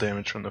 full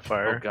damage from the Oh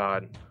fire.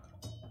 god.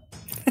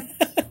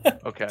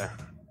 Okay.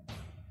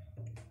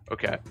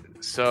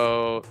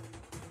 So,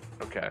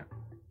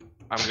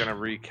 I'm gonna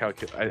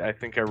recalculate. I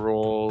think I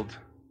rolled.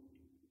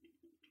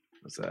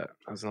 What's that?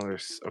 That was another.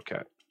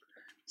 Okay.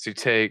 So you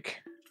take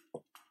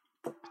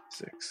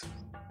 6.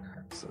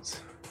 So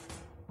it's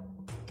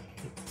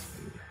 18,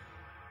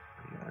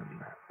 and then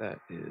that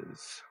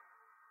is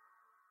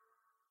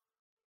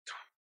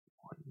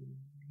 20.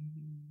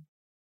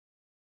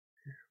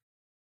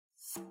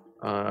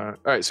 All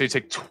right. So you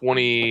take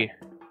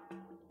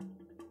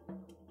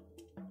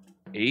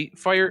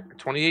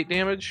 28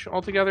 damage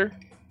altogether.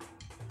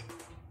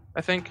 I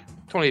think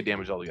 28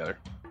 damage altogether.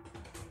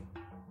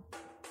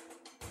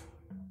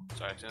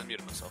 Sorry, I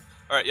muted myself.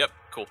 All right. Yep.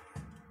 Cool.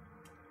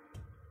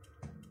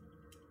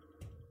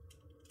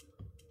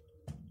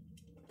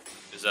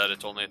 Is that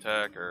its only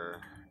attack, or?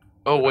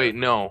 Oh wait,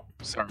 no.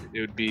 Sorry, it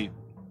would be.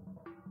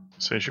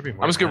 So it should be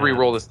more. I'm just gonna than that.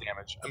 re-roll this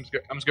damage. I'm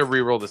just gonna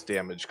re-roll this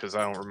damage because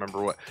I don't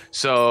remember what.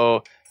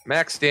 So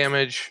max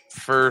damage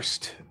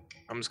first.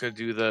 I'm just gonna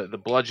do the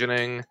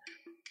bludgeoning.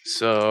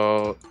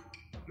 So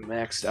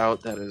maxed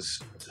out, that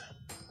is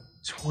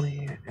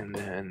 20, and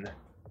then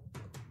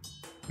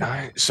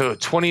 9. So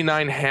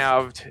 29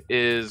 halved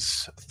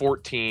is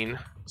 14.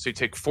 So you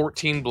take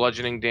 14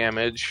 bludgeoning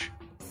damage.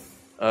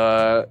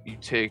 You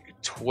take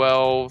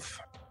 12.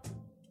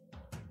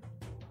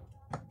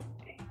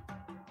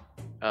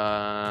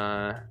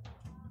 And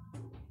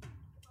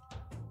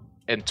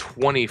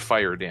 20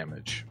 fire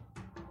damage.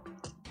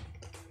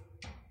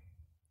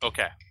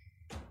 Okay.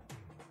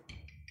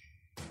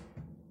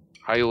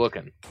 How you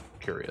looking?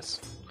 Curious.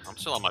 I'm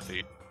still on my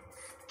feet.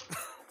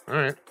 All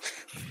right.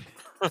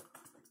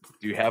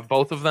 Do you have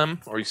both of them,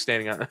 or are you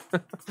standing on?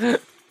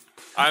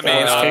 I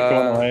mean, Just kick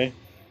one away.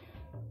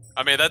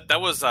 I mean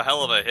that was a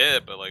hell of a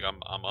hit, but like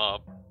I'm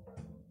up.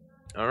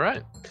 All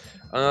right.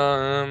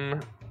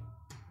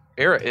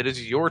 Era, it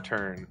is your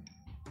turn.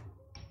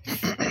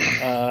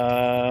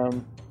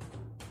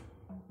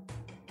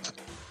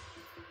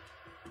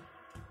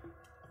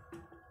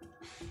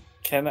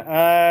 Can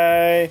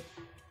I?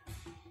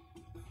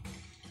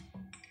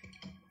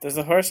 Does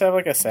the horse have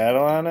like a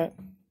saddle on it?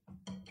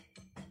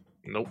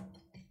 Nope.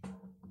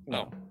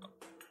 No.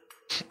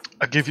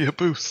 I'll give you a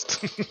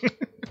boost.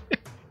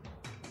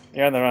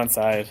 You're on the wrong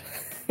side.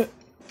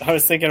 I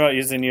was thinking about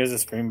using you as a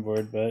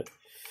springboard, but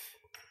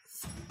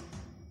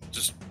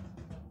Just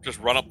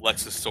run up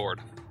Lex's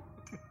sword.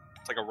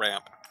 It's like a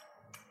ramp.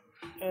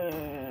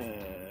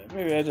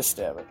 maybe I just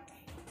stab it.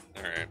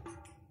 All right.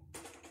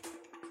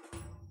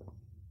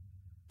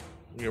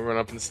 You run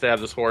up and stab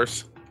this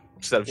horse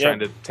instead of Yep. trying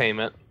to tame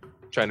it,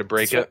 trying to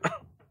break it.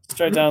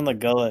 Straight down the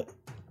gullet.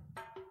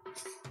 All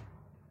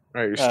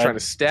right, you're just trying to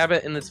stab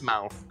it in its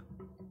mouth.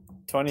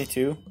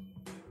 22.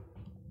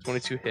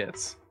 22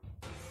 hits.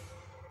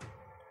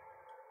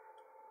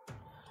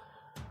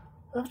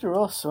 I have to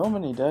roll so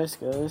many dice,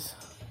 guys.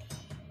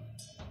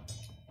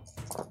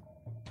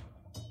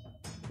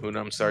 Una,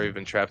 I'm sorry you've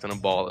been trapped in a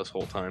ball this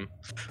whole time.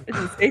 It's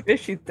the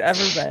safest she's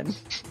ever been.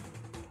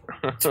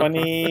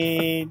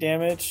 20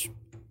 damage,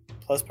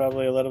 plus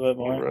probably a little bit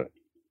more. Alright.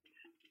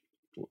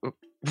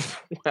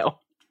 Well,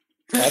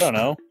 I don't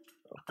know.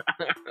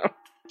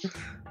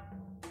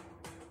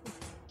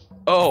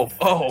 oh,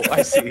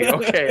 I see.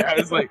 Okay, I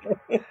was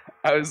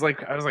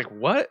like,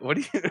 what? What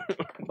do you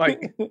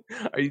like?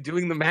 Are you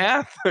doing the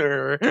math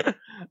or? Okay,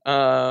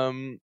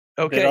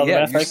 all the yeah,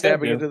 math I you're could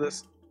stabbing do. into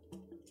this.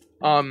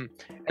 And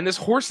this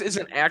horse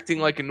isn't acting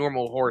like a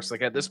normal horse.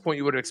 Like at this point,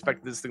 you would have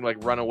expected this thing like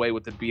run away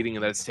with the beating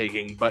that it's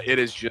taking, but it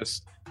is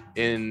just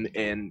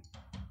in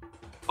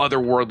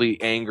otherworldly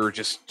anger,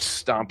 just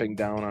stomping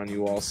down on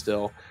you all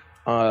still.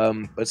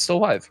 But it's still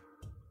alive.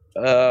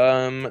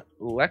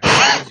 Lex,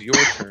 it's your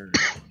turn.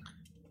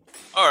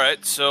 All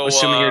right. So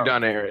Assuming you're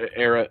done,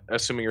 Era.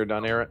 Assuming you're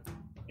done, Era.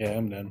 Yeah,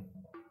 I'm done.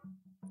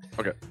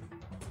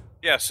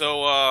 Yeah.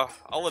 So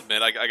I'll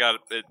admit I got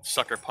it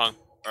sucker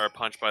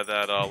punched by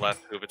that last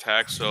move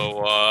attack.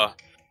 So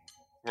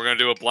we're gonna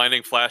do a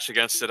blinding flash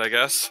against it, I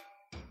guess.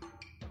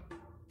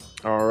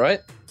 All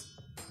right.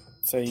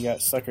 So you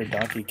got sucker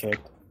donkey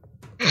kicked.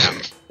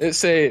 It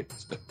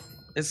saves.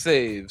 It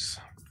saves.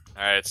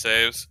 All right, it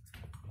saves.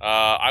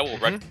 I will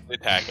recklessly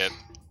attack it,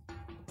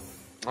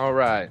 All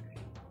right.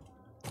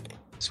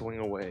 Swing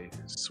away.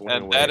 Swing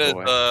and away. that is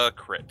boy. a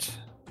crit.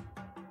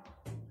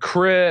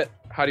 Crit.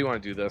 How do you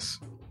want to do this?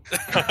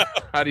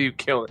 How do you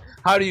kill it?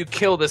 How do you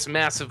kill this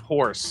massive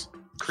horse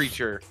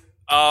creature?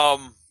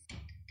 I'm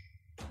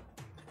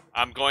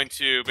going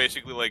to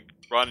basically like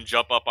run and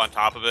jump up on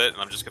top of it,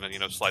 and I'm just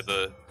gonna slide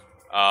the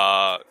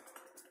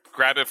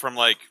grab it from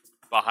like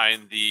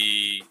behind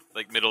the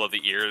like middle of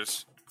the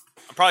ears.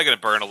 I'm probably gonna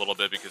burn a little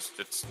bit because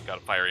it's got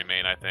a fiery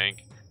mane, I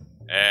think,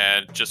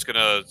 and just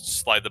gonna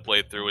slide the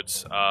blade through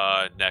its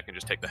neck and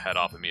just take the head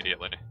off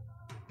immediately.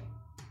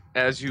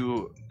 As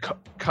you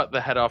cut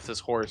the head off this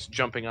horse,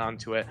 jumping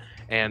onto it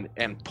and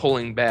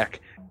pulling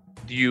back,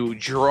 you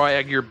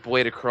drag your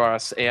blade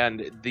across,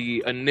 and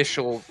the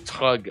initial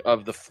tug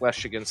of the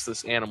flesh against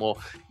this animal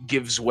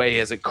gives way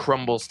as it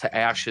crumbles to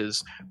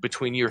ashes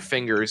between your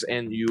fingers,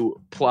 and you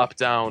plop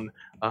down,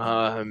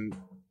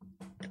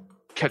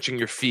 catching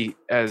your feet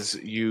as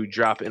you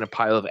drop in a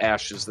pile of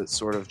ashes that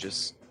sort of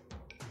just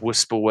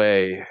wisp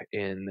away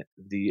in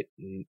the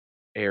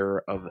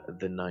air of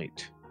the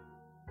night.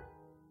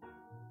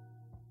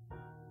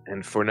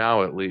 And for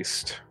now, at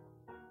least,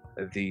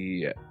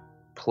 the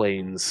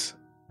plains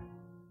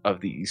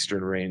of the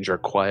Eastern Range are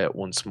quiet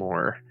once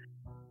more.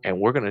 And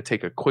we're going to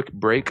take a quick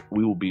break.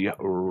 We will be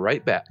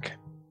right back.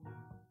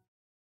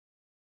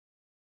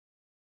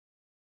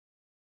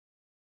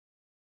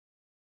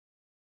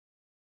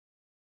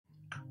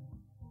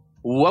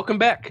 Welcome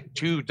back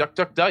to Duck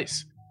Duck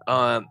Dice.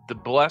 The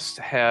Blessed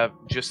have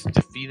just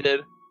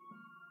defeated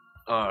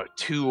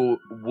two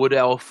Wood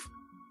Elf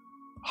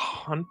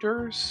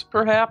hunters,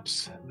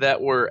 perhaps,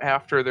 that were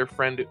after their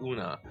friend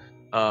Una,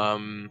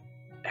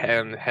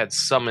 and had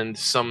summoned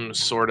some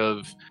sort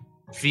of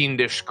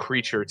fiendish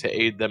creature to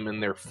aid them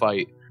in their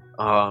fight.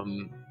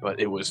 But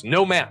it was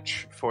no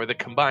match for the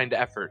combined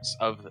efforts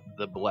of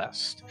the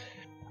Blessed.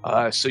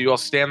 So you all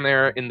stand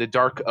there in the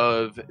dark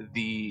of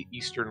the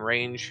Eastern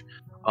Range.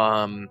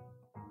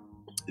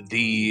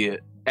 The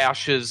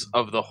ashes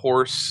of the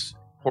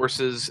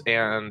horses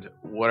and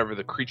whatever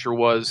the creature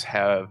was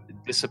have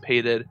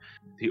dissipated.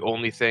 The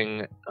only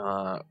thing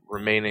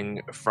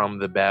remaining from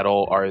the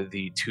battle are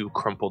the two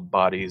crumpled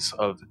bodies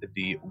of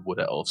the Wood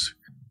Elves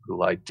who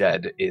lie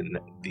dead in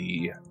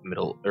the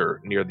middle or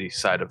near the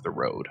side of the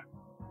road.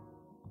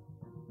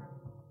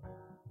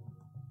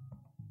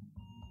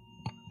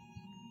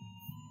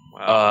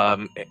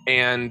 Wow.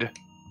 And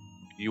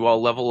you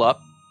all level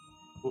up,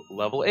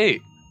 level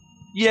 8.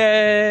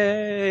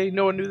 Yay!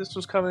 No one knew this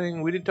was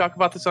coming. We didn't talk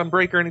about this on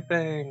break or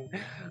anything.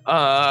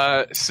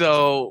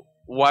 So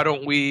why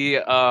don't we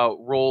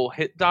roll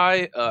hit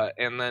die,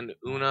 and then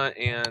Una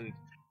and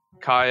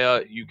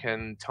Kaya, you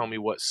can tell me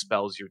what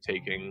spells you're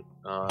taking,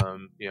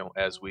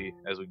 as we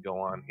go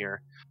on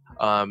here.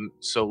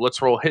 So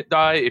let's roll hit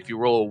die. If you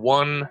roll a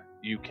 1,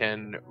 you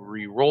can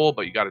re-roll,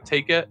 but you got to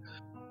take it.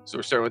 So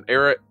we're starting with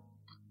Eric.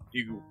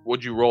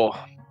 What'd you roll?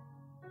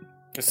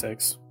 A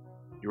 6.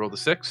 You rolled a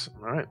 6.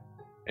 All right.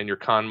 And your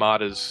con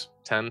mod is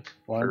 10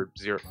 1. or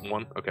 0,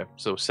 1. Okay,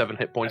 so 7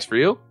 hit points for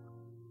you.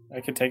 I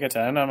could take a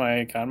 10 on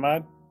my con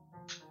mod?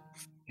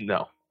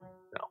 No.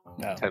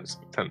 No.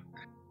 10.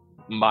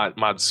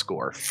 Mod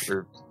score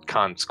or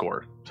con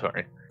score.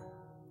 Sorry.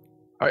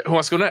 All right. Who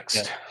wants to go next?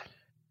 Yeah.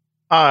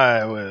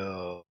 I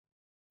will.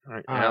 All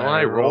right.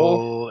 Ally,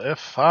 roll.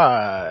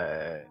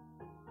 F5.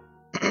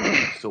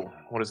 So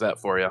what is that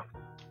for you?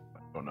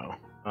 I don't know.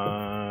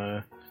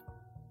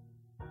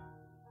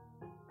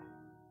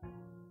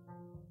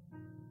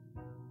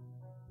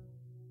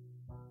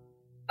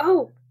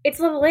 Oh, it's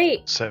level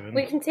 8. 7.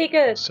 We can take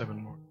a.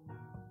 7 more.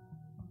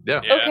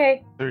 Yeah. Yeah.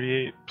 Okay.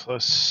 38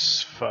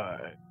 plus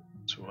 5.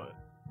 That's what?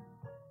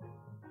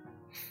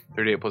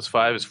 38 plus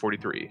 5 is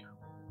 43.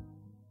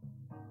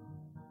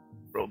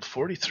 Rolled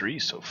 43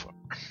 so far.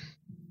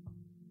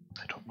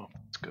 I don't know if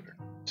that's good or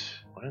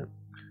not.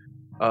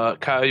 What?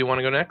 Kyle, you want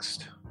to go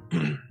next?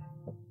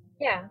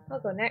 Yeah, I'll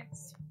go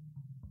next.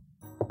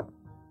 Ooh,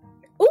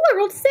 I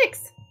rolled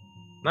 6.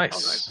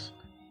 Nice.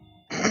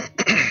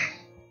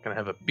 Gonna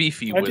have a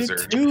beefy I did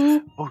wizard.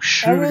 2. Oh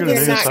shoot, rolled we're a gonna You're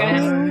miss not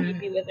gonna have a on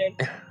creepy wizard.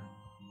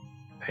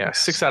 Yeah,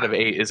 6 out of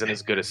 8 isn't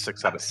as good as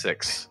 6 out of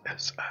 6.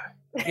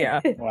 Yeah.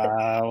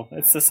 Wow.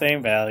 It's the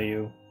same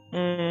value.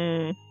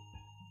 Mm.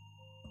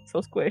 So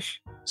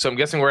squish. So I'm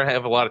guessing we're gonna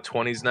have a lot of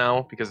 20s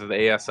now because of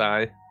the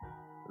ASI.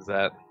 Is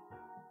that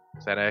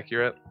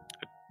accurate?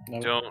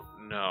 Nope. Don't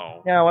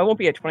know. No, I won't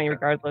be at 20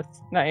 regardless.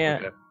 Not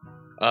yet.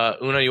 Okay.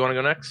 Una, you want to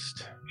go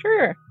next?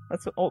 Sure.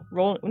 Let's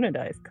roll Una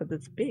dice because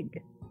it's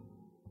big.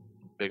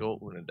 Big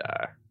old Una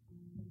die.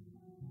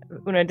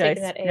 Una dice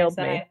Taking that nailed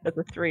ASI. me. That's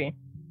a 3.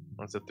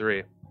 That's a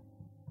 3.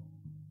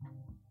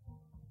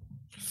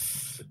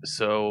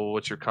 So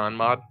what's your con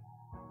mod?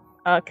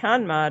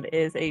 Con mod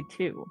is a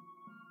 2.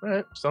 All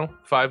right, so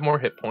 5 more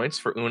hit points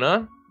for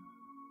Una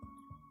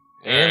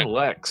and Alright.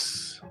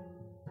 Lex.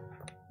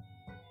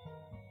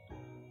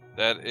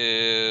 That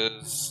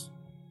is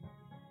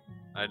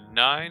a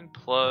 9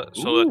 plus.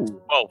 So Ooh. that's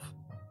 12.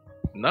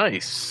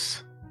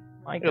 Nice.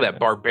 My Look at that goodness.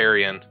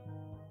 barbarian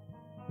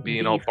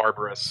being all Beef.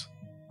 barbarous.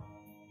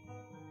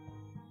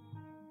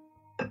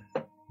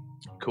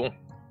 Cool.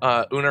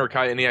 Una or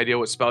Kai, any idea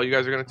what spell you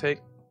guys are going to take?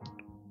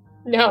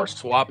 No. Or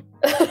swap?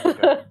 Yeah, I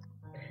haven't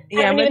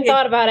I'm even gonna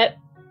thought about it.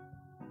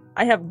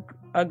 I have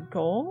a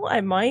goal.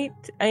 I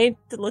need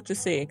to let's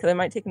just see because I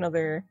might take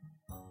another.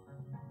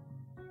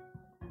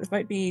 This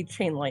might be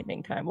chain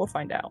lightning time. We'll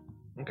find out.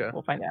 Okay.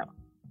 We'll find out.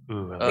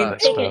 Ooh, I Uh, like I'm that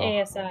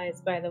taking spell.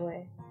 ASIs, by the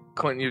way.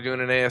 Clinton, you're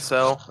doing an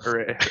ASL? Or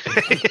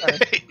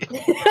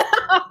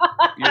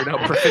you're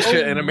now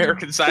proficient in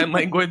American Sign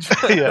Language?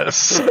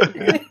 Yes.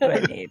 That's what I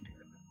need.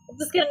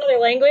 Let's get another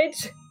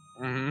language.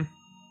 Mm-hmm.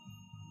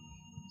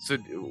 So,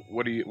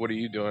 what are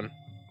you doing?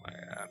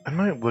 I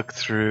might look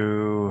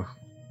through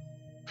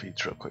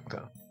feeds real quick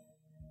though.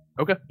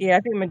 Yeah, I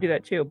think I'm gonna do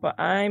that too. But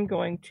I'm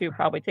going to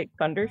probably take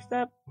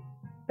Thunderstep.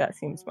 That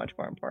seems much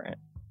more important.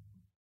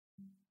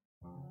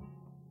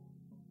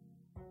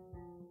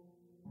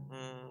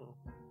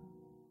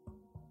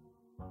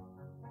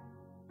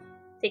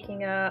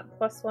 Taking a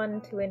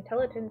 +1 to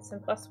intelligence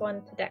and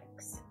 +1 to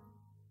dex.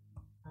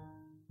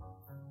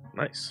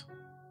 Nice.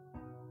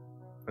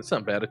 That's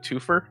not bad. A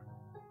twofer?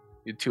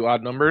 You had 2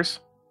 odd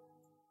numbers?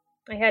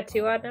 I had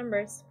 2 odd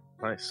numbers.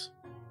 Nice.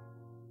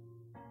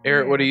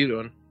 Eric, what are you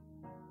doing?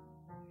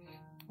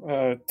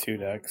 2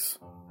 decks.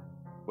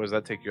 What does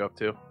that take you up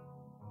to?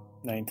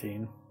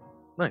 19.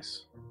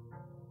 Nice.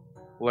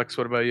 Lex,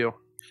 what about you?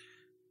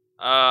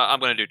 I'm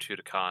going to do 2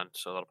 to con,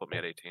 so that'll put me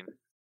at 18.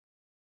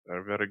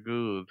 Very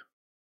good.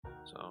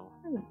 So,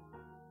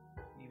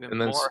 even And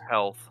then more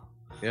health.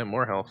 Yeah,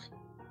 more health.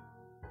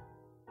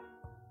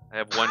 I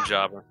have one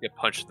job, and get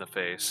punched in the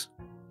face.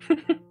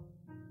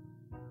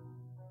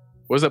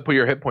 What does that put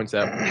your hit points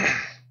at?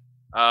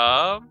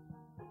 So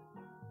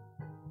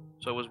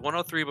it was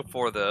 103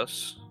 before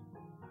this.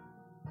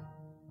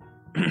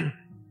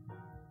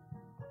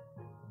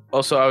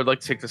 Also, I would like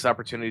to take this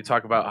opportunity to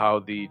talk about how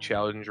the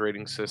challenge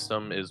rating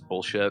system is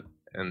bullshit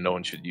and no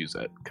one should use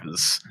it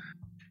because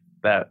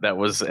that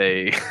was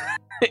a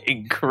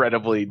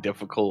incredibly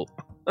difficult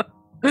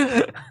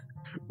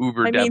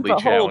uber I mean, deadly the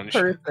challenge.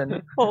 whole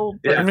person. Whole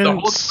Yeah, I the mean,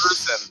 whole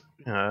person.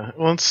 Yeah.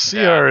 Well, CR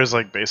Yeah. is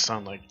like based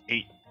on like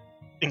 8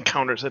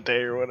 encounters a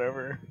day or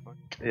whatever.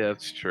 Yeah,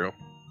 that's true.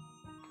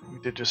 We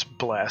did just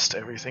blast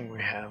everything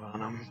we have on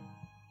them.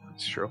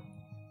 That's true.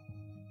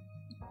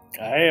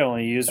 I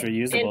only use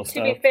reusable And to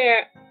stuff. be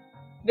fair,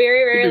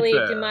 very rarely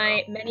fair. do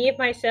many of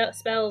my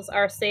spells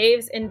are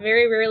saves, and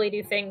very rarely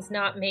do things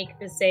not make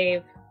the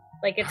save.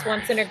 Like it's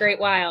once in a great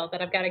while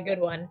that I've got a good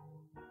one.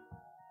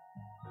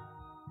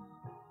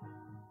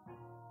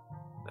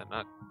 Did that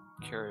not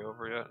carry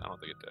over yet? I don't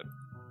think it did.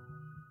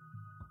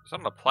 There's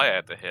not an apply I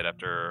have to hit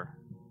after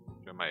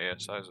doing my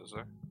ASIs, is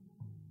there?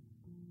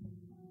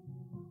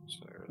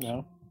 So there's-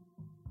 No.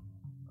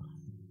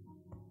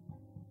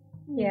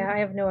 Yeah, I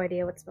have no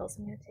idea what spells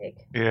I'm gonna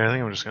take. Yeah, I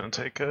think I'm just gonna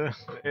take a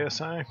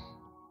ASI.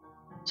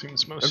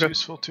 Seems most Okay.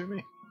 useful to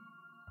me.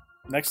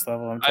 Next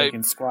level, I'm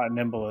taking squat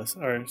nimbleness,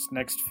 or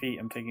next feat,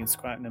 I'm taking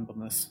squat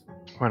nimbleness.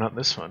 Why not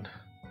this one?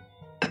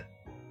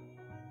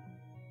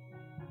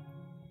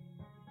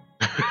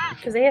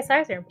 Because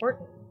ASIs are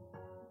important.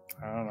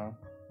 I don't know.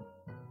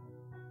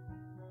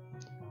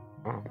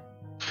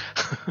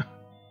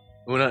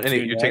 Una,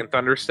 you're taking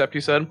Thunder Step,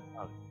 you said?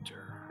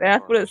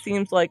 That's what it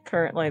seems like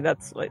currently.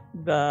 That's like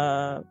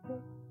what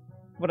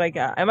I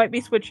got. I might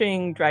be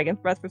switching Dragon's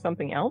Breath for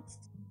something else.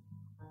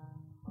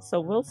 So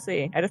we'll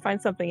see. I had to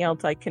find something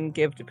else I can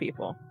give to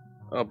people.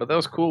 Oh, but that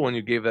was cool when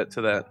you gave that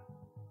to that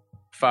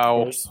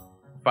foul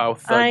thug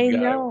I guy.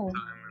 know.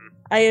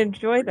 I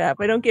enjoy that,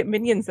 but I don't get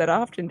minions that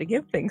often to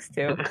give things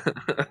to.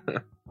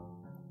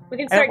 We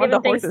can start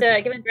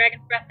giving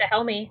Dragon's Breath to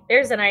Helmy.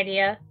 There's an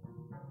idea.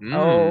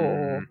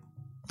 Oh,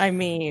 I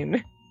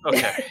mean.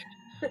 Okay.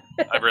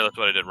 I realized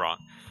what I did wrong.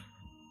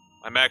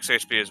 My max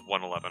HP is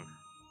 111.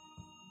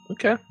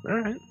 Okay,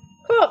 alright.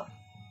 Cool.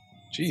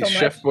 Jeez,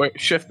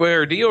 Chef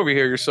Boyardee over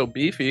here, you're so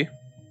beefy.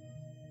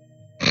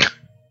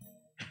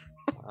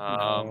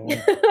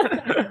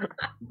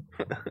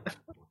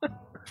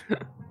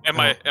 And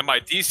my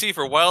DC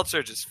for Wild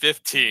Surge is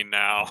 15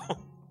 now.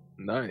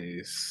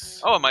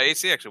 Nice. Oh, and my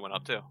AC actually went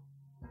up too.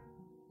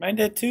 Mine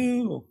did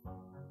too.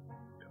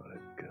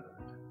 Good.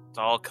 It's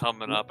all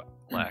coming up,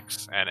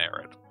 Lex and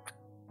Arid.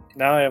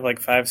 Now I have like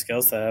 5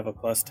 skills that have a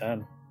plus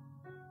 10.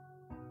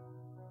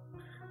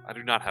 I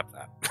do not have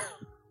that.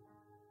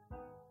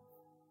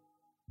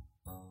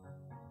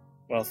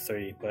 Well,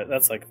 3, but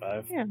that's like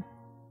 5. Yeah.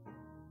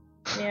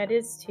 Yeah, it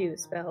is 2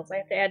 spells. I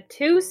have to add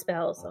 2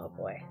 spells. Oh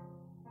boy.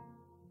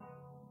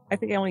 I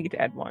think I only get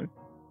to add 1.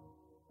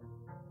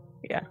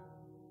 Yeah.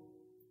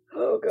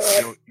 Oh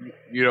god.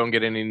 You don't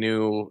get any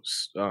new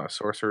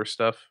sorcerer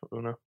stuff,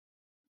 Una?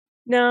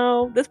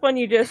 No, this one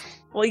you get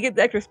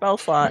the extra spell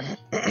slot.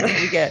 That's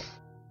what you get.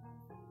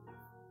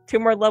 2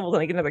 more levels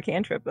and I get another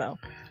cantrip though.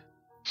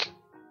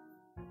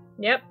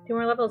 Yep, 2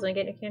 more levels and I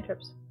get new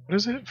cantrips. What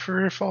is it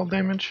for fall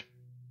damage?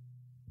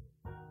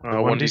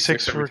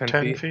 1d6 for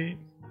 10 feet?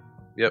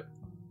 Yep.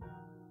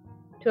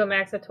 To a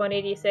max of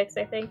 20d6,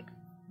 I think.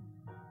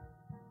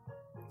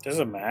 There's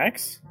a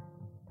max?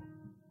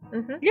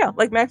 Mm-hmm. Yeah,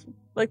 like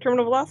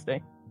terminal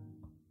velocity.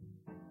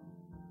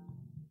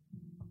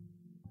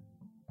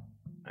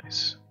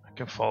 Nice. I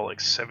can fall like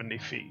 70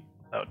 feet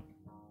without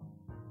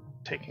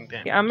taking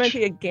damage. Yeah, I'm gonna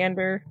take a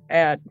gander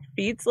at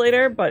feats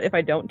later, but if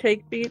I don't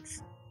take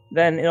feats,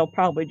 then it'll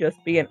probably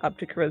just be an up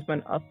to charisma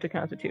and up to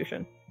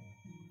constitution.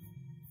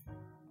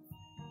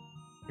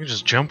 You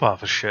just jump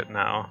off of shit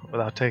now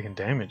without taking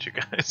damage, you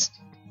guys.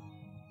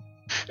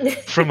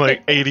 From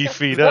like 80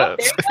 feet up.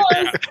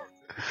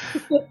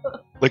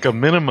 Like a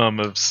minimum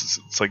of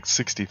it's like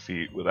 60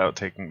 feet without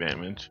taking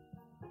damage.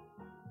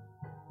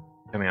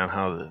 Depending on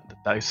how the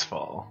dice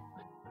fall.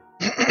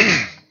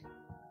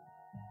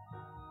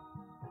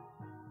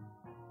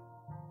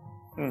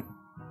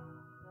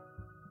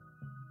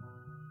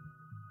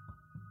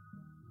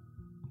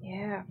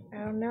 Yeah, I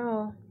don't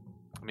know.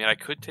 I mean, I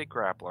could take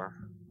Grappler.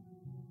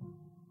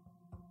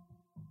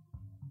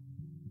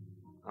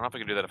 I don't know if I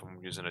can do that if I'm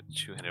using a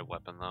 2-handed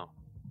weapon, though.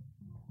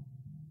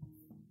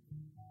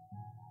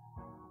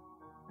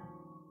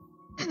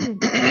 Probably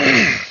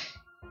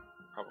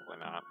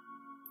not.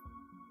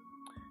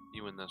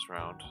 You win this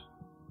round.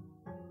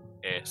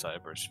 ASI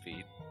versus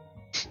feet.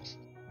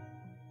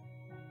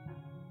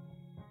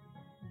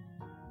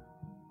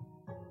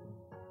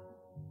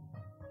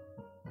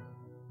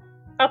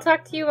 I'll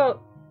talk to you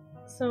about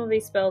some of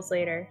these spells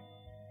later.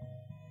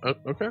 Oh,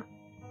 okay.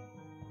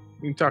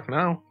 You can talk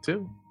now,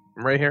 too.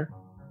 I'm right here.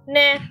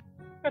 Nah.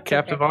 That's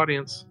Captive okay.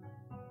 audience.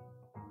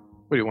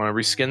 What, do you want to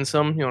reskin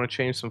some? You want to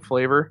change some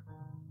flavor?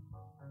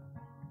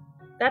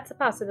 That's a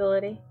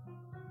possibility.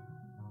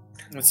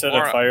 Instead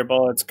of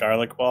fireball, it's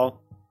garlic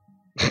ball.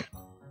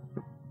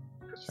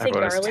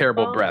 Everyone has garlic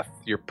terrible ball? breath.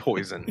 You're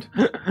poisoned.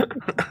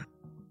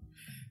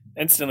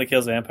 Instantly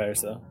kills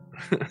vampires, though.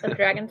 Some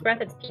dragon's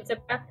breath, it's pizza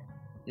breath.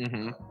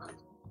 Mm-hmm.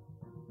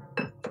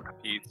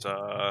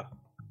 Pizza.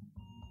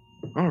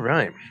 All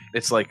right.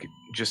 It's like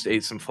just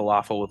ate some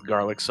falafel with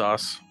garlic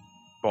sauce.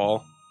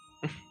 Ball.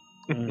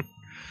 Maybe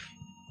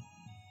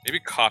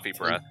coffee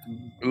breath.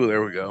 Ooh,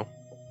 there we go.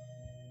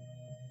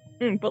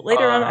 But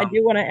later on, I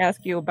do want to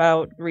ask you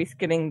about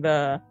reskinning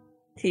the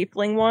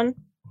tiefling one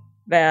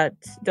that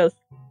does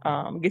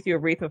gives you a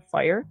wreath of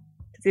fire.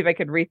 To see if I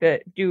could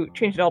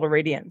change it all to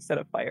radiant instead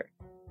of fire,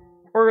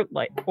 or to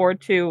Wait,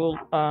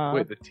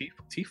 the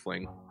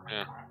tiefling.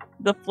 Yeah.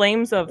 the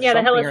flames of Yeah, the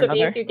something or hellish would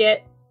be another. if you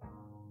get.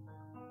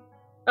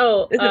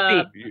 Oh, It's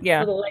a feat. Yeah,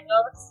 for the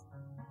Legos.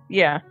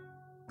 yeah.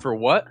 For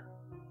what?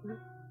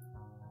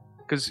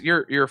 Because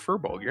you're a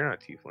furball. You're not a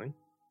tiefling.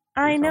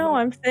 I You're know.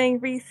 fine. I'm saying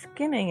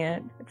reskinning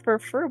it for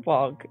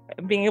Furbolg,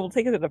 being able to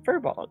take it to the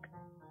Furbolg.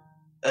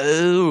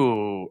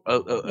 Oh.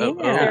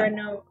 Yeah. There are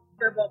no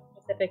Furbolg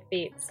specific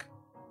feats.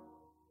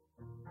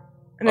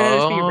 And then it'd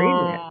just be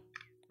radiant.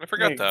 I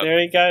forgot that. There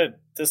you got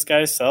this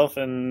guy's self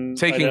and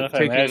Taking-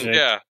 magic.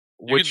 Yeah.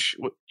 You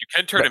You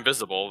can turn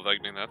invisible. I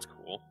mean, that's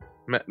cool.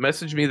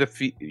 message me the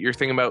feat you're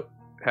thinking about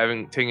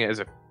taking it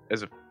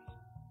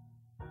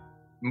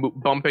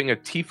bumping a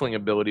tiefling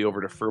ability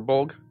over to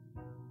Furbolg?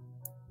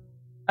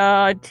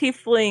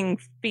 Tiefling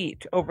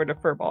feet over to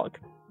Furbolg.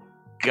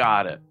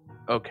 Got it.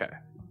 Okay.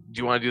 Do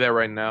you want to do that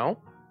right now?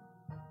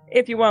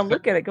 If you want to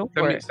look at it, go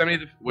for it. Send me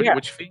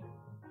which feet?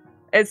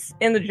 It's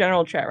in the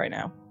general chat right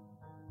now.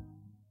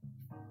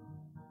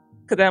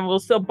 Because then we'll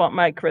still bump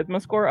my charisma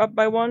score up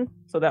by 1,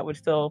 so that would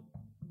still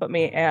put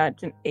me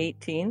at an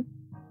 18.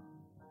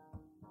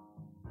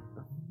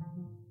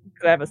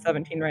 Because I have a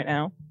 17 right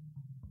now.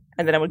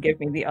 And then it would give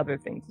me the other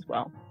things as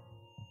well.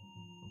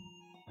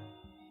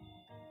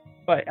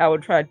 But I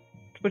would try to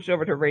switch it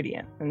over to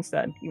Radiant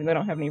instead, even though I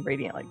don't have any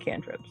Radiant like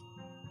cantrips.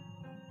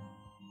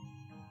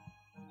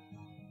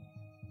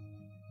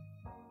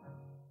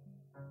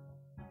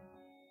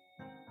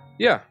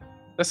 Yeah,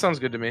 that sounds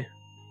good to me.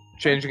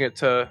 Changing it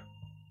to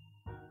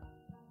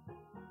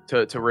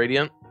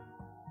Radiant.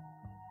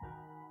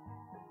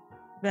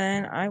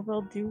 Then I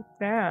will do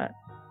that.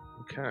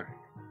 Okay.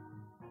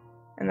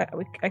 And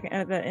I can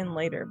add that in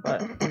later,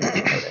 but I'm gonna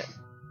start it.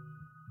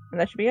 And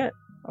that should be it.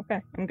 Okay,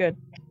 I'm good.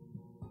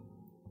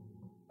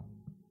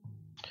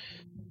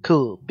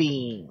 Cool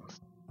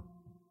beans.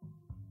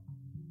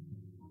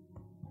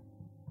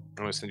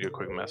 I'm gonna send you a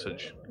quick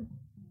message.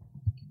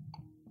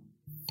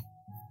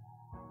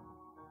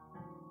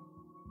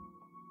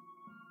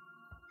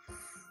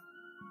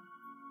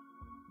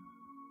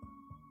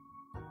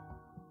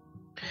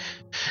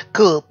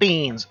 Cool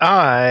beans.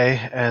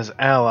 I, as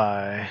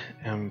ally,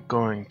 am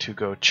going to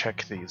go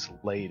check these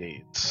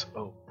ladies.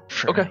 Oh,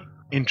 for any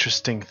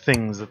interesting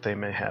things that they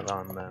may have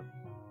on them.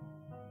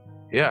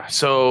 Yeah,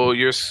 so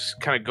you're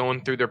kind of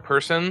going through their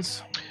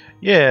persons?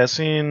 Yeah,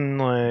 seeing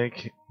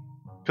like,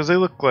 because they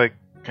look like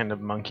kind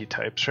of monkey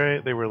types,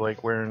 right? They were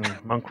like wearing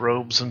monk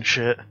robes and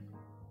shit.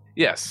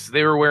 Yes,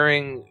 they were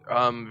wearing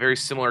very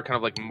similar kind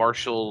of like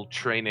martial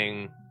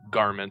training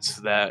garments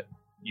that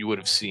you would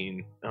have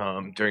seen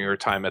during your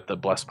time at the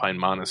Blessed Pine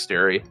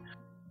Monastery.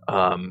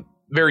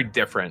 Very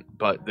different,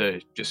 but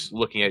just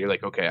looking at it, you're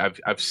like, okay,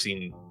 I've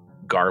seen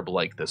garb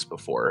like this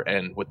before,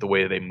 and with the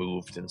way they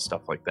moved and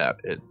stuff like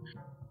that, it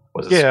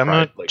was a I'm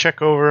gonna surprise,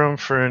 check over them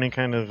for any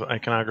kind of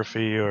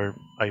iconography or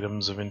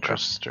items of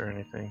interest or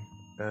anything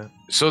like that.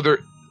 So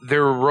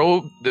their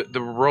robe,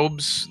 the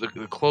robes,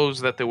 the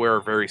clothes that they wear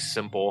are very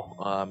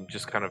simple,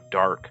 just kind of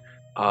dark.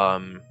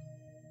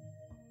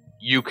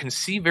 You can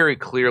see very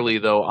clearly,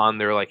 though, on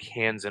their like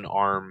hands and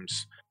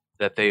arms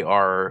that they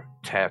are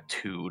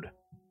tattooed,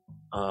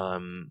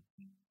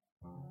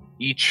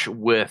 each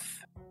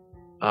with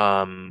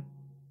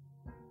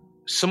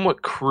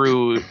somewhat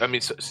crude. I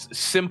mean,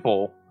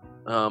 simple,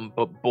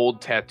 but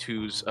bold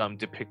tattoos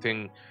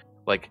depicting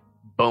like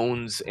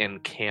bones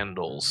and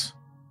candles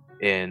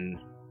in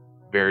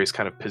various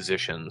kind of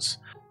positions.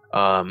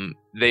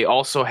 They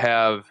also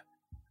have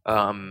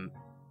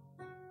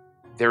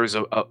there's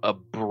a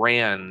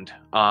brand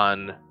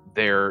on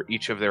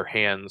each of their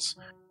hands,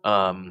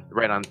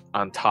 right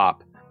on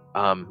top,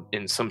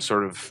 in some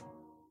sort of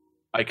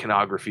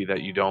iconography that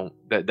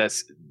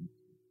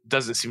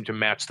doesn't seem to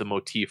match the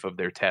motif of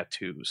their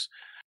tattoos.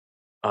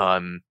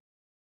 Kind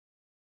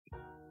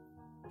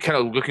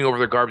of looking over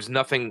their garbs,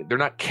 they're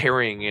not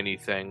carrying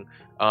anything,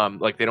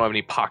 like they don't have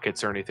any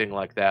pockets or anything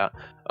like that.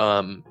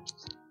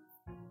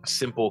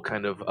 Simple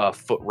kind of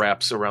foot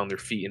wraps around their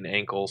feet and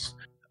ankles.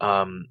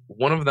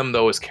 One of them,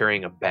 though, is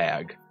carrying a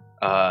bag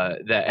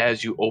that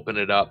as you open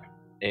it up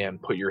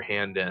and put your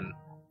hand in,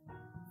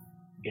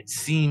 it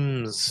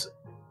seems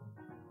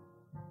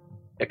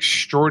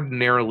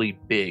extraordinarily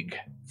big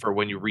for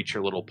when you reach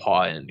your little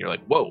paw in. You're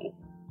like, whoa,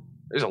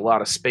 there's a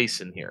lot of space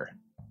in here.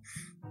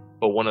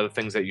 But one of the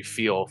things that you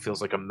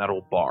feels like a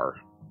metal bar.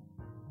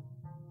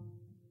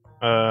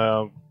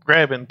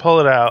 Grab it and pull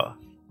it out.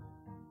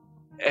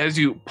 As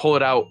you pull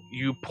it out,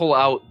 you pull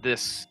out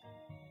this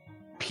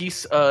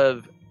piece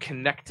of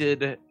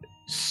connected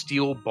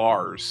steel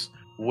bars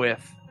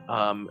with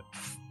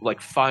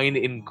like fine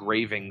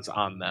engravings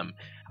on them,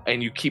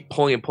 and you keep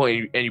pulling and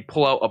pulling, and you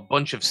pull out a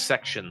bunch of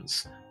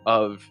sections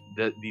of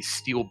these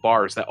steel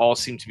bars that all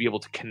seem to be able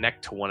to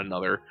connect to one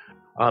another,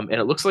 and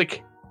it looks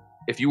like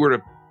if you were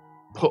to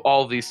put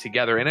all of these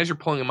together, and as you're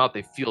pulling them out,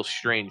 they feel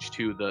strange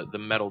too, the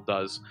metal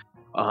does,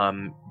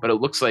 but it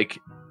looks like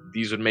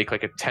these would make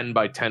like a 10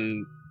 by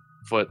 10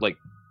 foot like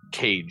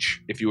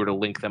cage if you were to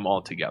link them all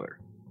together.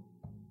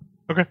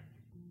 Okay.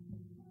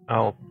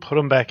 I'll put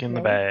them back in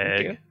the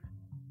bag.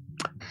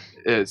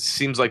 It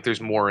seems like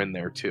there's more in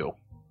there too.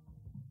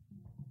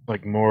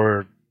 Like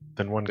more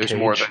than one There's cage?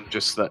 more than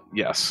just that,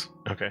 yes.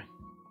 Okay.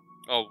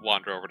 I'll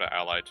wander over to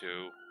Ally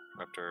too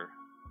after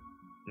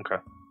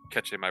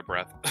catching my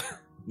breath.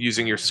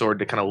 Using your sword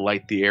to kind of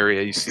light the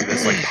area, you see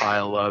this like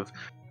pile of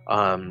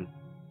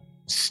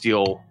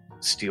steel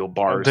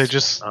bars. They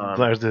just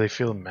do they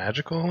feel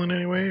magical in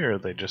any way, or are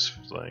they just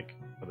like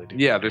what they do?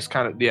 Yeah, there's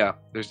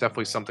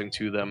definitely something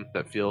to them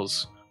that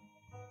feels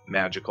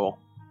magical.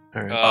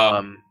 All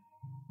right.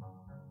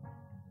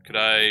 Could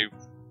I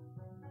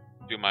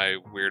do my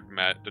weird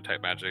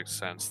detect magic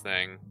sense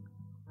thing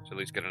to at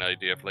least get an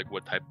idea of like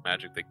what type of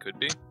magic they could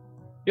be?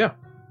 Yeah.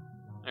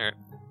 Alright.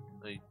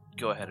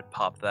 Go ahead and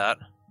pop that.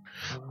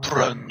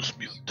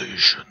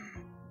 Transmutation.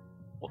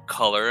 What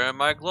color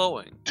am I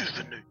glowing?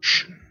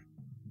 Divination.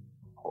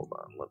 Hold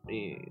on, let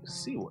me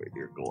see where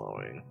you're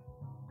glowing.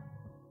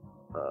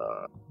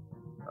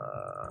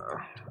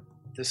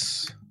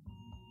 This.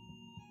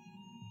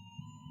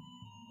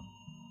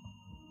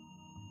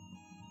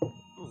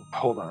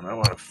 Hold on, I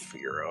want to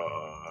figure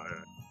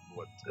out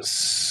what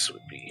this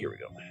would be. Here we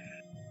go.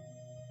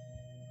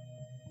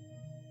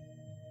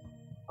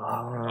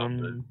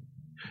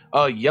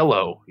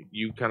 Yellow.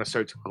 You kind of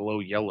start to glow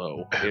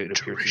yellow. It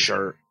appears these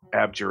are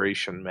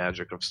abjuration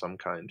magic of some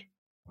kind.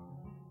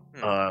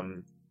 Li,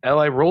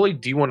 roll a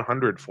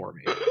D100 for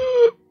me.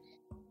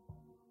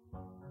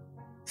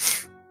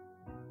 Just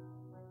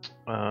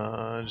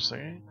a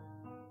second.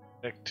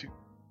 Deck 2.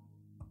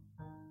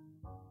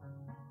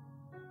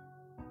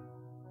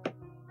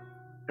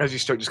 As you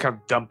start just kind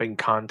of dumping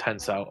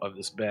contents out of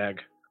this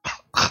bag.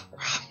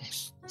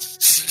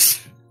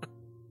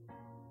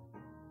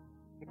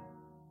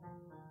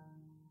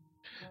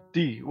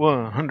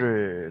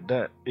 D100.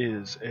 That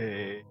is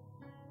the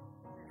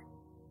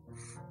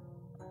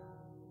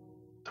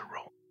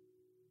roll.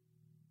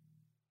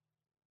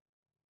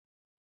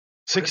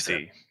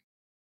 60.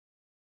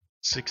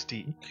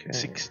 60. Okay.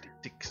 60.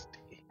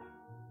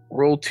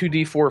 Roll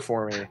 2d4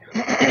 for me.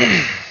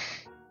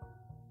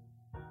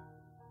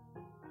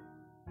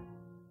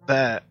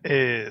 That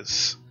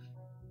is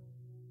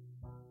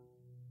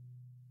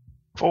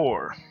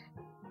 4.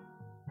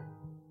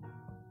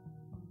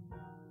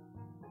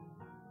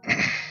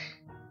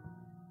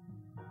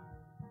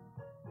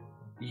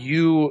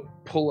 You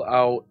pull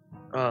out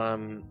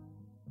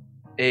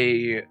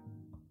a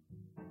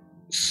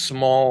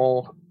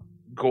small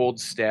gold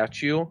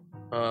statue,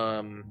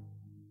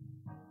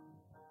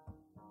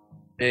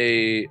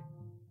 a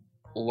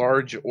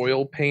large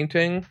oil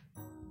painting,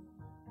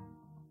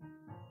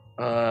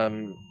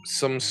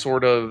 some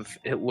sort of,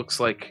 it looks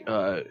like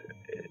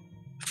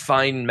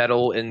fine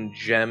metal and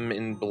gem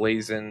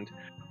emblazoned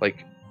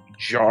like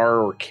jar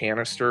or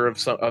canister of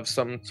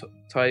some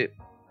type,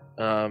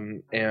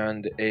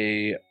 and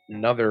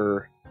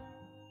another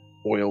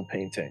oil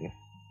painting.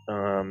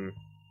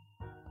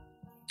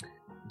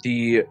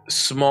 The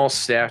small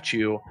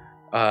statue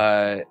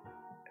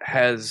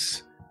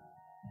has,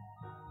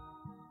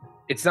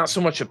 it's not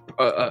so much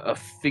a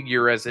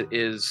figure as it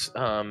is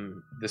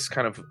this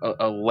kind of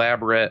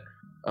elaborate,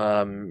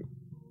 what's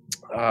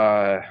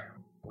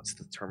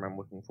the term I'm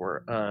looking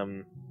for?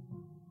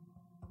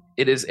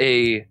 It is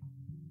a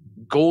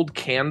gold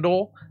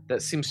candle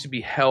that seems to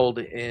be held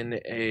in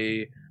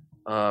a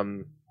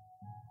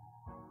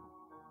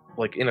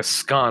like in a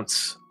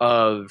sconce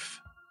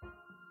of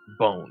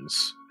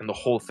bones, and the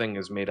whole thing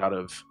is made out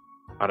of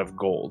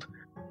gold.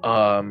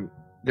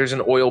 There's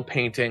an oil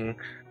painting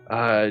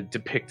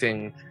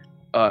depicting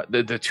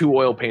the two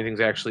oil paintings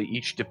actually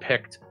each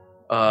depict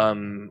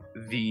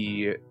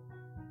each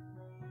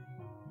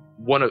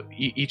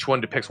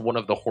one depicts one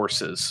of the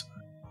horses,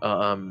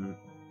 and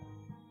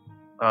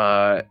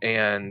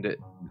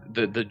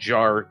the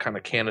jar kind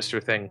of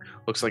canister thing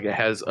looks like it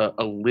has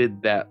a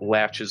lid that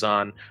latches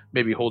on,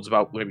 maybe holds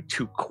about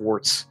 2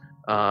 quarts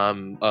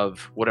of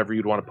whatever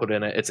you'd want to put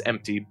in it. It's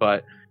empty,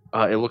 but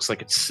it looks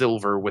like it's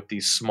silver with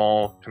these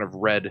small kind of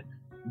red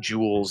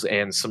jewels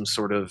and some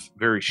sort of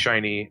very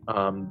shiny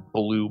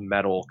blue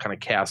metal kind of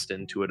cast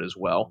into it as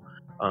well.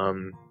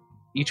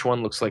 Each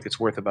one looks like it's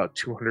worth about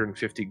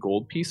 250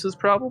 gold pieces,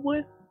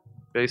 probably,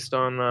 based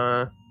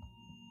on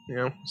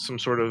some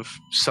sort of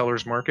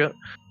seller's market.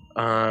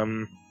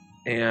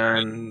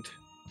 And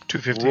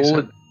 250.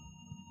 roll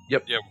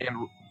yep. Yep.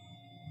 And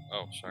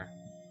Oh, sorry.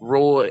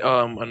 roll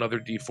another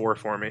d4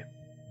 for me.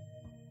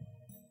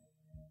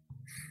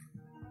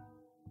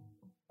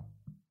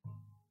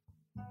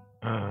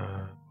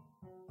 Uh,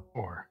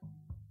 4.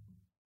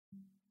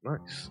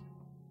 Nice.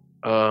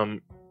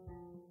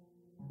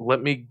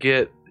 Let me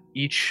get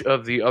each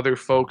of the other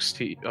folks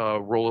to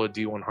roll a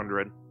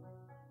d100.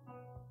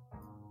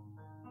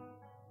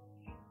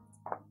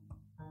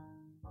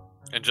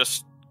 And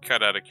just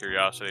kind of out of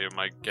curiosity, am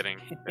I getting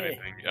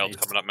anything else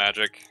coming up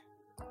magic?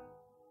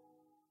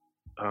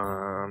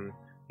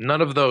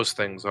 None of those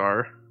things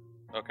are.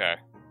 Okay.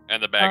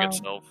 And the bag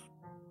itself?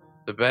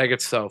 The bag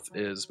itself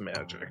is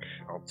magic.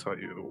 I'll try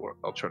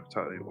to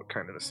tell you what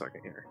kind in a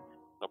second here.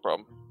 No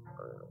problem.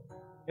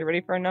 You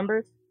ready for our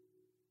numbers?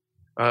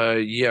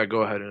 Yeah,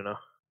 go ahead, Una.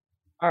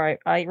 Alright,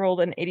 I rolled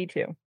an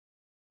 82.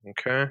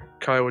 Okay.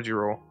 Kai, what'd you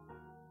roll?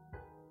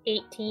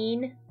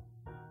 18.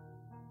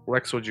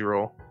 Lex, what'd you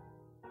roll?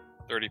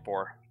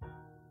 34.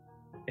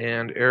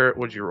 And Eric,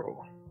 what'd you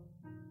roll?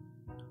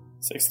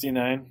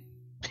 69.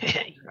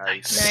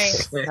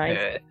 Nice.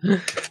 Nice.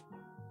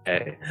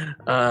 Okay.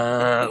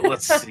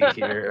 Let's see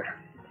here.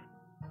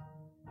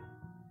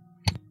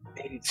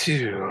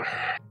 82.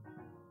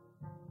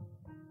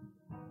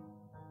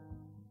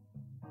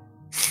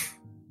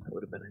 That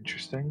would have been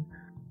interesting.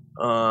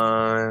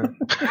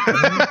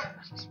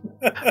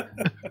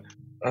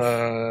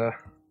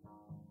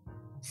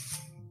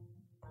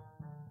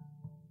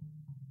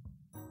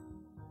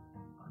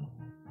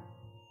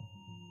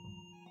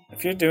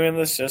 If you're doing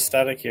this just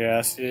out of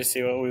curiosity to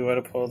see what we would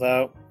have pulled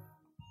out.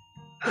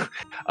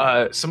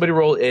 Somebody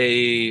roll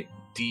a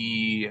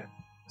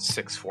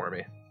D6 for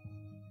me.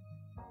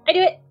 I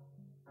do it.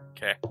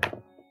 Okay.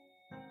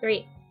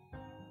 3.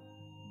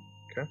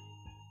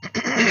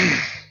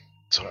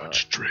 So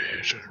much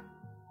treasure.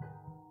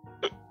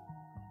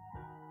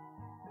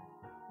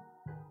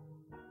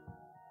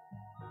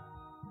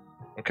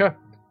 Okay.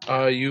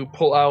 You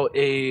pull out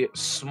a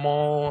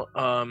small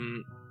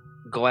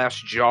glass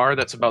jar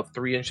that's about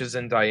 3 inches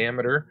in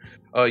diameter.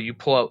 You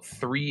pull out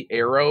 3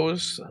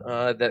 arrows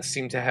that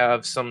seem to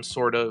have some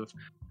sort of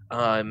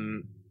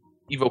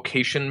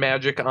evocation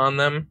magic on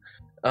them.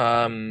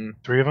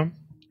 3 of them?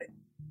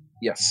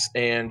 Yes,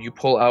 and you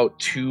pull out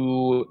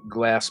 2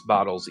 glass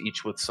bottles,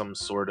 each with some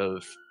sort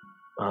of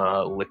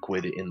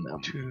liquid in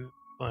them. 2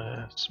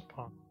 glass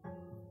bottles.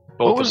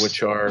 Both of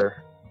which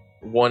are...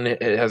 One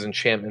it has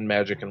enchantment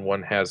magic and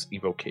one has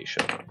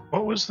evocation.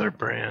 What was their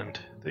brand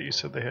that you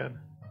said they had?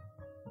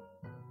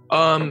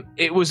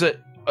 It was a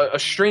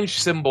strange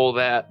symbol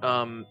that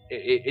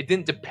it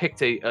didn't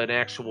depict an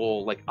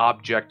actual like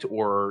object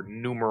or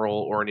numeral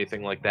or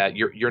anything like that.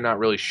 You're not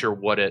really sure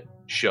what it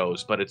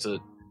shows, but it's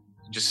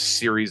just a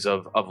series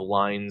of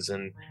lines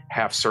and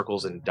half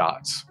circles and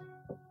dots.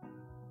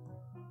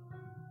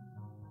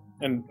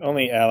 And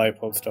only Ally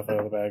pulled stuff out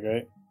of the bag,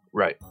 right?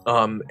 Right.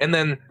 And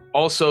then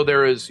also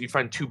you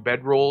find 2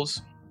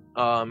 bedrolls,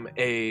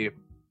 a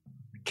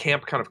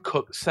camp kind of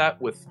cook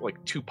set with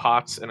like 2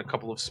 pots and a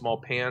couple of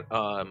small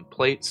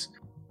plates,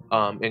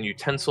 and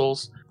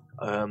utensils.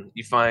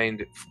 You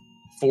find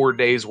 4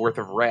 days worth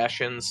of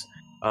rations,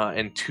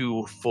 and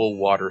 2 full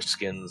water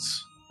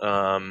skins.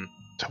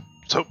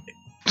 So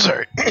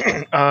sorry.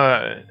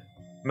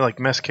 Like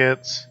mess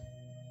kits.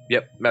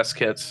 Yep, mess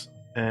kits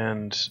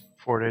and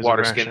 4 days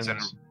water of skins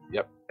rations.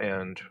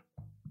 and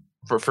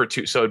for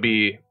 2, so it'd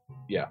be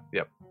yep.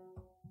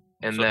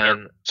 And So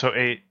then So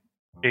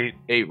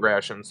 8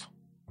 rations.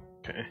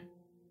 Okay.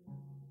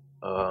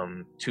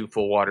 2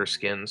 full water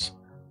skins.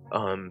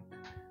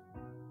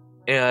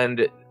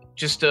 And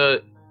just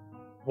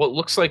what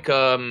looks like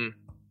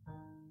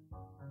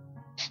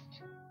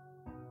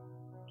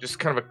just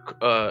kind of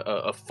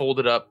a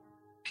folded up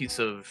piece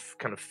of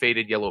kind of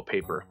faded yellow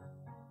paper.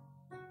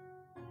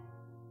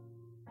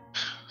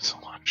 That's a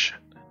lot of shit.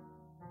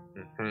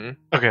 Mm-hmm.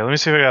 Okay, let me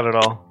see if I got it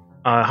all.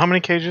 How many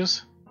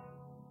cages?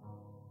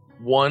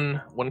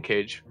 One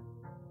cage.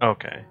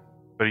 Okay.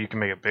 But you can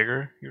make it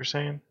bigger, you were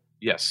saying?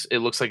 Yes, it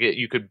looks like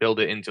you could build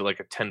it into like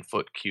a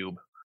 10-foot cube.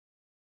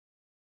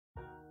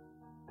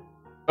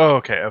 Oh,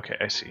 okay,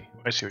 I see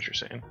what you're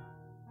saying.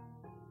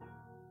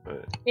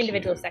 But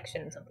Individual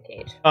sections of the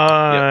cage.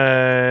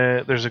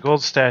 There's a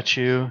gold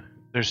statue.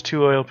 There's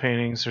 2 oil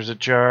paintings. There's a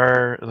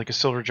jar, like a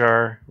silver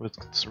jar with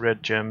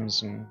red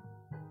gems and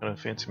kind of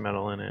fancy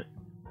metal in it.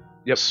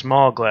 Yep. A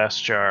small glass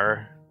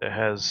jar that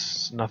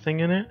has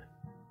nothing in it.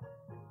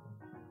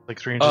 Like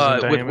 3 inches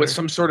in diameter. With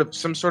some sort of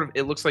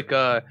it looks like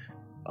a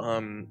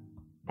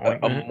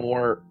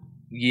more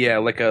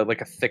like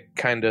a thick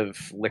kind of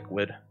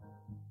liquid.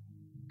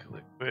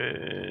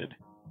 Liquid.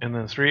 And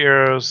then 3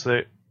 arrows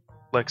that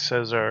Lex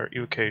says are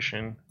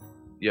evocation.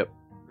 Yep.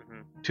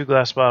 2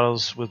 glass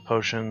bottles with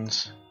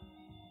potions.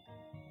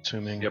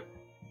 Assuming. Yep.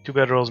 2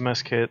 bedrolls,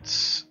 mess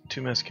kits,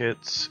 2 mess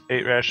kits,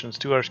 8 rations,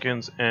 2 water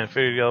skins, and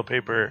faded yellow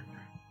paper.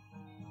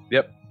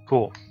 Yep.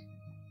 Cool.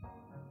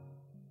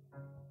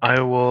 I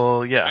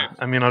will, yeah.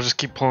 I mean, I'll just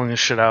keep pulling this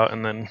shit out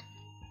and then,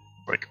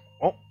 like,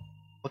 oh,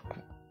 look.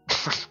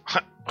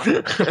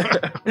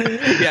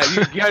 Yeah,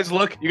 you guys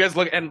look,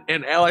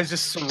 and Ally's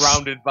just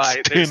surrounded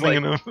by this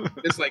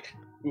like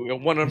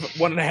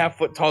 1.5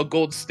 foot tall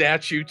gold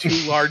statue, 2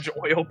 large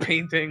oil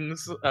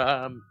paintings,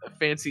 a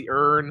fancy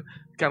urn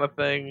kind of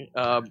thing,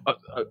 a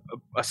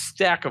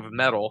stack of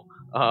metal,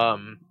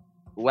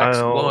 Lex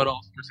blowing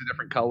all sorts of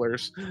different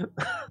colors.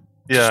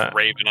 Yeah, just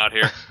raving out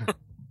here.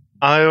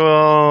 I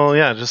will,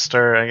 just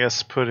start, I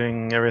guess,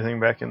 putting everything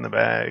back in the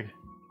bag.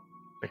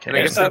 And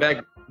I guess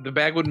the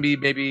bag would be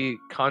maybe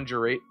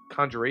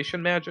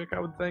conjuration magic, I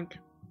would think.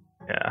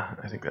 Yeah,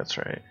 I think that's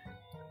right.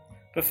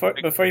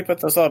 Before you put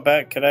this all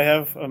back, could I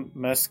have a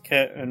mess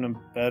kit and a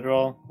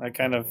bedroll? I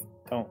kind of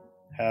don't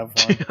have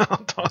one.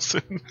 I'll toss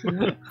it.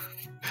 And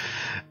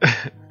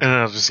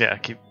I'll just,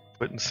 keep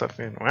putting stuff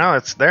in. Well,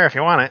 it's there if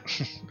you want it.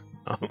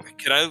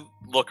 Can I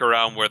look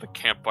around where the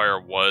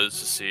campfire was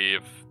to see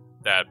if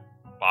that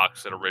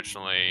box that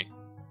originally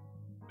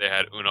they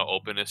had Una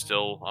open is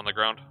still on the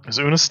ground? Is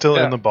Una still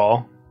in the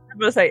ball? I'm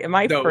gonna say, am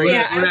I free?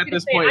 Una at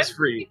this point is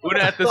free. Una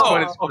at this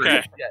point is free.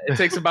 Okay. Yeah, it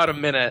takes about a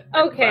minute.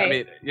 Okay. I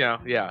mean,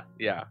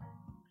 yeah.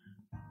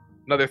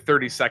 Another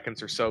 30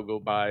 seconds or so go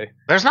by.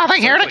 There's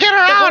nothing here to get her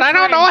out. I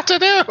don't know what to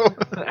do.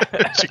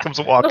 She comes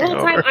walking The whole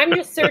time over. I'm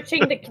just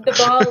searching the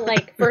ball,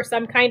 like, for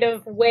some kind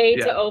of way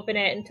to open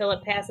it until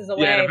it passes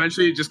away. Yeah, and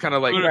eventually it just kind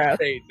of like Congrats.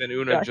 fades, and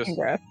Una just...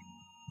 Congrats.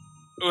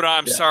 Una,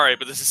 I'm sorry,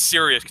 but this is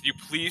serious. Could you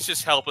please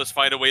just help us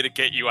find a way to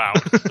get you out?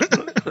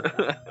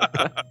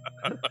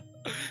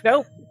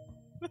 Nope.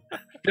 I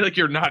feel like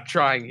you're not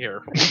trying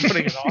here. You're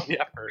putting in all the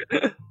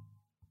effort.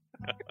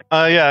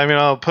 Yeah, I mean,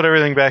 I'll put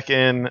everything back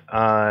in,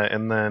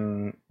 and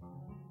then,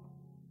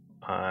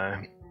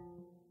 well,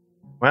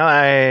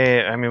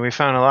 I mean, we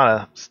found a lot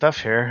of stuff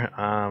here.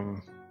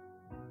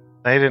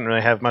 They didn't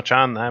really have much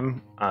on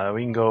them.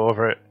 We can go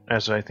over it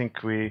as I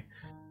think we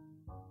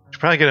should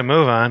probably get a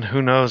move on.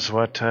 Who knows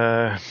what?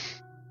 Well,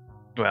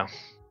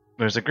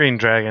 there's a green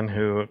dragon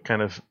who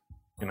kind of,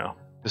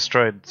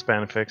 destroyed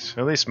Spanifix.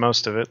 At least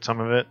most of it.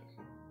 Some of it,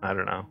 I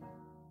don't know.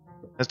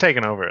 It's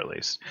taken over at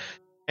least.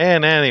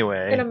 And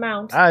anyway, An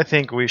amount. I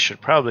think we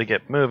should probably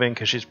get moving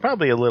because she's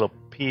probably a little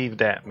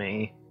peeved at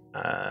me.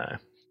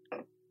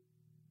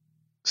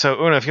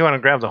 So, Una, if you want to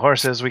grab the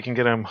horses, we can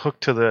get them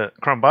hooked to the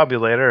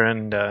Crumbobulator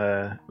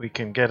and we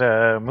can get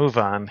a move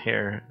on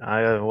here.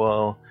 I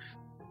will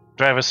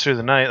drive us through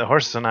the night. The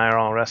horses and I are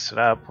all rested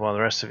up while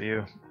the rest of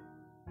you,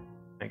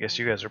 I guess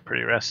you guys are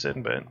pretty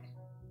rested, but...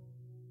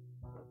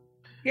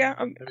 Yeah,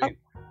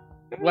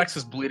 Lex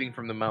is bleeding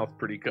from the mouth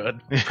pretty good.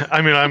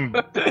 I mean, I'm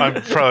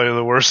probably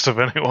the worst of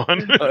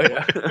anyone. Oh,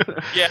 yeah.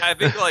 Yeah, I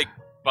think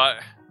but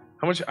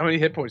How many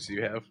hit points do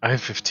you have? I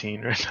have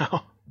 15 right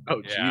now.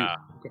 Oh, geez. yeah.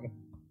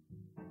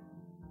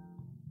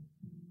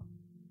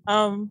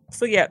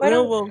 So yeah, Why Una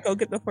don't- will go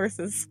get the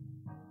horses.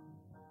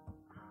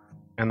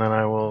 And then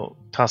I will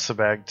toss the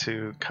bag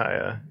to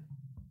Kaya.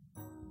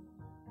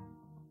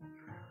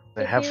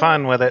 Say, If have you-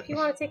 fun with it. If you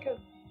want to take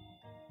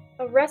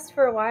a rest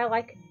for a while,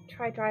 I could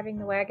try driving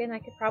the wagon. I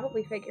could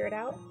probably figure it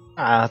out.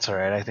 That's all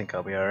right. I think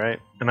I'll be all right.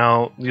 And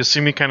you'll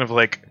see me kind of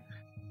like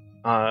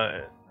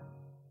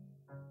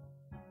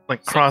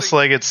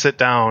cross-legged, sit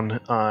down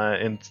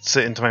and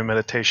sit into my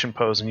meditation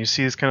pose, and you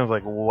see these kind of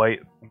like white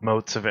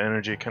motes of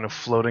energy kind of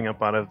floating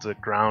up out of the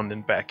ground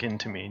and back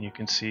into me, and you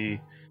can see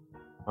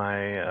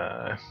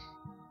my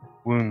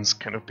wounds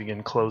kind of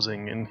begin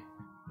closing and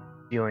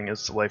healing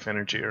as the life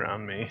energy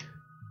around me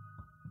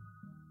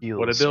heals.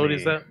 What ability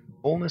is me. that?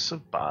 Fullness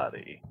of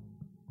body.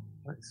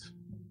 Nice.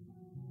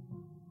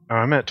 Oh,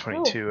 I'm at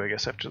 22, I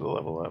guess, after the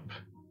level up.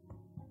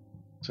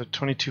 So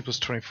 22 plus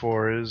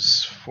 24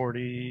 is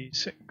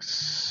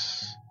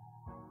 46.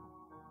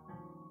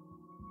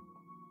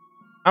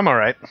 I'm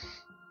alright.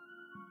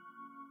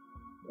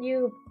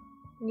 You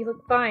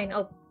look fine.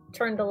 I'll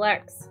turn to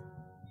Lex.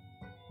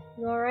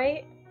 You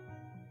alright?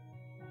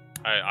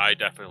 I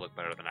definitely look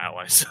better than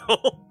Ally, so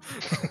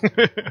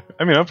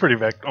I mean, I'm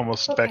pretty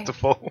almost back Okay. to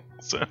full,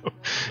 so...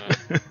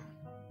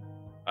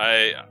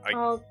 I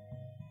I'll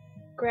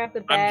grab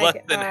the bag. I'm less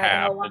than and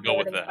half. I'll We'll walk go over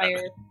with to the that.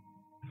 fire.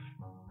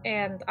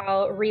 And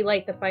I'll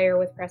relight the fire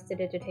with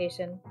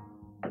prestidigitation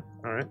All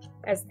right.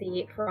 as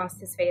the frost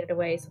has faded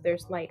away, so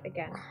there's light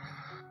again.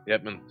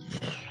 Yep, and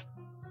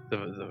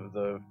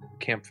the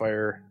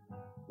campfire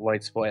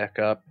lights black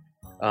up.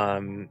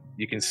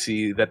 You can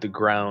see that the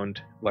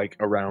ground, like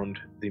around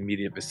the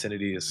immediate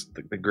vicinity, is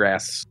the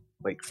grass,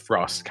 like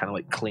frost, kind of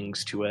like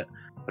clings to it.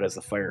 But as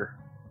the fire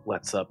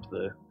lets up,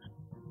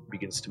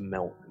 begins to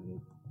melt,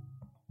 and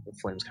the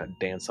flames kind of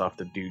dance off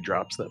the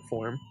dewdrops that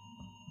form.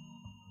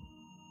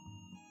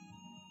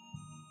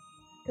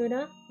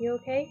 Una, you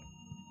okay?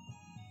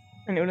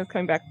 And Una's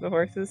coming back to the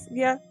horses.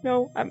 Yeah,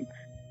 no,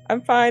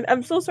 I'm fine.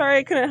 I'm so sorry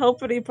I couldn't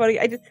help anybody.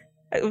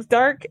 It was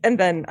dark, and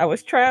then I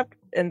was trapped,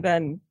 and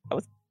then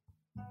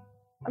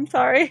I'm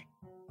sorry.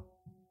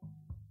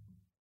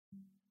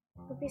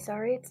 Don't be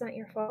sorry, it's not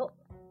your fault.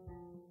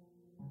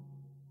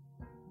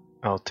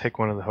 I'll take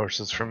one of the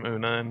horses from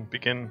Una and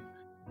begin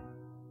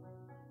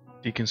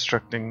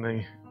deconstructing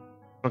the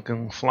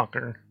fucking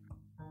flocker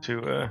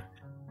to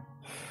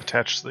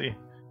attach the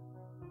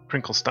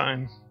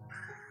Prinklestein.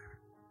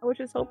 I was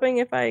just hoping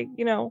if I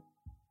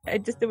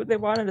just did what they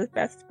wanted as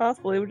best as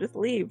possible, they would just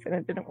leave, and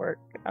it didn't work.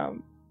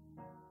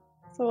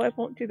 So I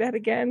won't do that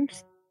again.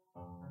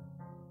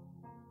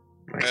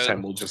 Next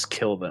time we'll just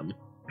kill them.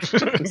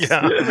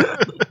 Yeah.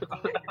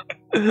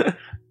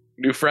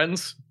 New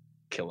friends?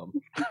 Kill them.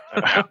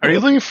 Are you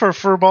looking for a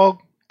furball?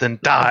 Then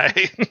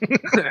die.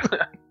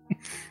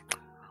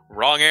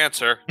 wrong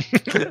answer.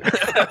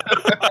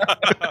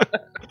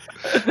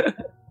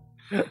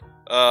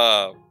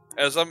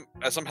 As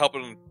I'm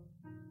helping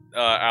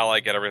Ally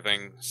get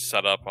everything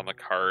set up on the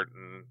cart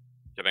and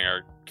getting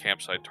our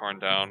campsite torn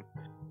down,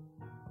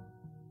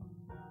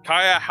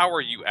 Kaya, how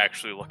are you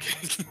actually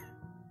looking?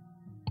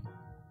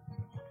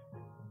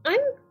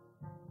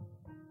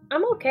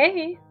 I'm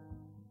okay.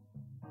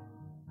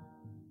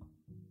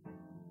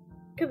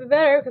 Could be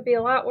better, could be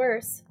a lot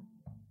worse.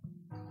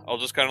 I'll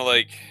just kind of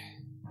like.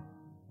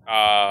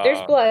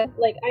 There's blood.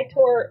 Like, I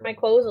tore my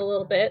clothes a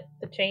little bit.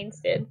 The chains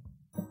did.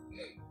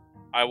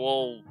 I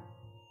will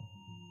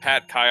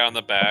pat Kaya on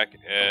the back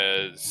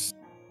as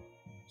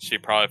she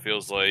probably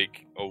feels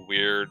like a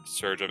weird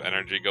surge of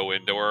energy go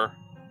into her.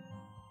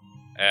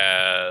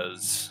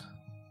 As.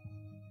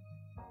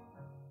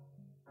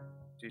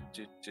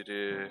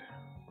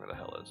 Where the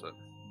hell is it?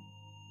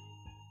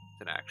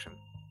 It's in action.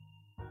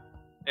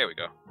 There we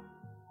go.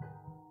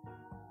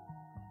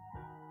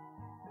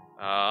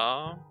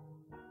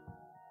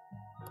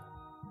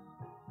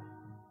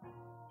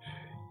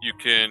 You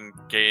can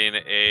gain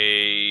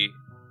a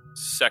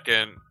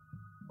second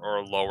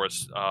or lower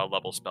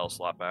level spell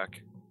slot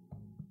back.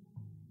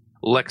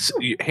 Lex,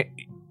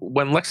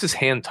 when Lex's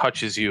hand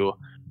touches you,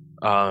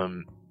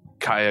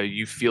 Kaya,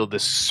 you feel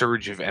this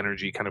surge of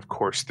energy kind of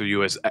course through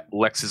you as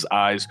Lex's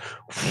eyes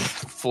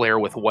flare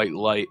with white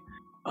light,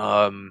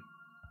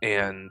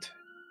 and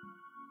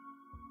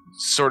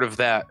sort of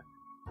that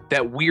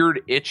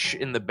weird itch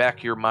in the back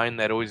of your mind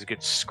that always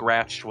gets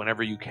scratched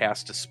whenever you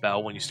cast a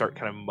spell, when you start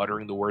kind of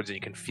muttering the words and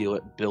you can feel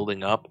it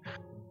building up.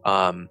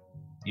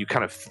 You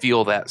kind of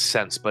feel that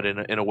sense, but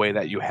in a way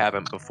that you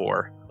haven't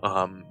before,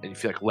 and you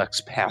feel like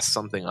Lex passed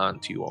something on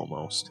to you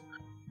almost.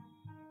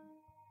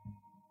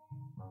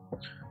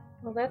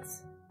 Well,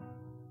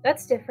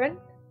 that's different.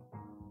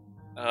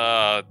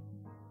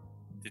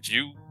 Did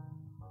you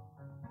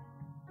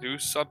do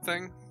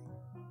something?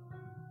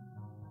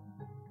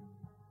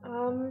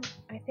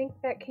 I think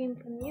that came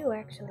from you,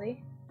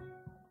 actually.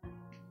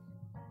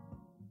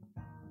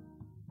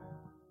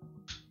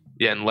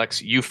 Yeah, and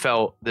Lex, you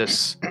felt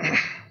this,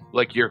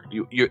 like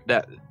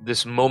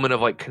this moment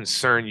of like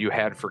concern you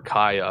had for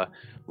Kaya,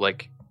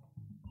 like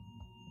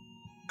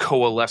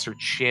coalesce or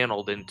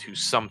channeled into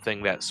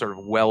something that sort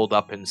of welled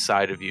up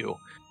inside of you,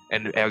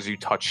 and as you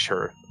touched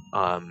her,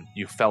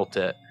 you felt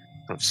it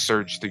kind of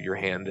surge through your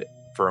hand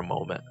for a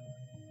moment.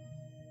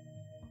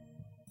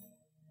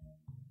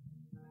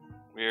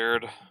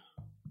 Weird.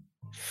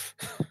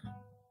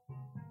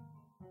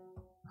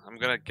 I'm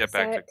gonna get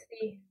back to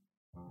the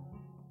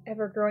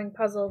ever-growing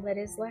puzzle that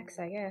is Lex,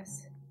 I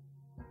guess.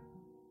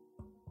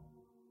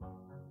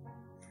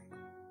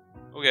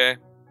 Okay.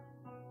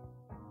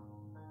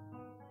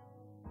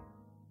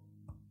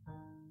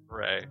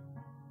 Right.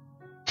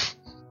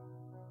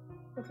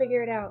 We'll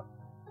figure it out.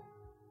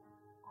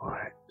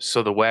 Alright,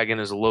 so the wagon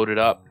is loaded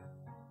up.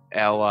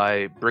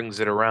 Ally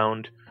brings it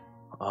around.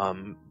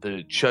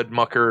 The chud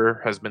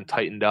mucker has been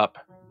tightened up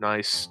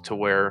nice to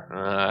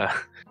where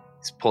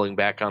he's pulling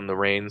back on the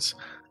reins.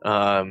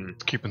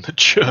 Keeping the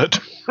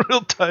chud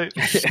real tight.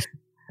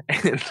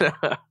 And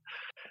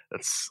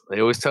they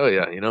always tell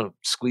you,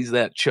 squeeze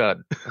that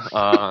chud.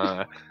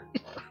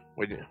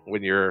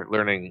 When you're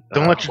learning,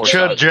 don't let your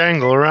chud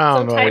jangle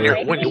around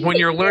when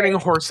you're learning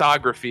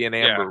horseography in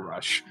Amber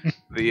Rush.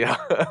 The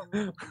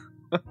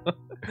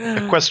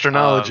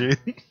equestrianology.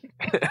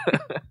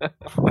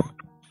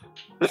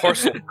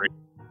 Horsery.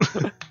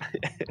 You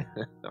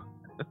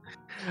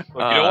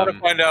don't want to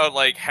find out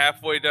like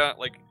halfway down,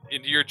 like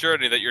into your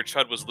journey, that your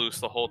chud was loose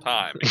the whole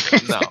time.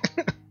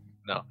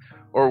 No.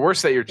 Or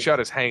worse, that your chud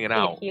is hanging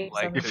out.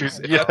 Like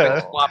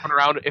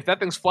if that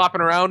thing's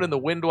flopping around, in the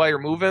wind while you're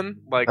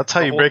moving, like that's how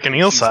you break an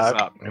eel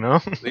sock,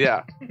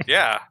 Yeah.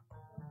 Yeah.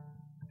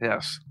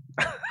 Yes.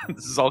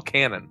 This is all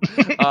canon.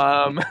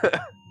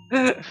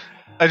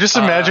 I just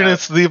imagine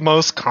it's the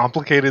most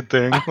complicated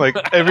thing. Like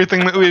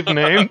everything that we've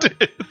named,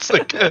 it's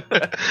like a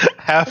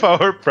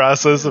half-hour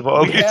process of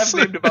all these. We have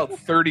named about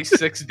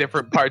 36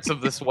 different parts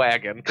of this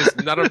wagon because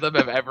none of them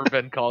have ever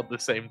been called the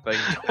same thing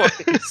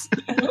twice.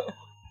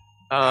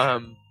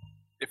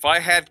 If I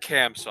had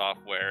CAM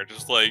software,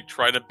 just like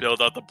try to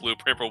build out the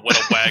blueprint for what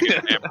a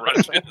wagon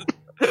Rush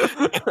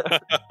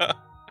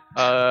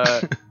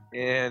is.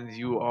 And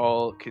you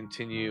all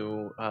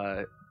continue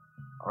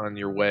on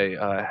your way,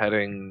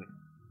 heading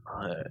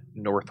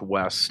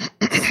northwest.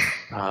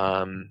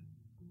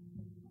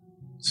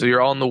 So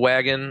you're all in the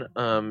wagon.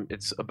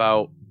 It's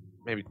about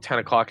maybe 10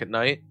 o'clock at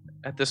night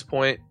at this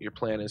point. Your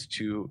plan is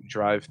to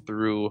drive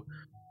through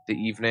the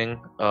evening.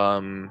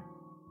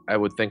 I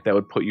would think that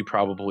would put you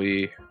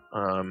probably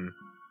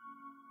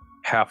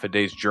half a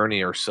day's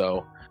journey or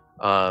so.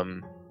 So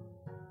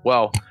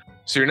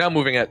you're now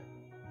moving at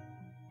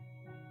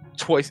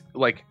twice,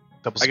 like,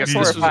 I guess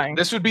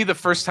this would be the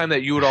first time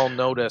that you would all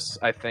notice,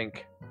 I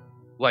think,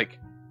 like,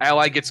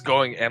 Ally gets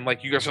going and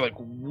like you guys are like,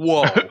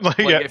 whoa.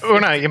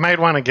 Una, you might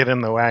want to get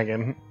in the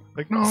wagon.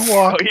 Like, no,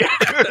 walk. Oh,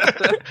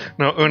 yeah.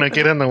 No, Una,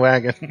 get in the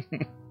wagon.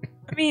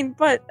 I mean,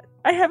 but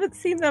I haven't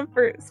seen them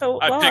for so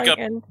long. I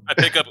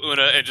pick up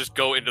Una and just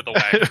go into the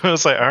wagon. I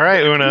was like, all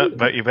right, Una,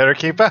 but you better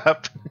keep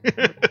up.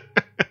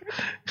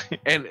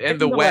 And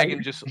the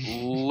wagon just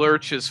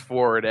lurches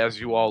forward as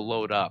you all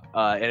load up,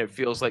 and it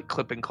feels like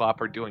Clip and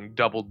Clop are doing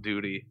double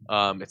duty.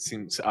 It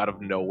seems out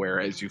of nowhere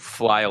as you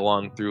fly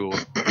along through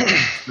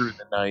the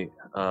night,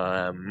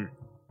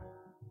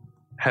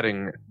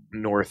 heading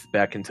north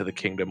back into the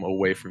kingdom,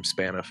 away from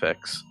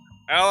Spanifex.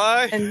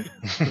 Ally? And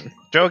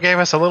Joe gave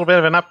us a little bit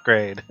of an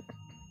upgrade.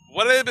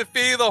 What have been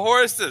feeding the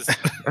horses?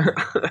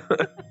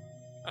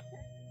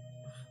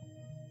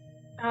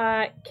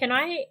 Can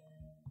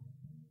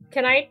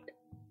I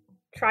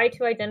try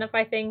to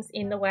identify things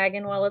in the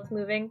wagon while it's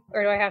moving,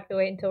 or do I have to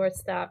wait until we're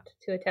stopped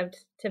to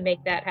attempt to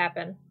make that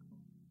happen?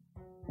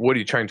 What are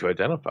you trying to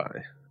identify?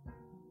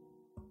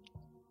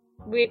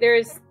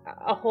 There's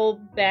a whole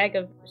bag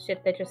of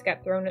shit that just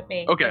got thrown at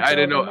me. Okay, I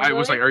didn't know. I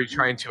was like, are you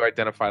trying to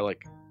identify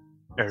like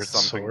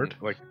Earth's sword?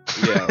 Like,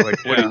 yeah,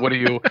 like what are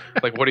you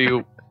like? What are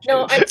you?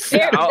 No,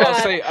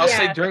 I'll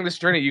say during this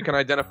journey you can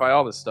identify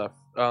all this stuff.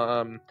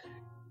 Are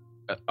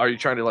you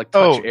trying to like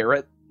touch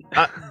Eret?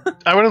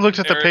 I would have looked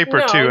at the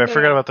paper too. I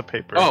forgot about the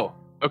paper. Oh,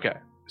 Okay.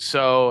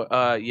 So,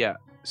 yeah.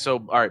 So,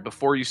 all right.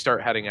 Before you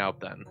start heading out,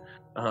 then,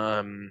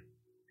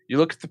 you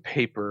look at the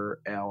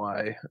paper,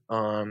 Ally,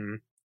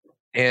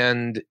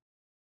 and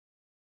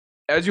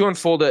as you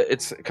unfold it,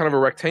 it's kind of a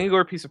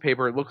rectangular piece of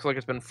paper. It looks like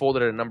it's been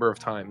folded a number of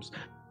times.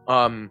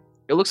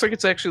 It looks like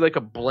it's actually like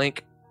a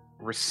blank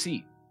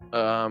receipt,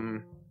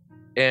 and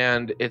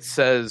it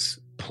says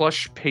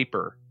plush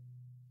paper,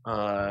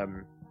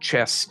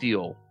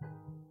 Chastille,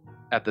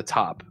 at the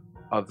top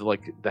of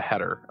the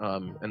header,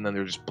 and then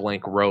there's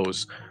blank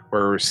rows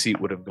where a receipt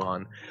would have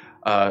gone.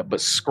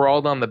 But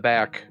scrawled on the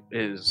back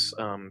is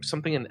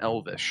something in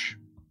Elvish,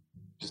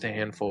 just a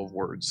handful of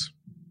words.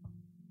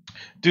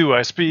 Do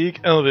I speak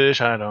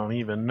Elvish? I don't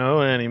even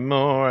know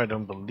anymore. I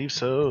don't believe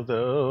so,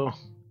 though.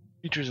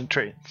 Features and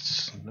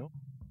traits. Nope.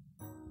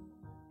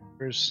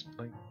 Where's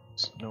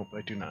nope,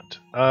 I do not.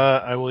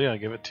 I will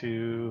give it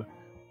to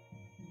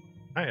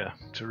Aya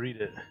to read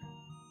it.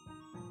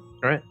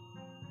 All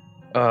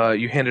right.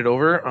 You hand it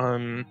over.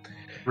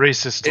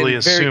 Racistly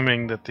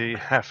assuming that the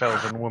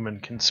half-elven woman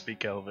can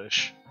speak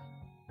Elvish.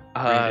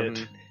 Read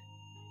it.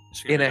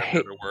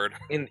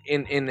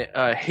 In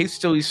a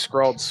hastily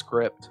scrawled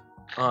script,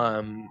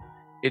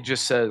 it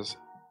just says,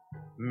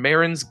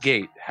 Marin's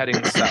Gate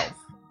heading south.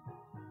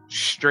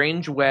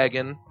 Strange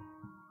wagon,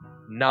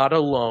 not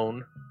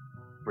alone,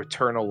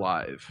 return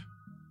alive.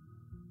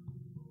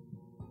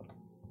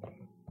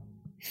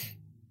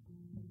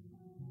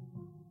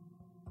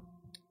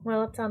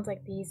 Well, it sounds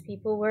like these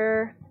people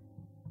were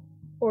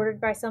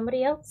ordered by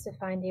somebody else to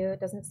find you. It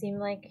doesn't seem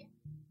like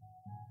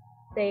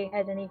they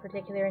had any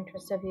particular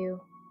interest of you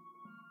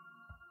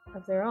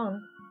of their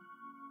own.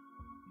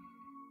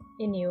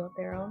 In you of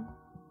their own.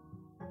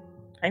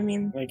 I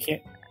mean, They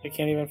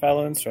can't even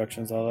follow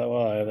instructions all that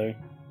well either.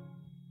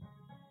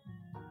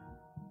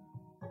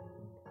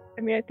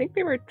 I think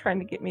they were trying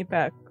to get me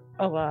back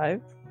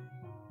alive.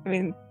 I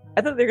mean,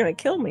 I thought they were going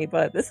to kill me,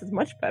 but this is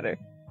much better.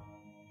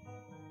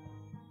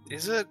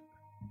 Is it?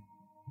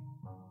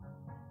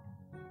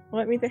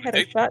 Well, I mean, they had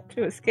a shot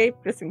to escape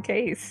just in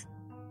case.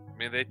 I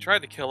mean, they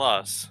tried to kill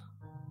us.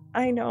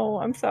 I know,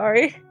 I'm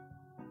sorry.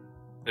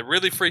 They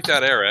really freaked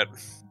out Eret.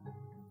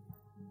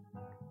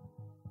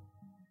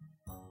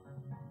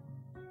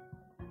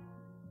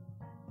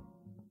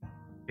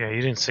 Yeah,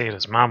 you didn't say it.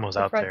 His mom was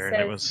The out front there, and it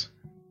says- was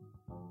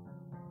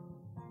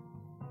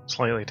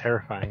slightly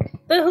terrifying.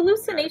 The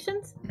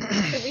hallucinations?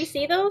 Did we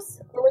see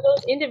those? Or were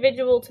those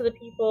individual to the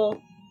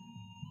people?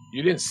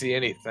 You didn't see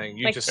anything.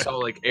 You Like- just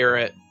saw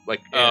Eret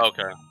Oh,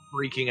 okay.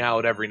 freaking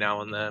out every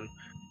now and then.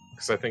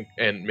 Because I think,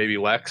 and maybe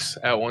Lex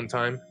at one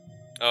time.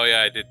 Oh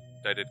yeah, I did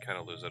kind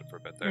of lose it for a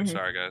bit there. Mhm.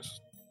 Sorry,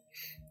 guys.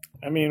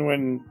 I mean,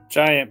 when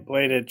giant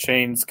bladed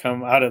chains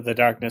come out of the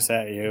darkness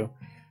at you,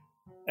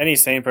 any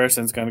sane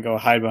person's going to go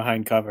hide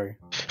behind cover.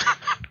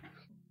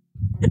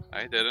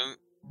 I didn't.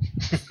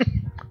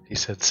 He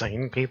said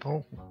sane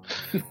people?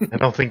 I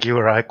don't think you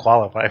or I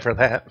qualify for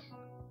that.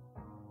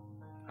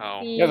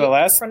 Oh, Yeah, the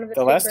last front of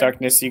the last paper.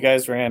 darkness you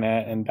guys ran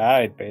at and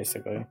died,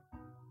 basically.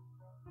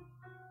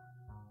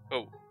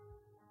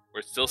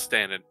 we're still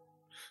standing.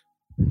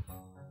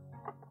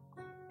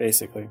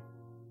 Basically.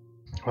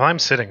 Well, I'm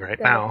sitting right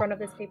Then the now. front of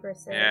this paper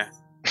says Yeah.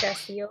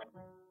 Bastille.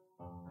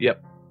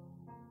 Yep.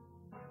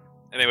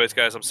 Anyways,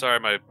 guys, I'm sorry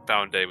my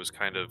bound day was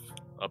kind of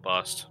a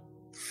bust.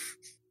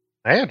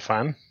 I had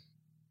fun.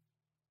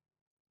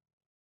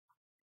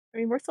 I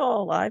mean, we're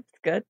still alive. It's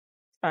good.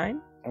 It's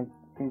fine.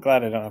 I'm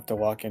glad I don't have to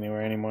walk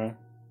anywhere anymore.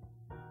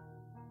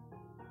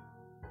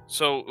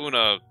 So,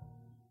 Una,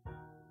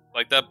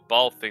 that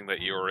ball thing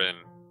that you were in,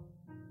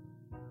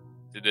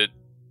 did it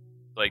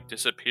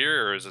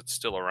disappear, or is it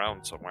still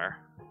around somewhere?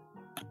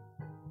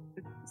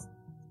 It's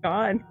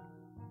gone.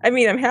 I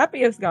mean, I'm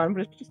happy it's gone,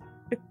 but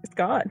it's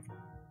gone.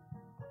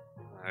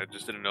 I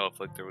just didn't know if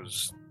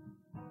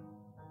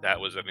that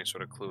was any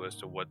sort of clue as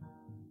to what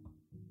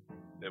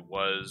it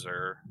was,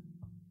 or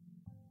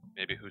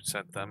maybe who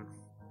sent them.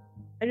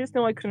 I just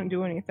know I couldn't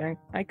do anything.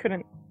 I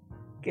couldn't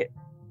get...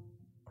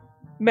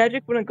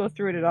 Magic wouldn't go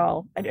through it at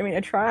all. I mean, I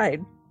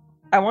tried.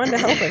 I wanted to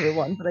help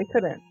everyone, but I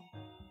couldn't.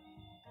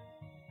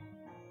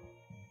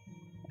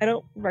 I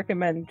don't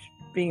recommend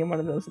being in one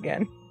of those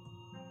again.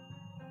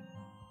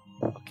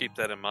 I'll keep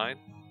that in mind.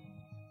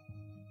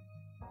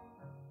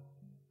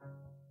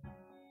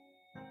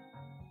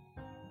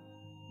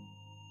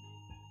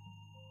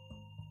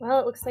 Well,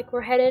 it looks like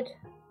we're headed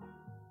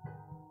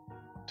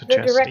To the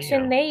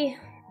direction Chastille they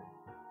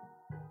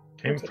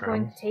came were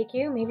going from. to take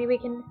you. Maybe we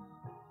can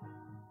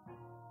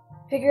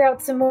figure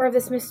out some more of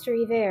this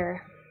mystery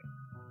there.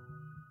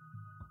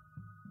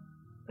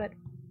 But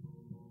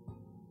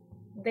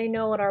they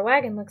know what our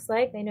wagon looks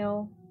like. They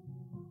know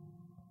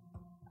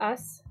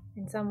us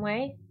in some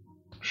way.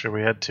 Should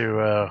we head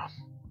to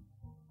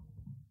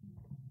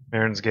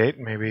Marin's Gate?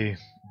 Maybe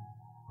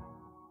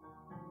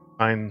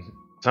find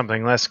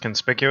something less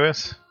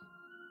conspicuous?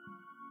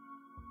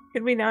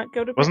 Could we not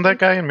go to... Wasn't that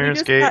guy in We Marin's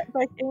just Gate got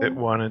back in. that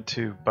wanted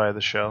to buy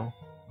the shell?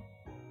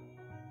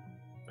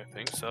 I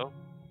think so.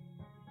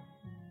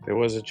 There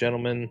was a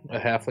gentleman, a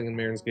halfling in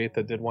Marin's Gate,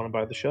 that did want to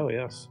buy the show,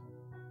 yes.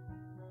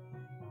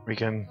 We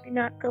can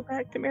not go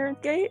back to Marin's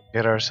Gate?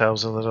 get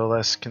ourselves a little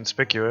less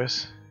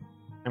conspicuous.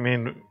 I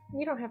mean,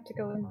 You don't have to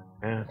go in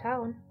yeah,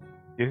 town.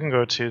 you can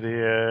go to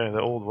the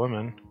old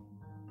woman.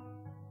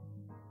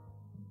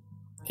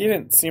 He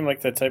didn't seem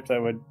like the type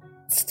that would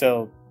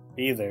still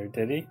be there,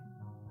 did he?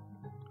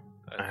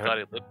 I thought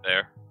he lived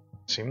there.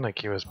 Seemed like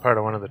he was part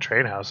of one of the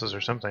trade houses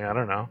or something. I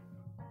don't know.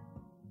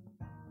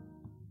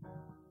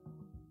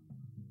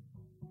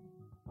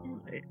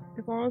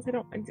 As long as I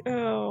don't.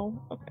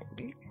 Oh,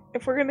 okay.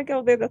 If we're gonna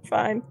go there, that's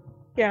fine.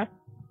 Yeah.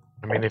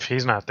 I mean, if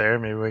he's not there,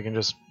 maybe we can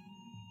just,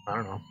 I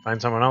don't know,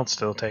 find someone else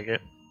to take it.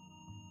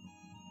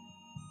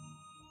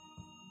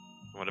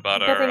 What about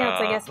Nothing our?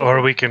 else, I guess.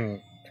 Or we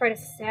can, Try to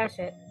stash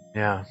it.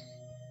 yeah.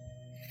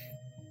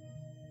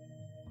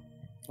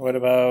 What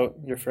about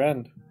your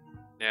friend?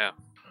 Yeah.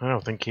 I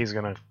don't think he's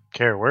gonna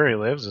care where he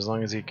lives as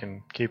long as he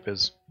can keep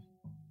his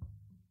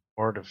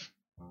hoard of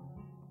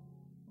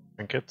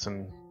trinkets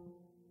and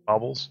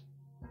baubles.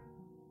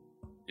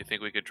 You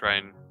think we could try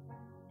and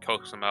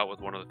coax him out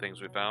with one of the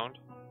things we found?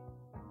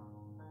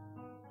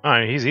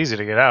 Oh, he's easy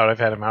to get out. I've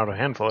had him out a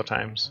handful of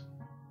times.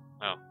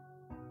 Oh.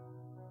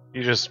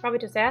 You just, Probably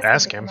just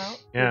Ask him. him. To come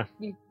out. Yeah.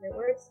 Use your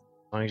words. as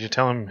long as you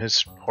tell him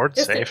his hoard's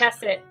Just safe. to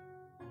test it.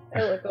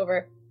 I look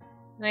over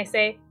and I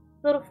say,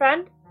 "Little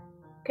friend,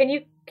 can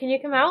you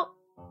come out?"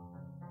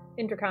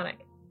 In Draconic.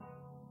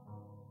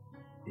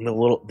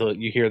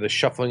 And you hear the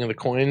shuffling of the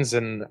coins,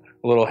 and a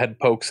little head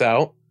pokes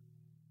out,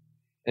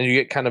 and you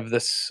get kind of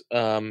this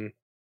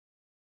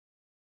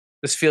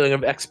this feeling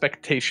of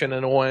expectation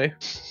in a way.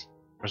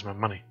 Where's my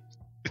money?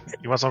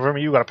 You want something from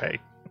me? You gotta pay.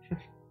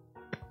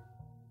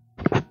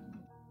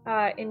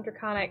 In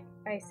Draconic,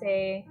 I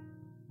say,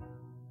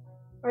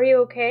 "Are you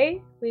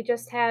okay? We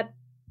just had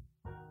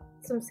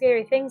some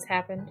scary things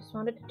happen. Just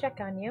wanted to check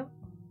on you."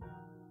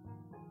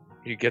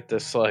 You get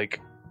this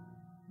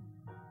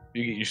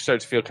you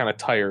start to feel kind of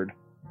tired,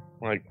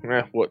 what do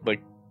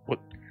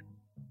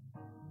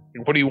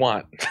you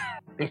want?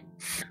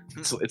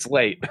 It's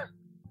late.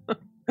 And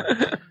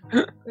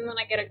then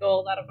I get a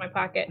gold out of my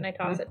pocket and I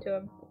toss it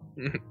to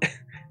him.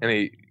 And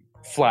he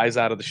flies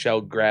out of the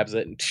shell, grabs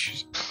it, and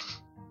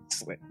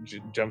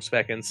jumps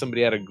back in.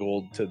 Somebody added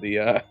gold to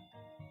the.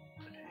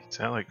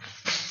 It's at like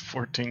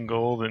 14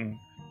 gold and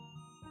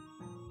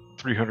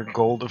 300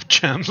 gold of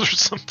gems or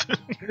something.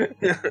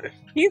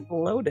 He's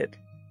loaded.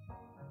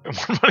 More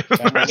money than the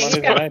Got more rest money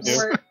of than I us.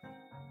 do.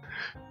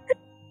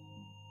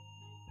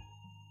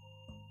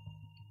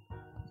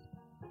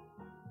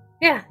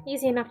 Yeah,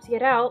 easy enough to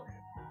get out.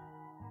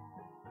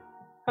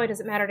 Probably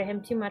doesn't matter to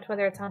him too much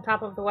whether it's on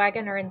top of the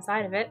wagon or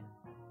inside of it.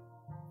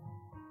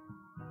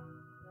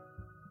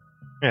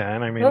 Yeah,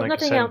 and I mean, Well, if like I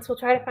nothing said, else, we'll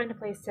try to find a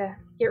place to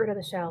get rid of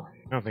the shell.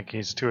 I don't think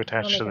he's too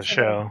attached It'll to the make us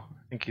aware. shell.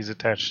 I think he's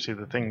attached to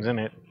the things in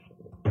it.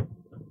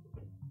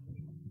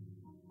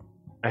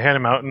 I had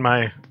him out in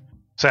my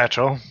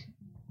satchel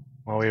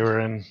while we were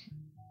in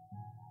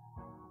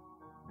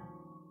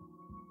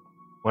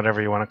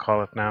whatever you want to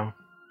call it now.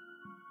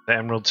 The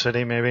Emerald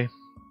City, maybe?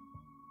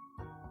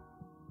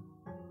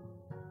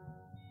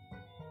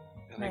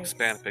 I think Nice.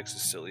 Spanifix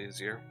is still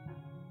easier.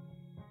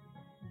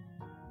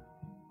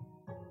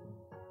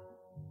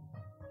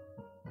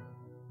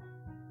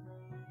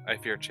 I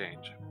fear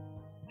change.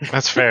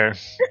 That's fair.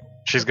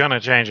 She's gonna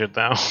change it,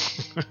 though.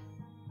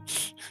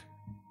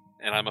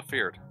 And I'm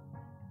afeared.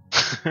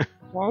 As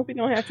long as we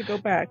don't have to go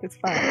back, it's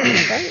fine.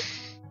 Right?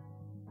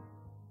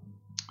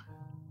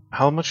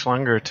 How much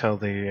longer till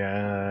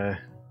the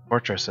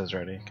fortress is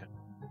ready?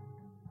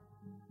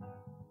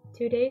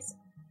 2 days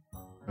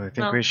I think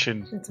Well, we should.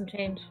 and some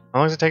change. How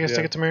long does it take us to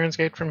Yeah. get to Marin's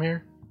Gate from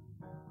here?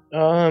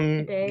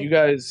 Day. You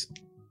guys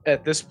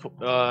at this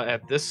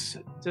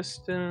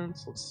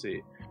distance, let's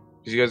see,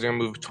 because you guys are gonna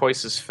move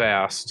twice as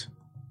fast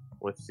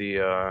with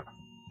the.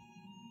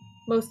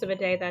 Most of a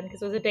day then,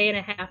 because it was a day and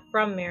a half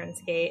from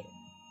Marin's Gate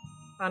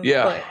on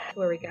Yeah. foot to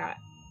where we got.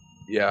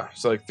 Yeah,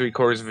 so like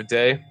 3/4 of a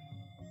day.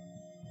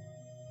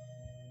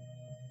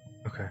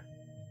 Okay.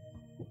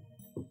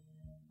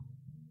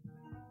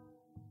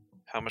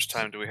 How much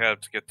time do we have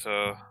to get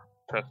to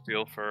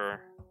Testiel for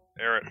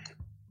Eric?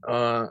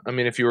 I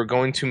mean, if you were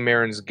going to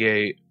Marin's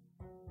Gate,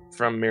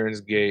 from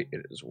Marin's Gate,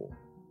 it is 1,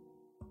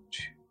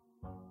 2.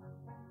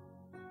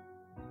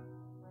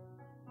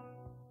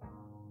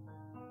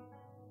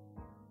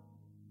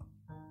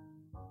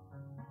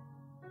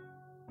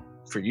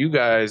 For you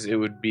guys, it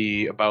would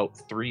be about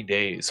 3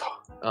 days.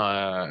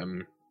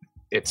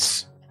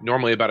 It's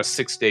normally about a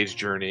 6 days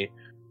journey,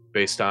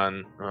 based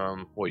on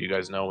what you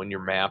guys know in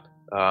your map.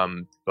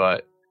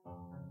 But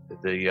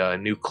the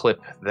new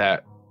clip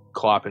that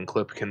Clop and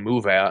Clip can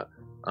move at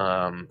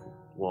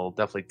will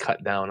definitely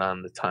cut down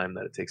on the time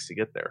that it takes to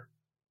get there.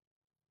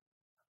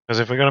 Because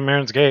if we go to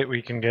Marin's Gate,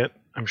 we can get,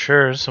 I'm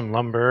sure, some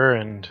lumber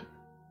and,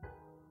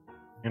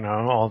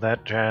 all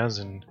that jazz,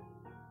 and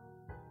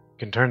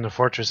can turn the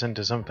fortress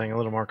into something a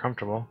little more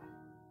comfortable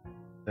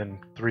than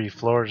 3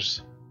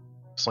 floors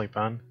to sleep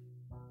on.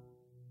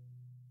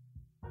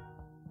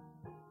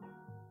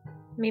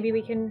 Maybe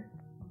we can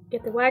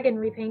get the wagon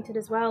repainted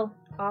as well.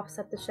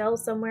 offset the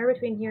shells somewhere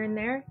between here and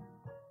there.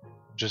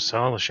 Just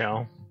sell the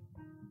shell.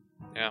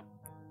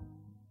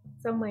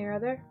 Some way or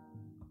other.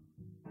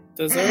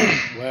 Does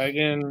our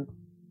wagon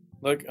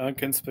look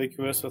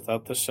unconspicuous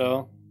without the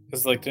shell?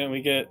 Because didn't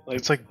we get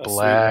It's like a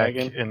black,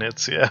 sweet wagon? and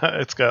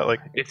it's got like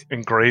It's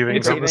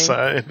engravings on the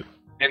side.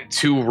 and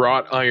 2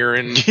 wrought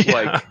iron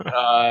Yeah.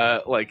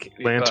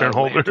 Lantern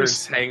holders.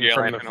 lanterns hanging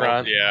from the lantern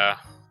front. hold- yeah.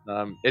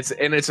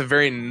 It's a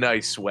very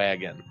nice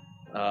wagon.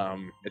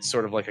 It's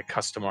sort of like a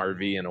custom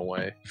RV in a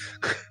way.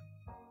 I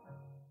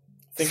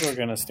think we're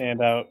gonna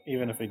stand out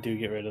even if we do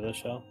get rid of the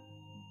shell.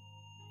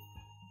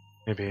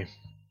 Maybe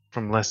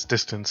from less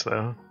distance,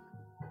 though.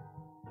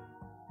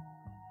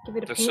 Give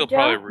it a There's paint still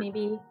job, probably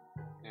maybe.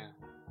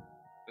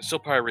 There's still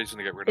probably a reason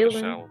to get rid of the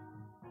Villain. shell.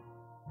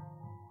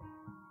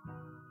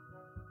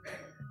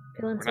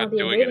 Fill in We're some not of the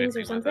doing engravings or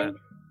anything with something.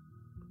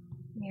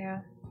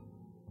 Yeah.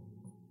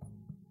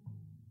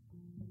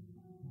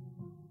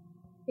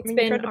 It's you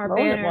been tried to our blow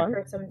it banner once.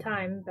 for some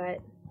time, but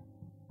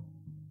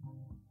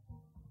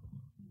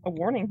A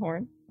warning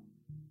horn.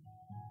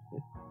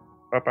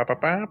 Time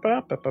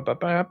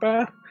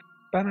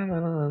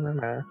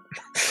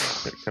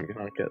to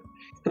honk it.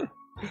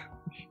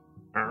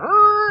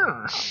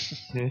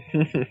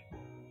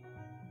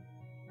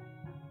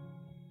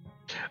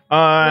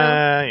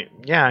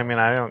 Yeah, I mean,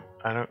 I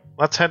don't.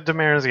 Let's head to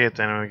Mayor's Gate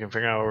then, and we can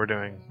figure out what we're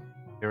doing.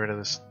 Get rid of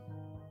this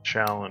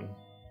shell and.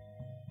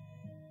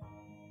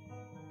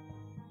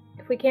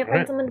 if we can't Alright.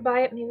 find someone to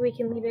buy it, maybe we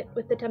can leave it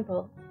with the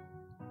temple.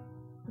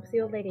 With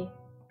the old lady.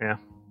 Yeah.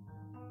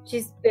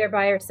 She's there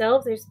by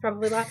herself. There's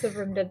probably lots of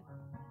room to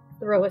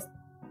throw a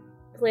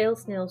flail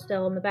snail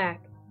shell in the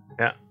back.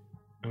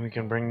 And we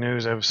can bring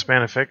news of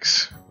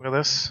Spanifix with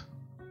us.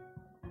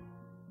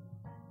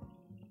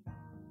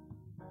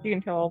 You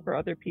can tell for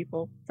other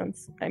people,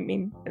 since, I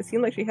mean, it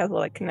seems like she has a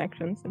lot of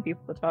connections and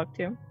people to talk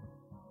to.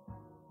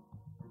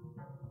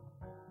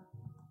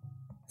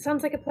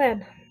 Sounds like a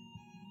plan.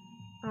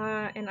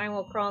 And I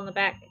will crawl in the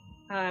back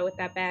with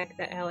that bag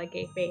that Ella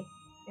gave me.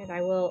 And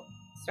I will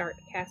start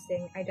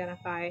casting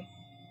Identify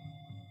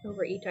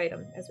over each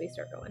item as we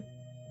start going.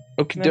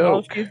 Okie And then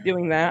while doke. she's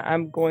doing that,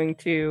 I'm going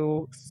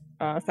to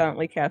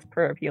silently cast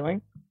Prayer of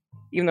Healing.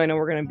 Even though I know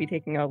we're going to be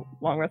taking a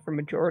long rest for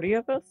majority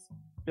of us,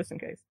 just in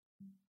case.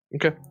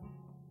 Okay.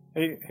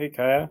 Hey,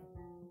 Kaya.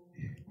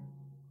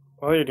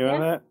 While you're doing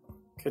that,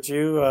 could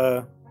you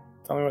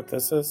tell me what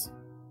this is?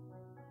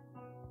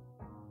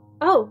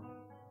 Oh!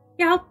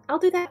 Yeah, I'll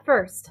do that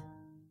first.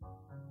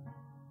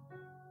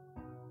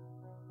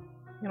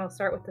 And I'll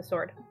start with the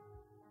sword.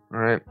 All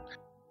right.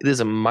 It is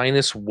a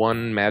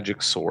 -1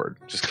 magic sword.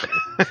 Just kidding.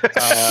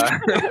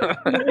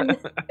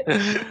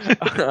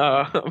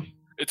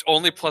 It's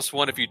only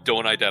 +1 if you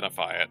don't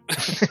identify it.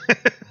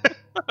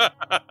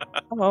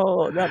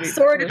 Oh, that'd be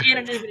Sword of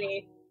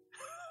anonymity.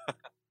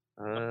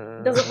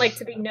 Uh, Doesn't like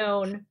to be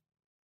known.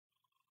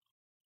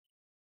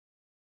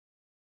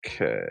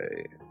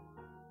 Okay.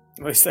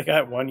 At least I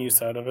got one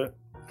use out of it.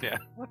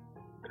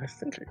 I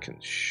think I can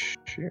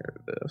share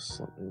this.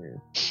 Let me...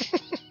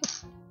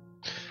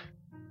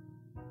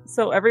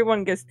 So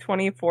everyone gets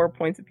 24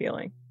 points of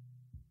healing.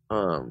 Here,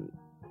 I'm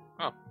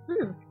I'll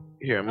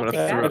gonna take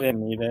that. I throw.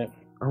 didn't need it.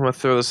 I'm gonna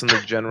throw this in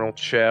the general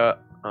chat.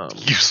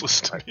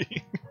 Useless to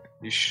me.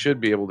 You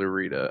should be able to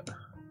read it.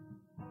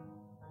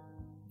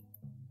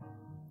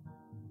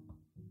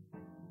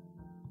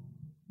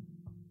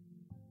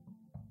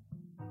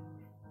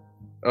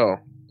 Oh,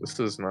 this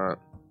is not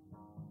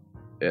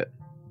it.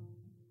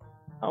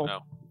 Oh, No.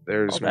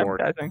 There's false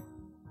more. advertising.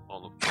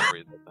 I'll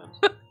read that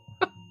then.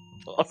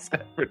 False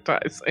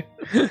advertising.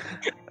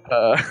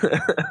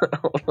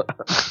 Hold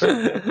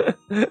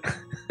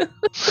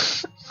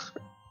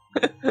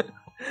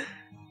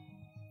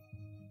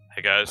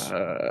Hey guys,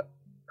 on.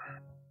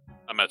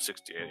 I'm at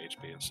 68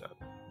 HP instead.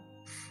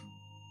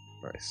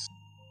 Nice.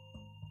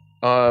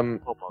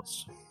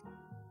 Almost.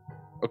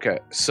 Okay,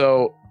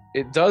 so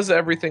it does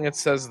everything it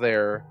says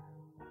there,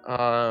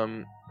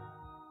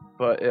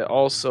 but it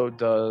also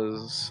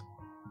does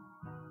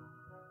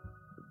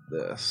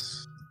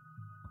this.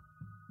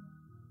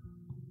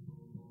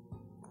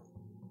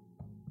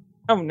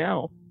 Oh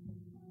no.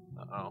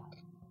 Uh-oh.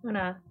 I'm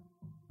gonna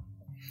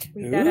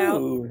read that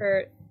out Ooh.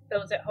 for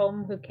those at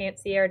home who can't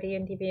see our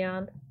D&D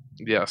Beyond.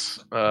 Yes,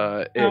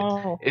 it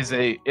Oh. is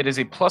a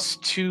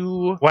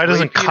 +2. Why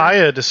doesn't rapier.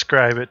 Kaya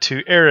describe it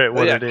to Eric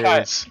what yeah, it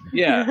Kaya. is?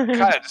 Yeah,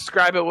 Kaya,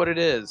 describe it what it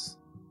is.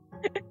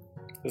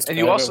 And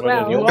you also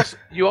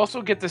you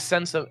also get the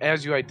sense of,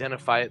 as you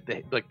identify it,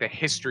 the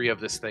history of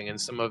this thing and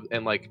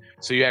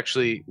so you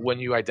actually, when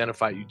you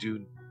identify it, you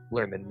do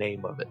learn the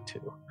name of it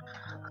too.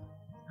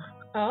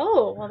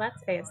 Oh, well,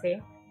 that's fancy.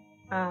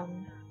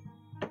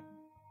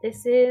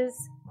 This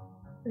is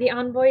the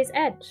Envoy's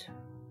Edge.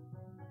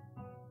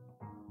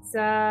 It's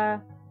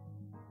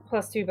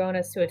 +2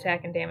 bonus to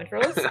attack and damage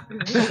rolls.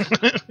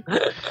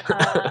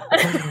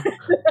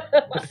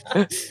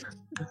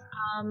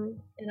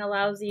 It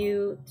allows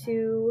you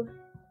to,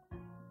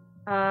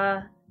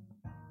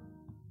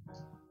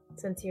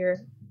 since you're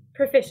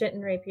proficient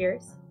in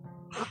rapiers,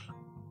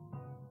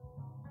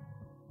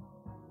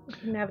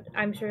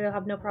 I'm sure you'll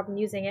have no problem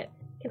using it.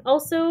 It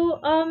also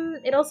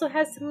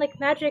has some like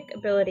magic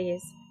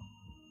abilities.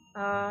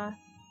 So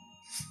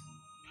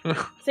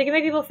you can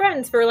make people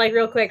friends for like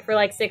real quick for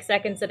like 6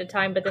 seconds at a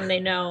time, but then they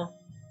know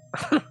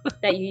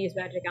that you use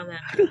magic on them.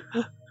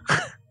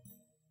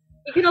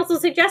 You can also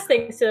suggest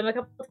things to them a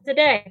couple a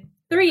day.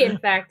 3, in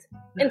fact.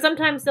 And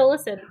sometimes they'll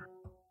listen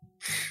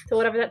to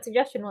whatever that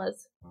suggestion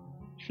was.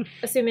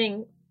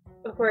 Assuming,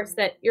 of course,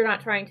 that you're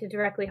not trying to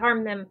directly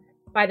harm them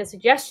by the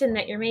suggestion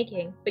that you're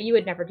making. But you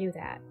would never do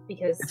that,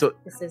 because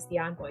this is the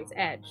Envoy's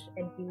Edge,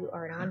 and you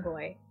are an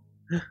Envoy.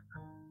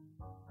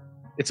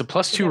 It's a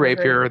 +2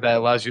 rapier that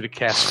allows you to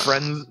cast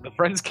the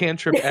Friends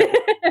cantrip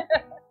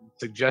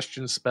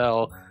suggestion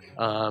spell,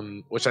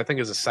 which I think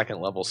is a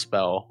 2nd level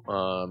spell.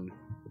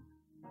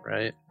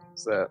 Right?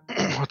 Is that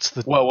what's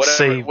the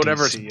save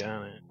whatever DC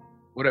on it?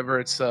 Whatever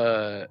it's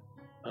it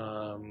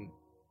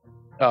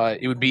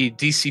would be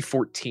DC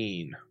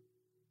 14.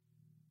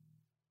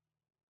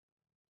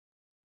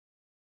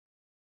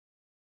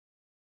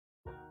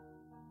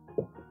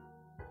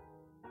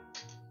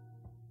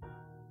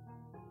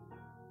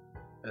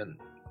 And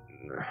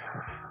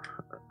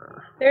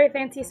very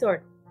fancy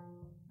sword.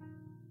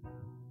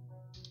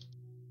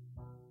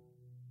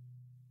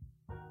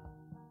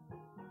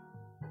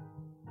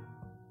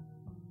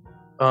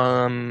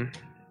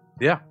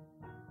 Yeah.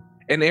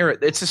 And Aaron,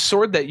 it's a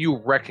sword that you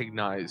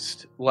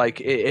recognized.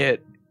 Like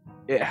it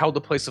held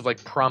a place of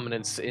like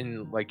prominence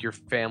in like your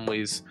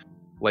family's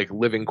like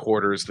living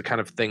quarters, the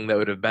kind of thing that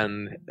would have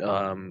been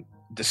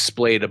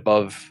displayed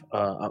above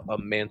a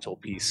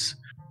mantelpiece,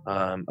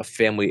 a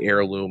family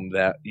heirloom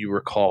that you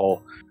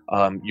recall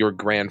your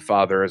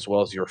grandfather as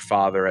well as your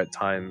father at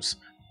times,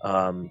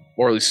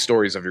 or at least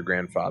stories of your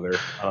grandfather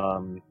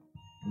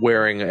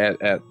wearing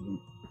at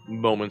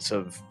moments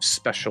of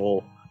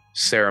special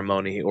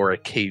ceremony or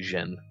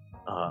occasion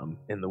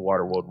in the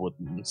Waterworld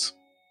Woodlands.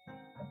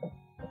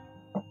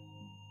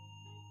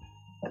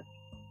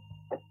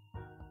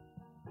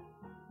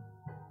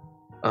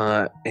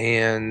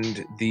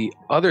 And the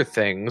other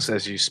things,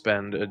 as you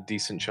spend a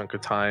decent chunk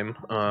of time,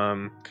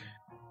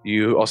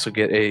 you also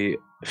get a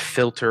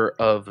filter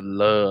of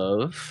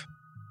love.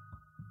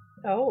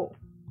 Oh.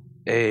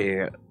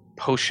 A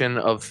potion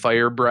of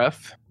fire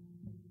breath.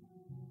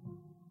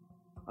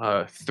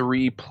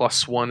 3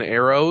 +1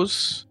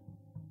 arrows.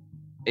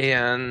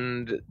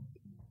 And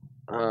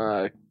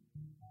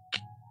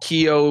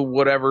Keo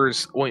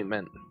whatever's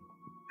ointment.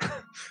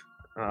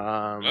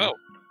 Oh.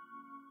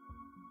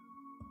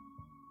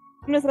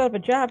 I'm just out of a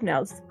job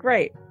now. It's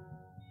great.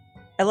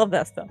 I love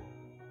that stuff.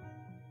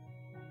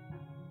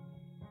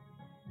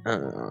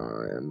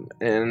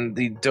 And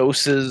the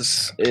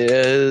doses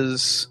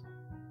is...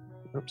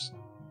 Oops.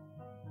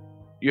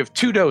 You have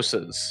 2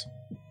 doses.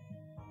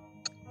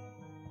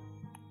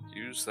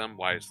 Use them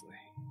wisely.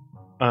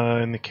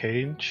 In the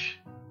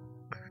cage?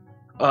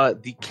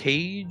 The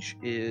cage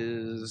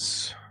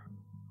is...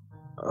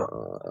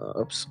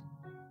 oops.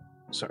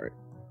 Sorry.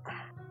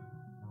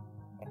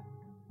 Let me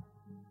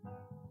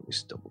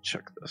just double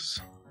check this.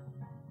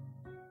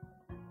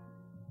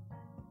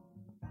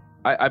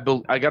 I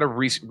gotta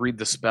read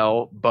the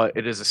spell, but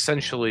it is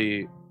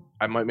essentially...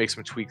 I might make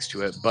some tweaks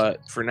to it, but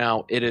for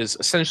now, it is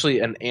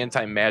essentially an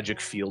anti-magic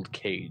field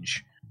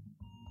cage.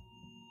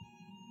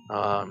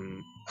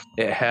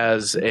 It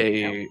has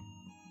a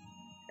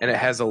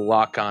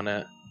lock on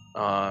it.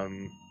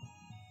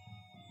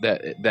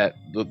 That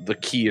the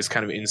key is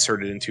kind of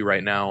inserted into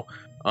right now.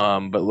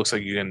 But it looks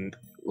like you can,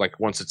 like,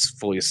 once it's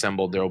fully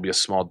assembled, there will be a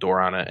small door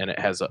on it, and it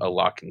has a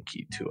lock and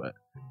key to it.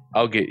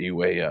 I'll get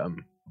you a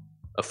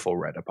full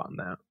write-up on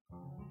that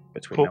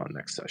between now and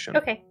next session.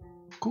 Okay.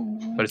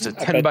 But it's a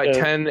 10 by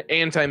 10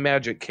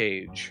 anti-magic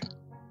cage.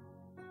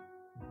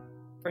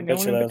 For no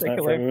Bet one you in that was not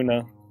for particular.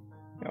 Una.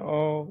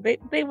 No,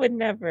 they would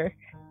never.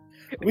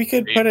 We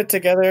could put it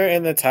together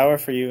in the tower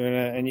for you,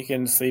 Una, and you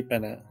can sleep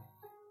in it.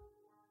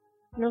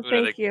 No,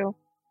 Una, thank you.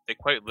 They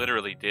quite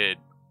literally did.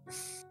 I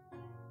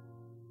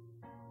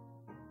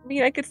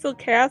mean, I could still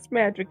cast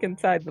magic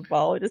inside the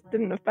ball. It just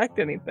didn't affect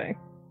anything.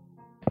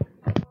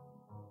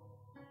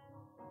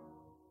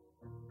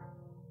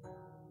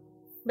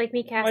 Like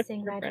me casting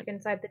different? magic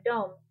inside the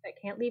dome that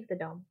can't leave the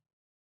dome.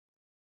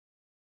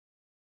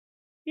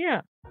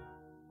 Yeah. Is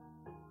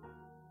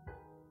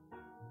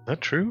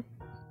that true?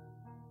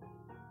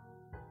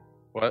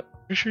 What?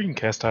 You sure you can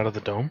cast out of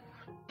the dome?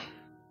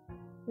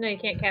 No, you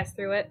can't cast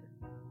through it.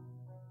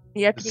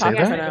 You have to Say You can talk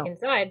cast that? it magic out.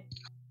 inside.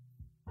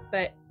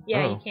 But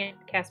yeah, Oh. you can't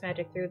cast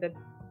magic through the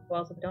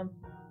walls of the dome.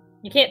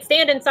 You can't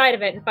stand inside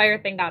of it and fire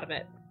things out of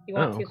it. If you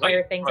want Oh. to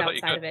fire things I thought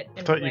you outside could. of it.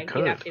 I thought you anyway,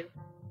 could. have to.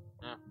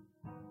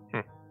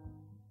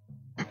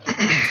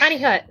 Tiny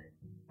hut.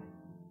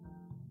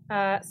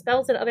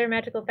 Spells and other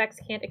magical effects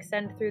can't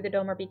extend through the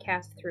dome or be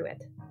cast through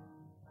it.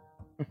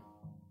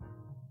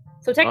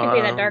 So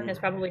technically, that darkness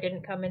probably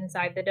didn't come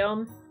inside the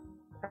dome.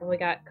 Probably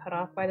got cut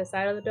off by the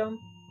side of the dome.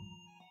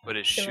 But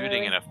it's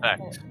shooting an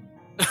Similarly.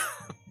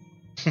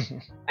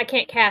 effect. I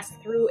can't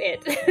cast through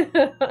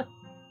it.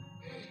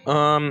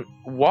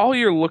 While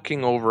you're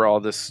looking over all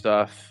this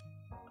stuff,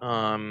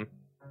 Are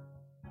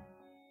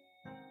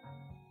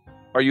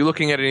you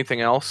looking at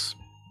anything else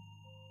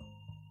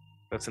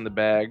that's in the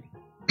bag?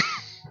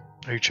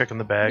 Are you checking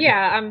the bag?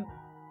 Yeah, I'm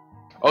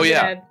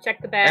gonna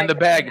check the bag. And the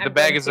bag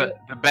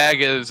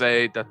is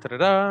a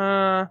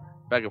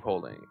bag of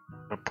holding.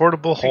 A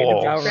portable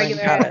hole.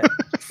 Regular- Got it.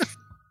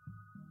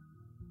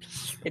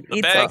 It The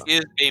eats bag us.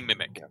 is a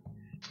mimic.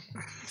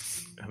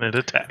 And it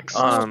attacks.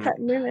 Pet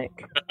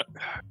mimic.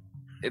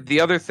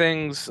 The other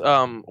things,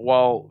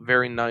 while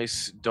very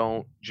nice,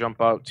 don't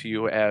jump out to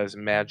you as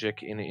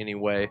magic in any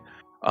way.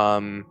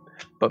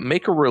 But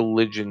make a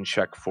religion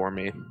check for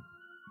me,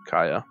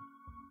 Kaya.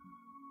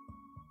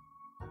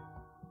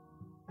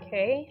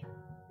 Okay,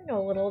 I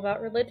know a little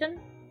about religion.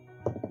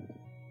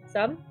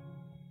 Some.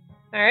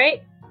 All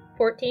right,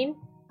 14.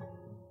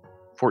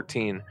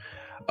 14.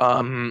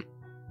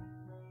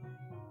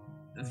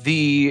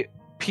 The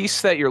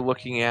piece that you're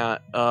looking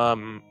at,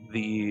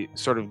 the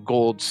sort of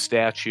gold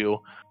statue,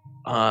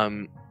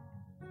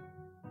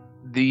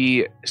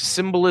 the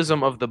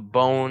symbolism of the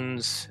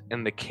bones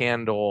and the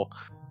candle,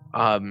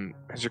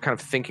 as you're kind of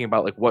thinking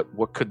about like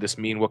what could this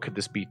mean, what could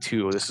this be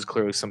too? This is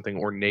clearly something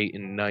ornate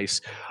and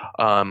nice.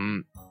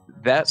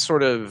 That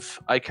sort of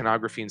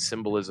iconography and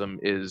symbolism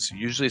is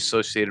usually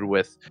associated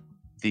with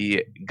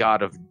the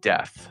god of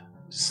death,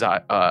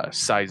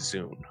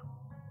 Saizun.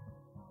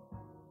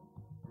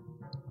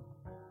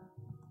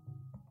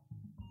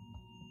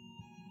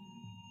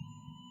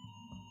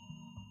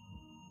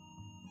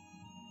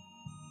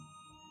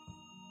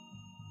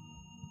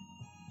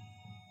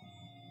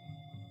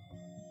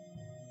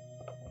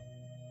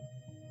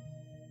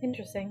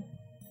 Interesting.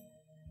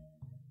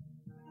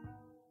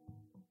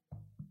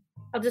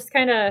 I'll just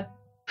kind of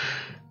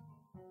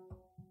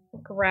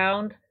look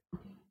around.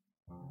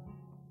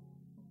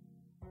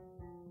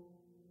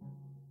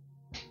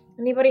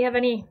 Anybody have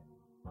any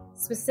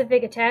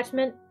specific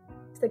attachment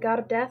to the god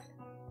of death?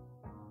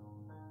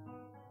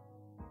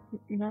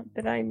 Not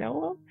that I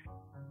know of.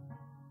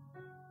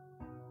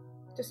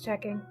 Just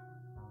checking.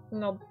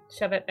 And I'll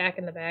shove it back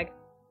in the bag.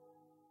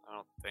 I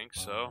don't think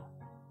so.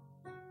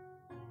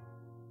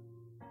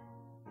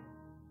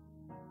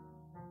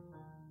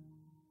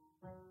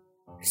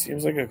 He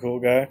seems like a cool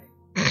guy.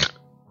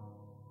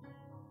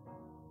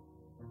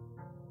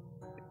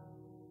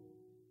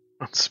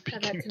 On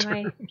speaking Add that to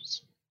my-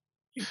 terms.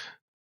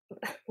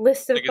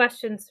 List of Think it-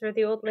 questions for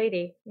the old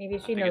lady. Maybe I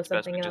she think knows it's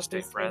best something we else. just stay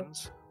useful.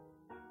 friends.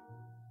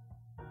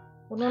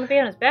 Wouldn't want to be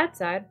on his bad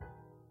side.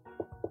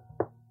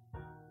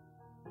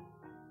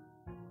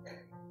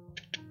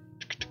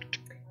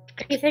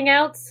 Anything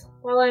else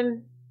while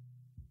I'm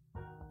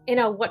in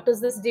a what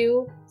does this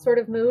do sort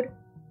of mood?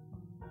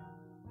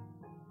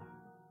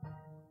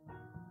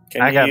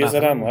 Can I you got use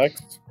it on nothing.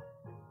 Lex?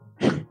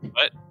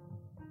 What?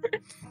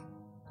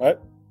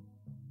 What?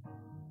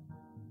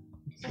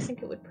 I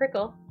think it would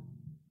prickle.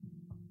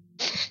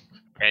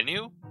 Can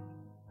you?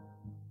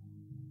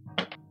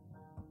 Do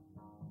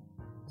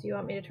you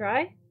want me to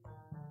try?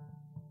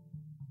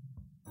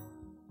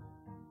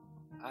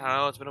 I don't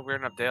know. It's been a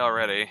weird enough day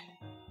already.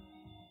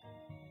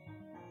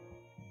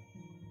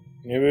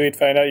 Maybe we'd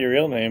find out your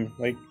real name,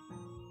 like I did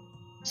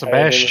with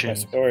my Sebastian.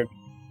 sword.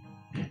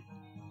 I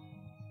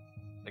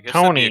guess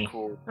that'd be Tony. a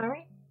cool. All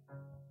right.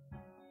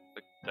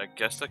 I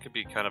guess that could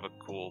be kind of a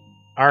cool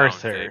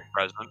Arthur. day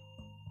present.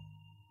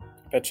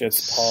 Bet you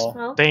it's Paul.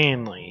 Well,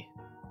 Stanley.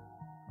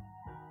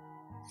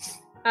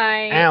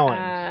 I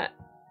Alan.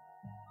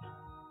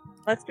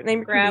 Let's name it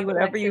can grab be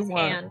whatever you Alexa's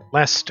want. hand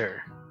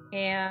Lester.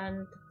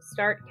 and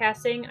start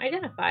casting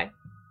Identify.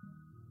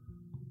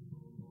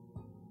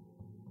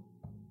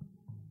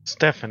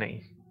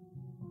 Stephanie.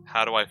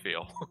 How do I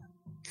feel?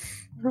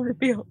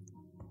 Reveal.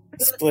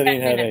 Splitting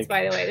 10 minutes, headache.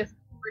 by the way. This is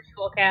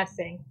virtual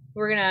casting.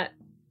 We're gonna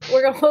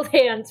hold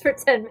hands for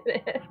 10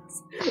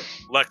 minutes.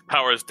 Lex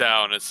powers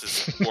down as his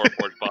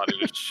warboard body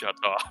just shuts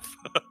off.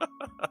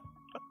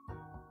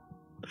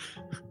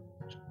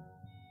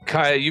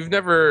 Kaya, you've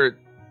never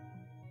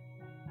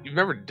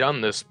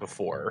done this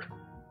before.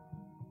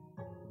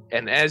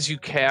 And as you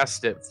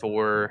cast it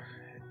for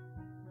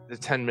the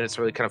 10 minutes,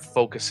 really kind of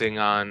focusing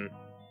on,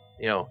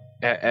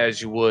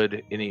 as you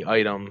would any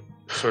item,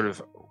 sort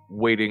of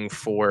waiting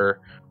for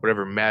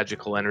whatever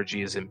magical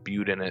energy is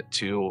imbued in it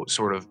to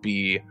sort of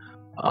be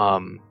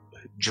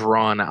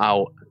drawn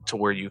out to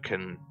where you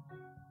can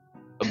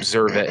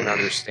observe it and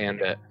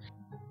understand it.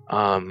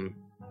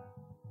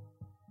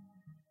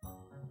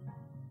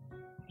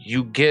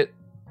 You get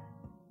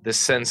the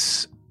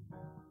sense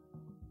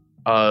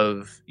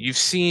of you've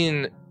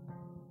seen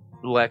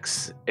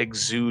Lex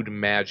exude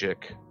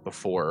magic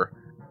before.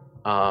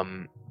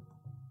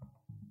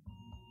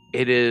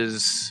 It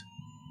is,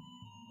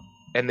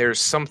 and there's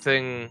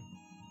something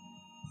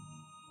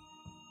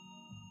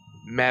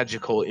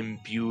magical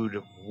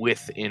imbued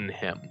within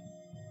him.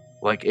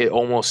 Like it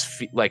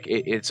almost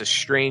it's a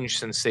strange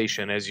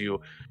sensation as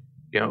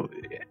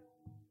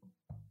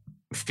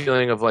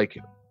feeling of like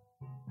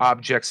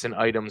objects and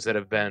items that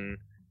have been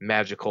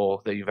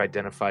magical that you've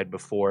identified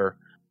before,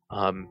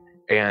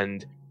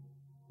 and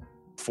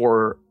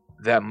for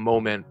that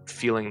moment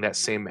feeling that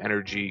same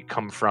energy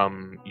come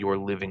from your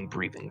living,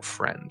 breathing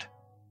friend.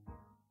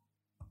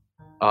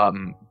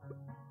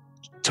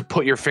 To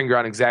put your finger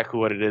on exactly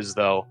what it is,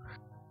 though,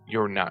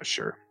 you're not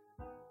sure.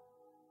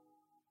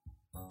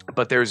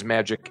 But there's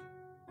magic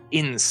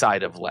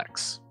inside of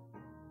Lex.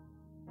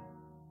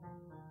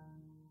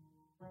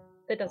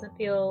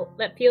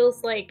 That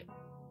feels like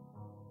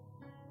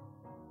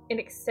an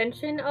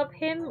extension of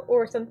him,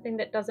 or something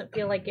that doesn't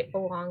feel like it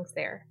belongs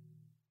there.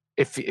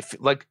 If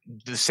like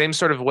the same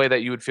sort of way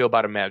that you would feel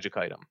about a magic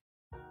item.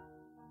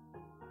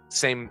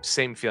 Same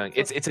feeling.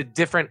 It's a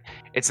different.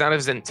 It's not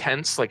as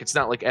intense. Like it's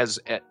not like as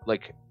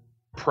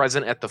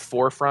present at the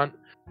forefront,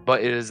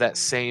 but it is that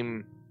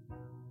same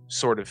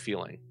sort of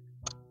feeling.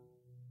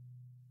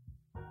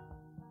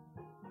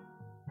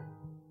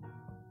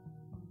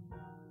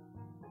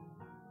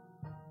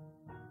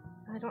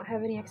 I don't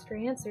have any extra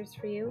answers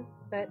for you,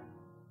 but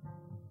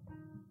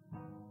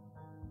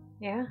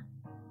yeah.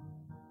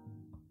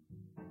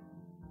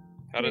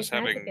 How does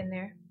There's magic having in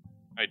there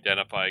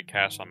identified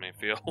cast on me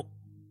feel?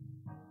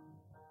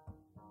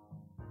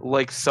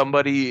 Like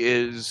somebody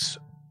is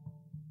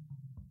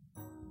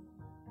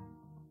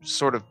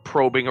sort of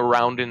probing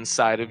around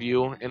inside of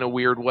you in a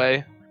weird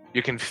way.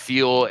 You can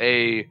feel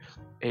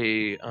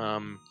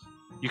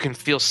you can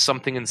feel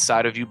something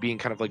inside of you being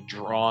kind of like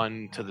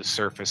drawn to the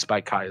surface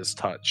by Kaya's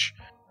touch.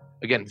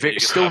 Again,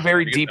 still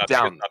very deep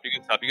down.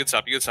 You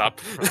can stop.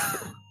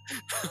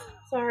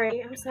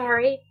 Sorry, I'm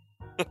sorry.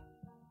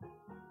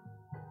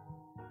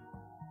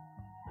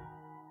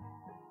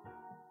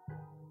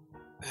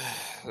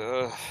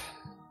 No.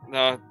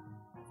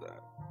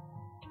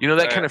 You know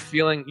that kind of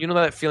feeling. You know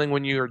that feeling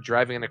when you're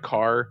driving in a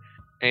car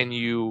and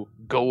you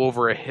go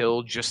over a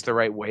hill just the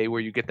right way, where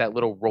you get that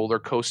little roller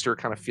coaster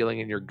kind of feeling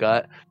in your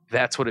gut.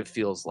 That's what it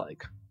feels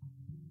like.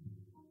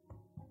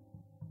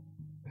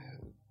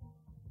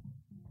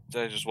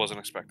 I just wasn't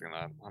expecting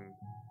that.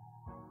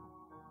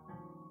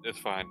 It's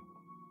fine.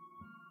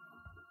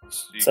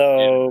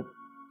 You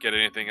get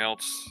anything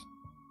else?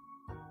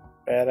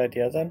 Bad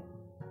idea then?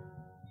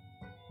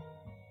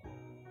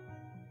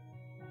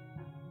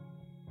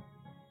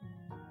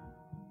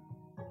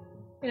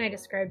 And I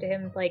described to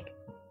him like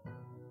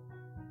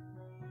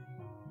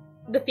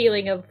the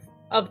feeling of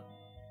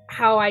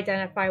how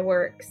Identify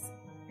works,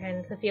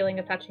 and the feeling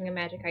of touching a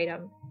magic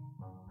item,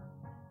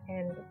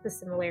 and the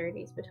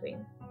similarities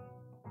between.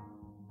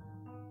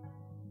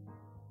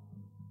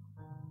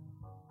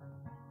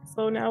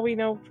 So now we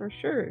know for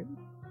sure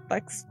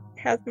Lex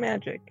has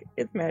magic.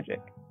 It's magic.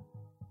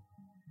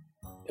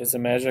 Is a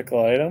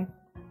magical item?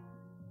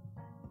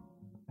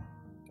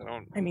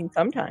 I mean,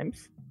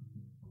 sometimes.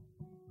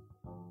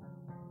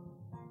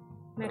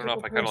 I don't know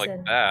if I kind of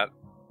like that.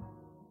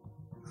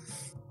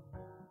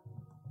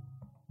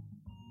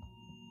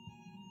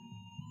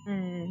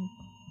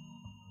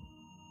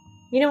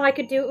 You know, I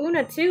could do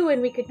Una too,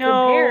 and we could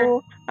compare.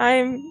 No,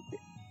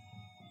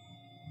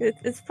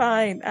 It's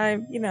fine.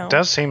 It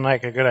does seem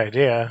like a good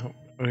idea.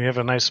 We have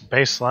a nice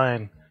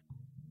baseline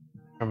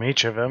from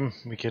each of them.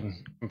 We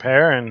can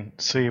compare and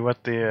see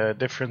what the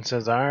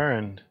differences are,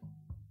 and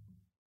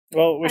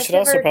well, we should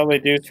also probably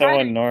do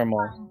someone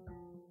normal.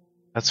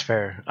 That's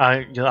fair.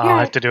 I'll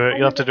have to do it.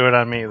 You'll have to do it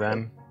on me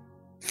then.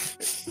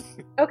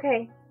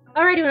 Okay.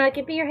 All right, Una,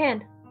 give me your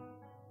hand.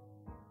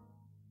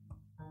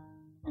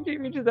 She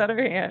reaches out her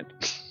hand.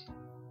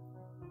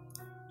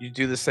 You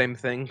do the same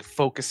thing,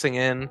 focusing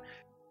in,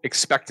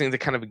 expecting to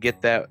kind of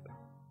get that,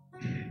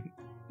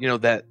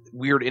 that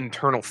weird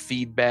internal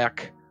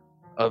feedback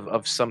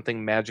of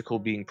something magical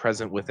being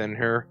present within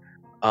her.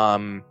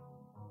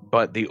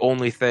 But the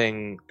only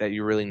thing that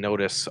you really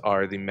notice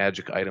are the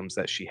magic items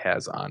that she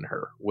has on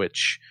her,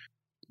 which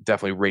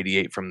definitely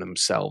radiate from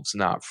themselves,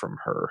 not from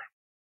her.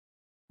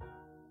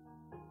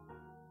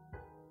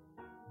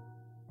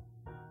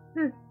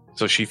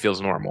 So she feels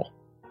normal.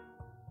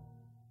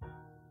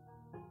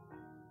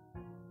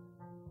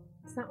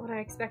 It's not what I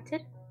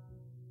expected.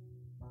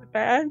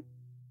 Bad?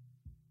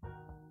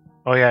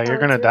 Oh yeah, you're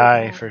gonna really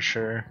die bad. for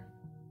sure.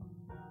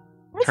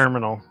 What?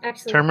 Terminal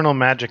Actually,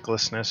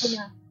 magiclessness.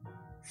 Una,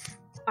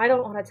 I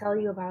don't want to tell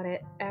you about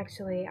it,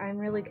 actually. I'm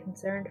really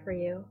concerned for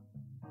you.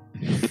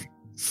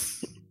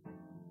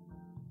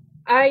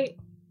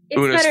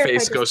 Una's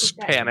face goes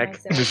panic,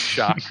 just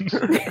shock.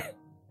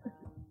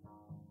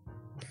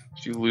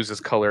 She loses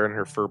color in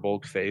her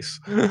furbolg face.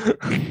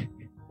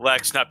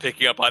 Lex not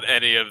picking up on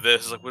any of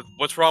this. Like,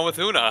 what's wrong with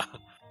Una?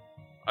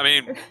 I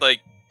mean,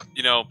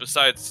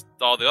 besides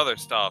all the other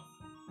stuff.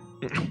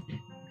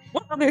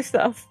 What other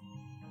stuff?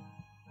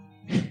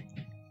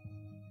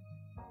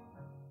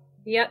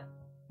 Yep.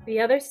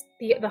 The others,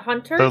 the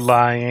hunters. The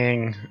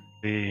lying,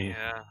 the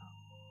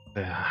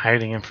Yeah.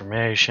 hiding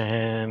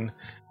information,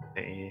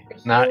 the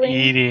not healing.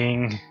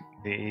 eating,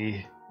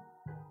 the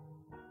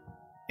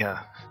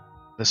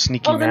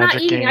sneaky Oh, the not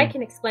magicking. eating, I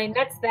can explain.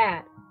 That's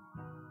that.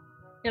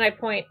 And I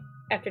point,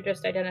 after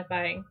just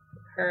identifying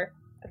her,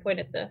 I point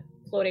at the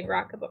floating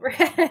rock above her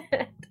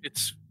head.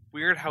 It's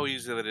weird how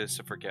easy that is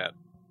to forget.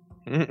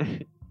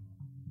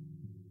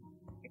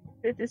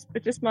 It's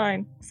just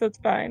mine, so it's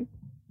fine.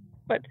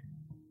 But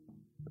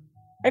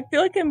I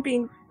feel like I'm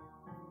being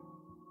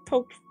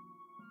poked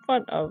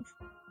fun of.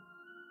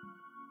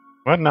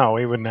 What? No,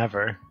 we would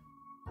never.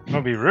 That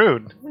would be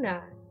rude.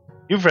 Una.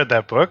 You've read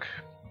that book.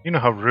 You know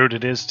how rude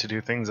it is to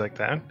do things like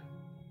that.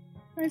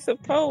 I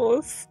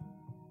suppose.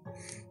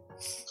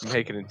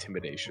 Make an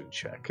intimidation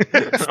check.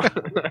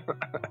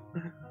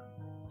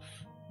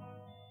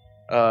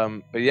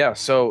 But yeah,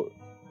 so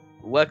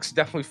Lex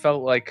definitely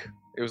felt like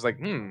it was like,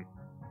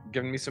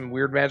 giving me some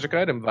weird magic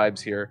item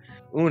vibes here.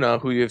 Una,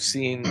 who you've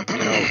seen,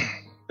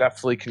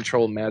 definitely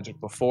control magic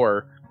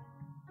before,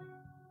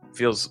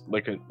 feels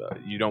like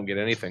you don't get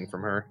anything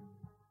from her.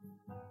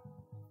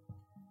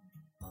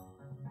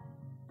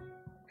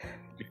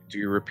 Do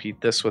you repeat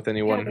this with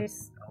anyone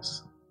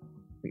else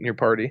in your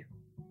party?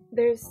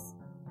 There's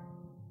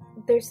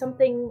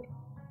something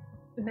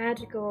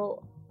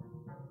magical,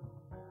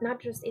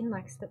 not just in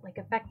Lex, but like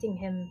affecting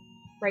him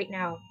right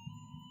now.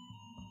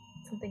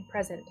 Something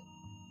present.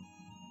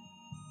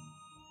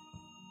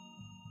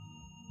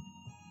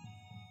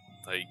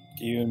 Like,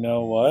 Do you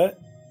know what?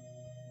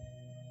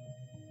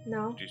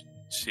 No. did you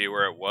see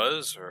where it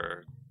was,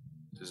 or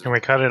Can we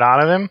cut it out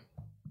of him?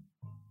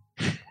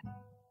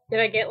 Did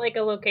I get like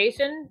a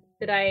location?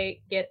 Did I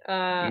get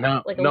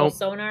No, like a nope. little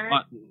sonar?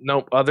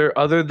 Nope. Other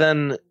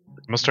than I'm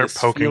gonna start this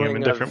poking him feeling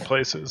in of- different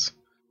places. Is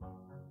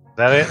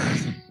that it?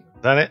 Is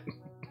that it?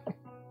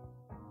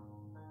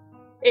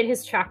 In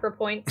his chakra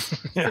points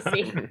to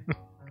see.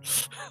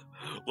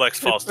 Lex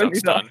falls down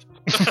Pretty tough.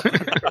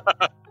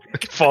 stunned.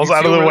 Falls You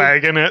out of feel the really-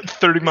 wagon at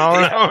 30 mile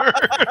an hour.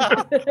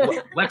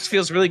 Lex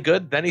feels really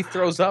good, then he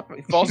throws up,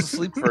 he falls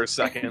asleep for a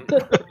second.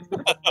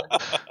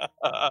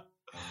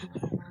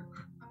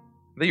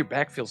 Then your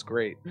back feels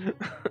great.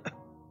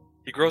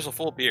 He grows a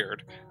full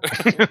beard.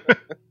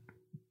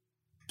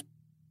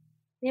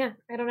 Yeah,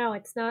 I don't know.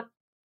 It's not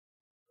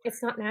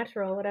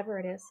natural, whatever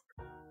it is.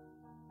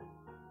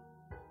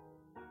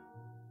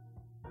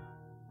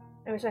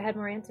 I wish I had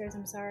more answers.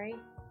 I'm sorry.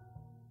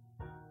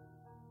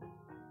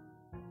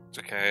 It's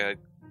okay. I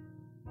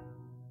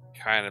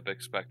kind of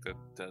expected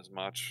as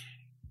much.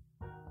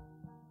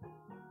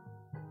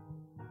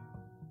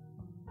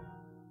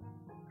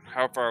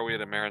 How far are we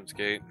to Marin's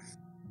Gate?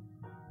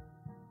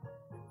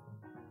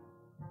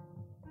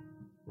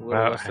 A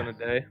little less than a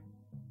day.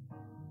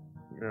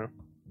 Yeah.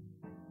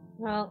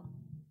 Well,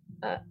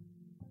 about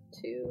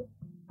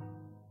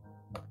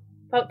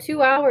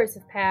 2 hours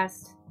have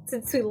passed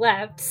since we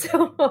left,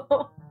 so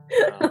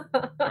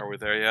Are we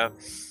there yet?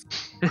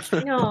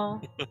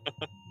 no.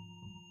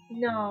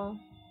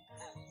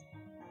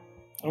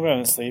 I'm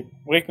going to sleep.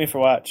 Wake me for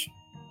watch.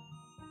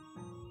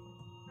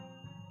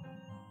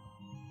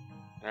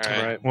 All right.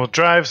 All right. We'll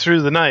drive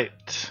through the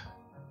night.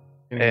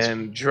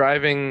 And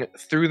driving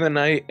through the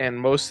night and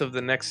most of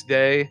the next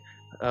day,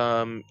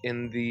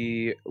 in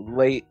the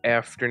late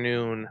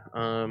afternoon,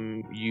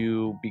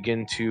 you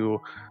begin to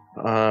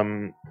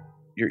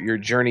your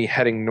journey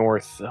heading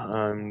north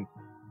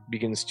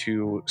begins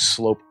to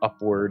slope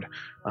upward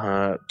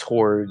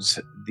towards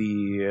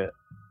the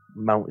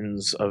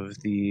mountains of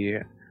the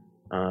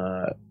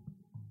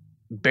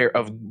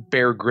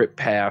Bear Grip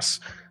Pass,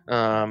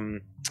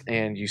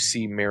 and you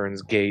see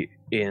Marin's Gate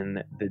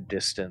in the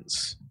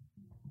distance.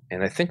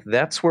 And I think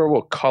that's where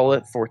we'll call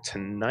it for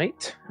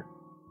tonight.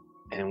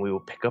 And we will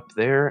pick up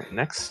there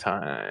next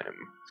time.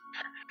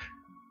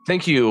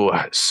 Thank you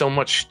so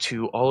much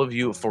to all of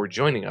you for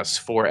joining us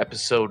for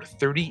episode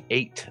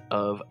 38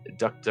 of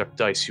Duck Duck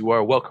Dice. You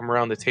are welcome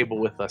around the table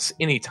with us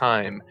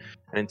anytime.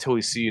 And until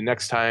we see you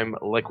next time,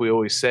 like we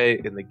always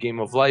say, in the game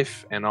of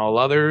life and all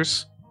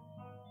others,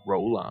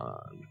 roll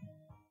on.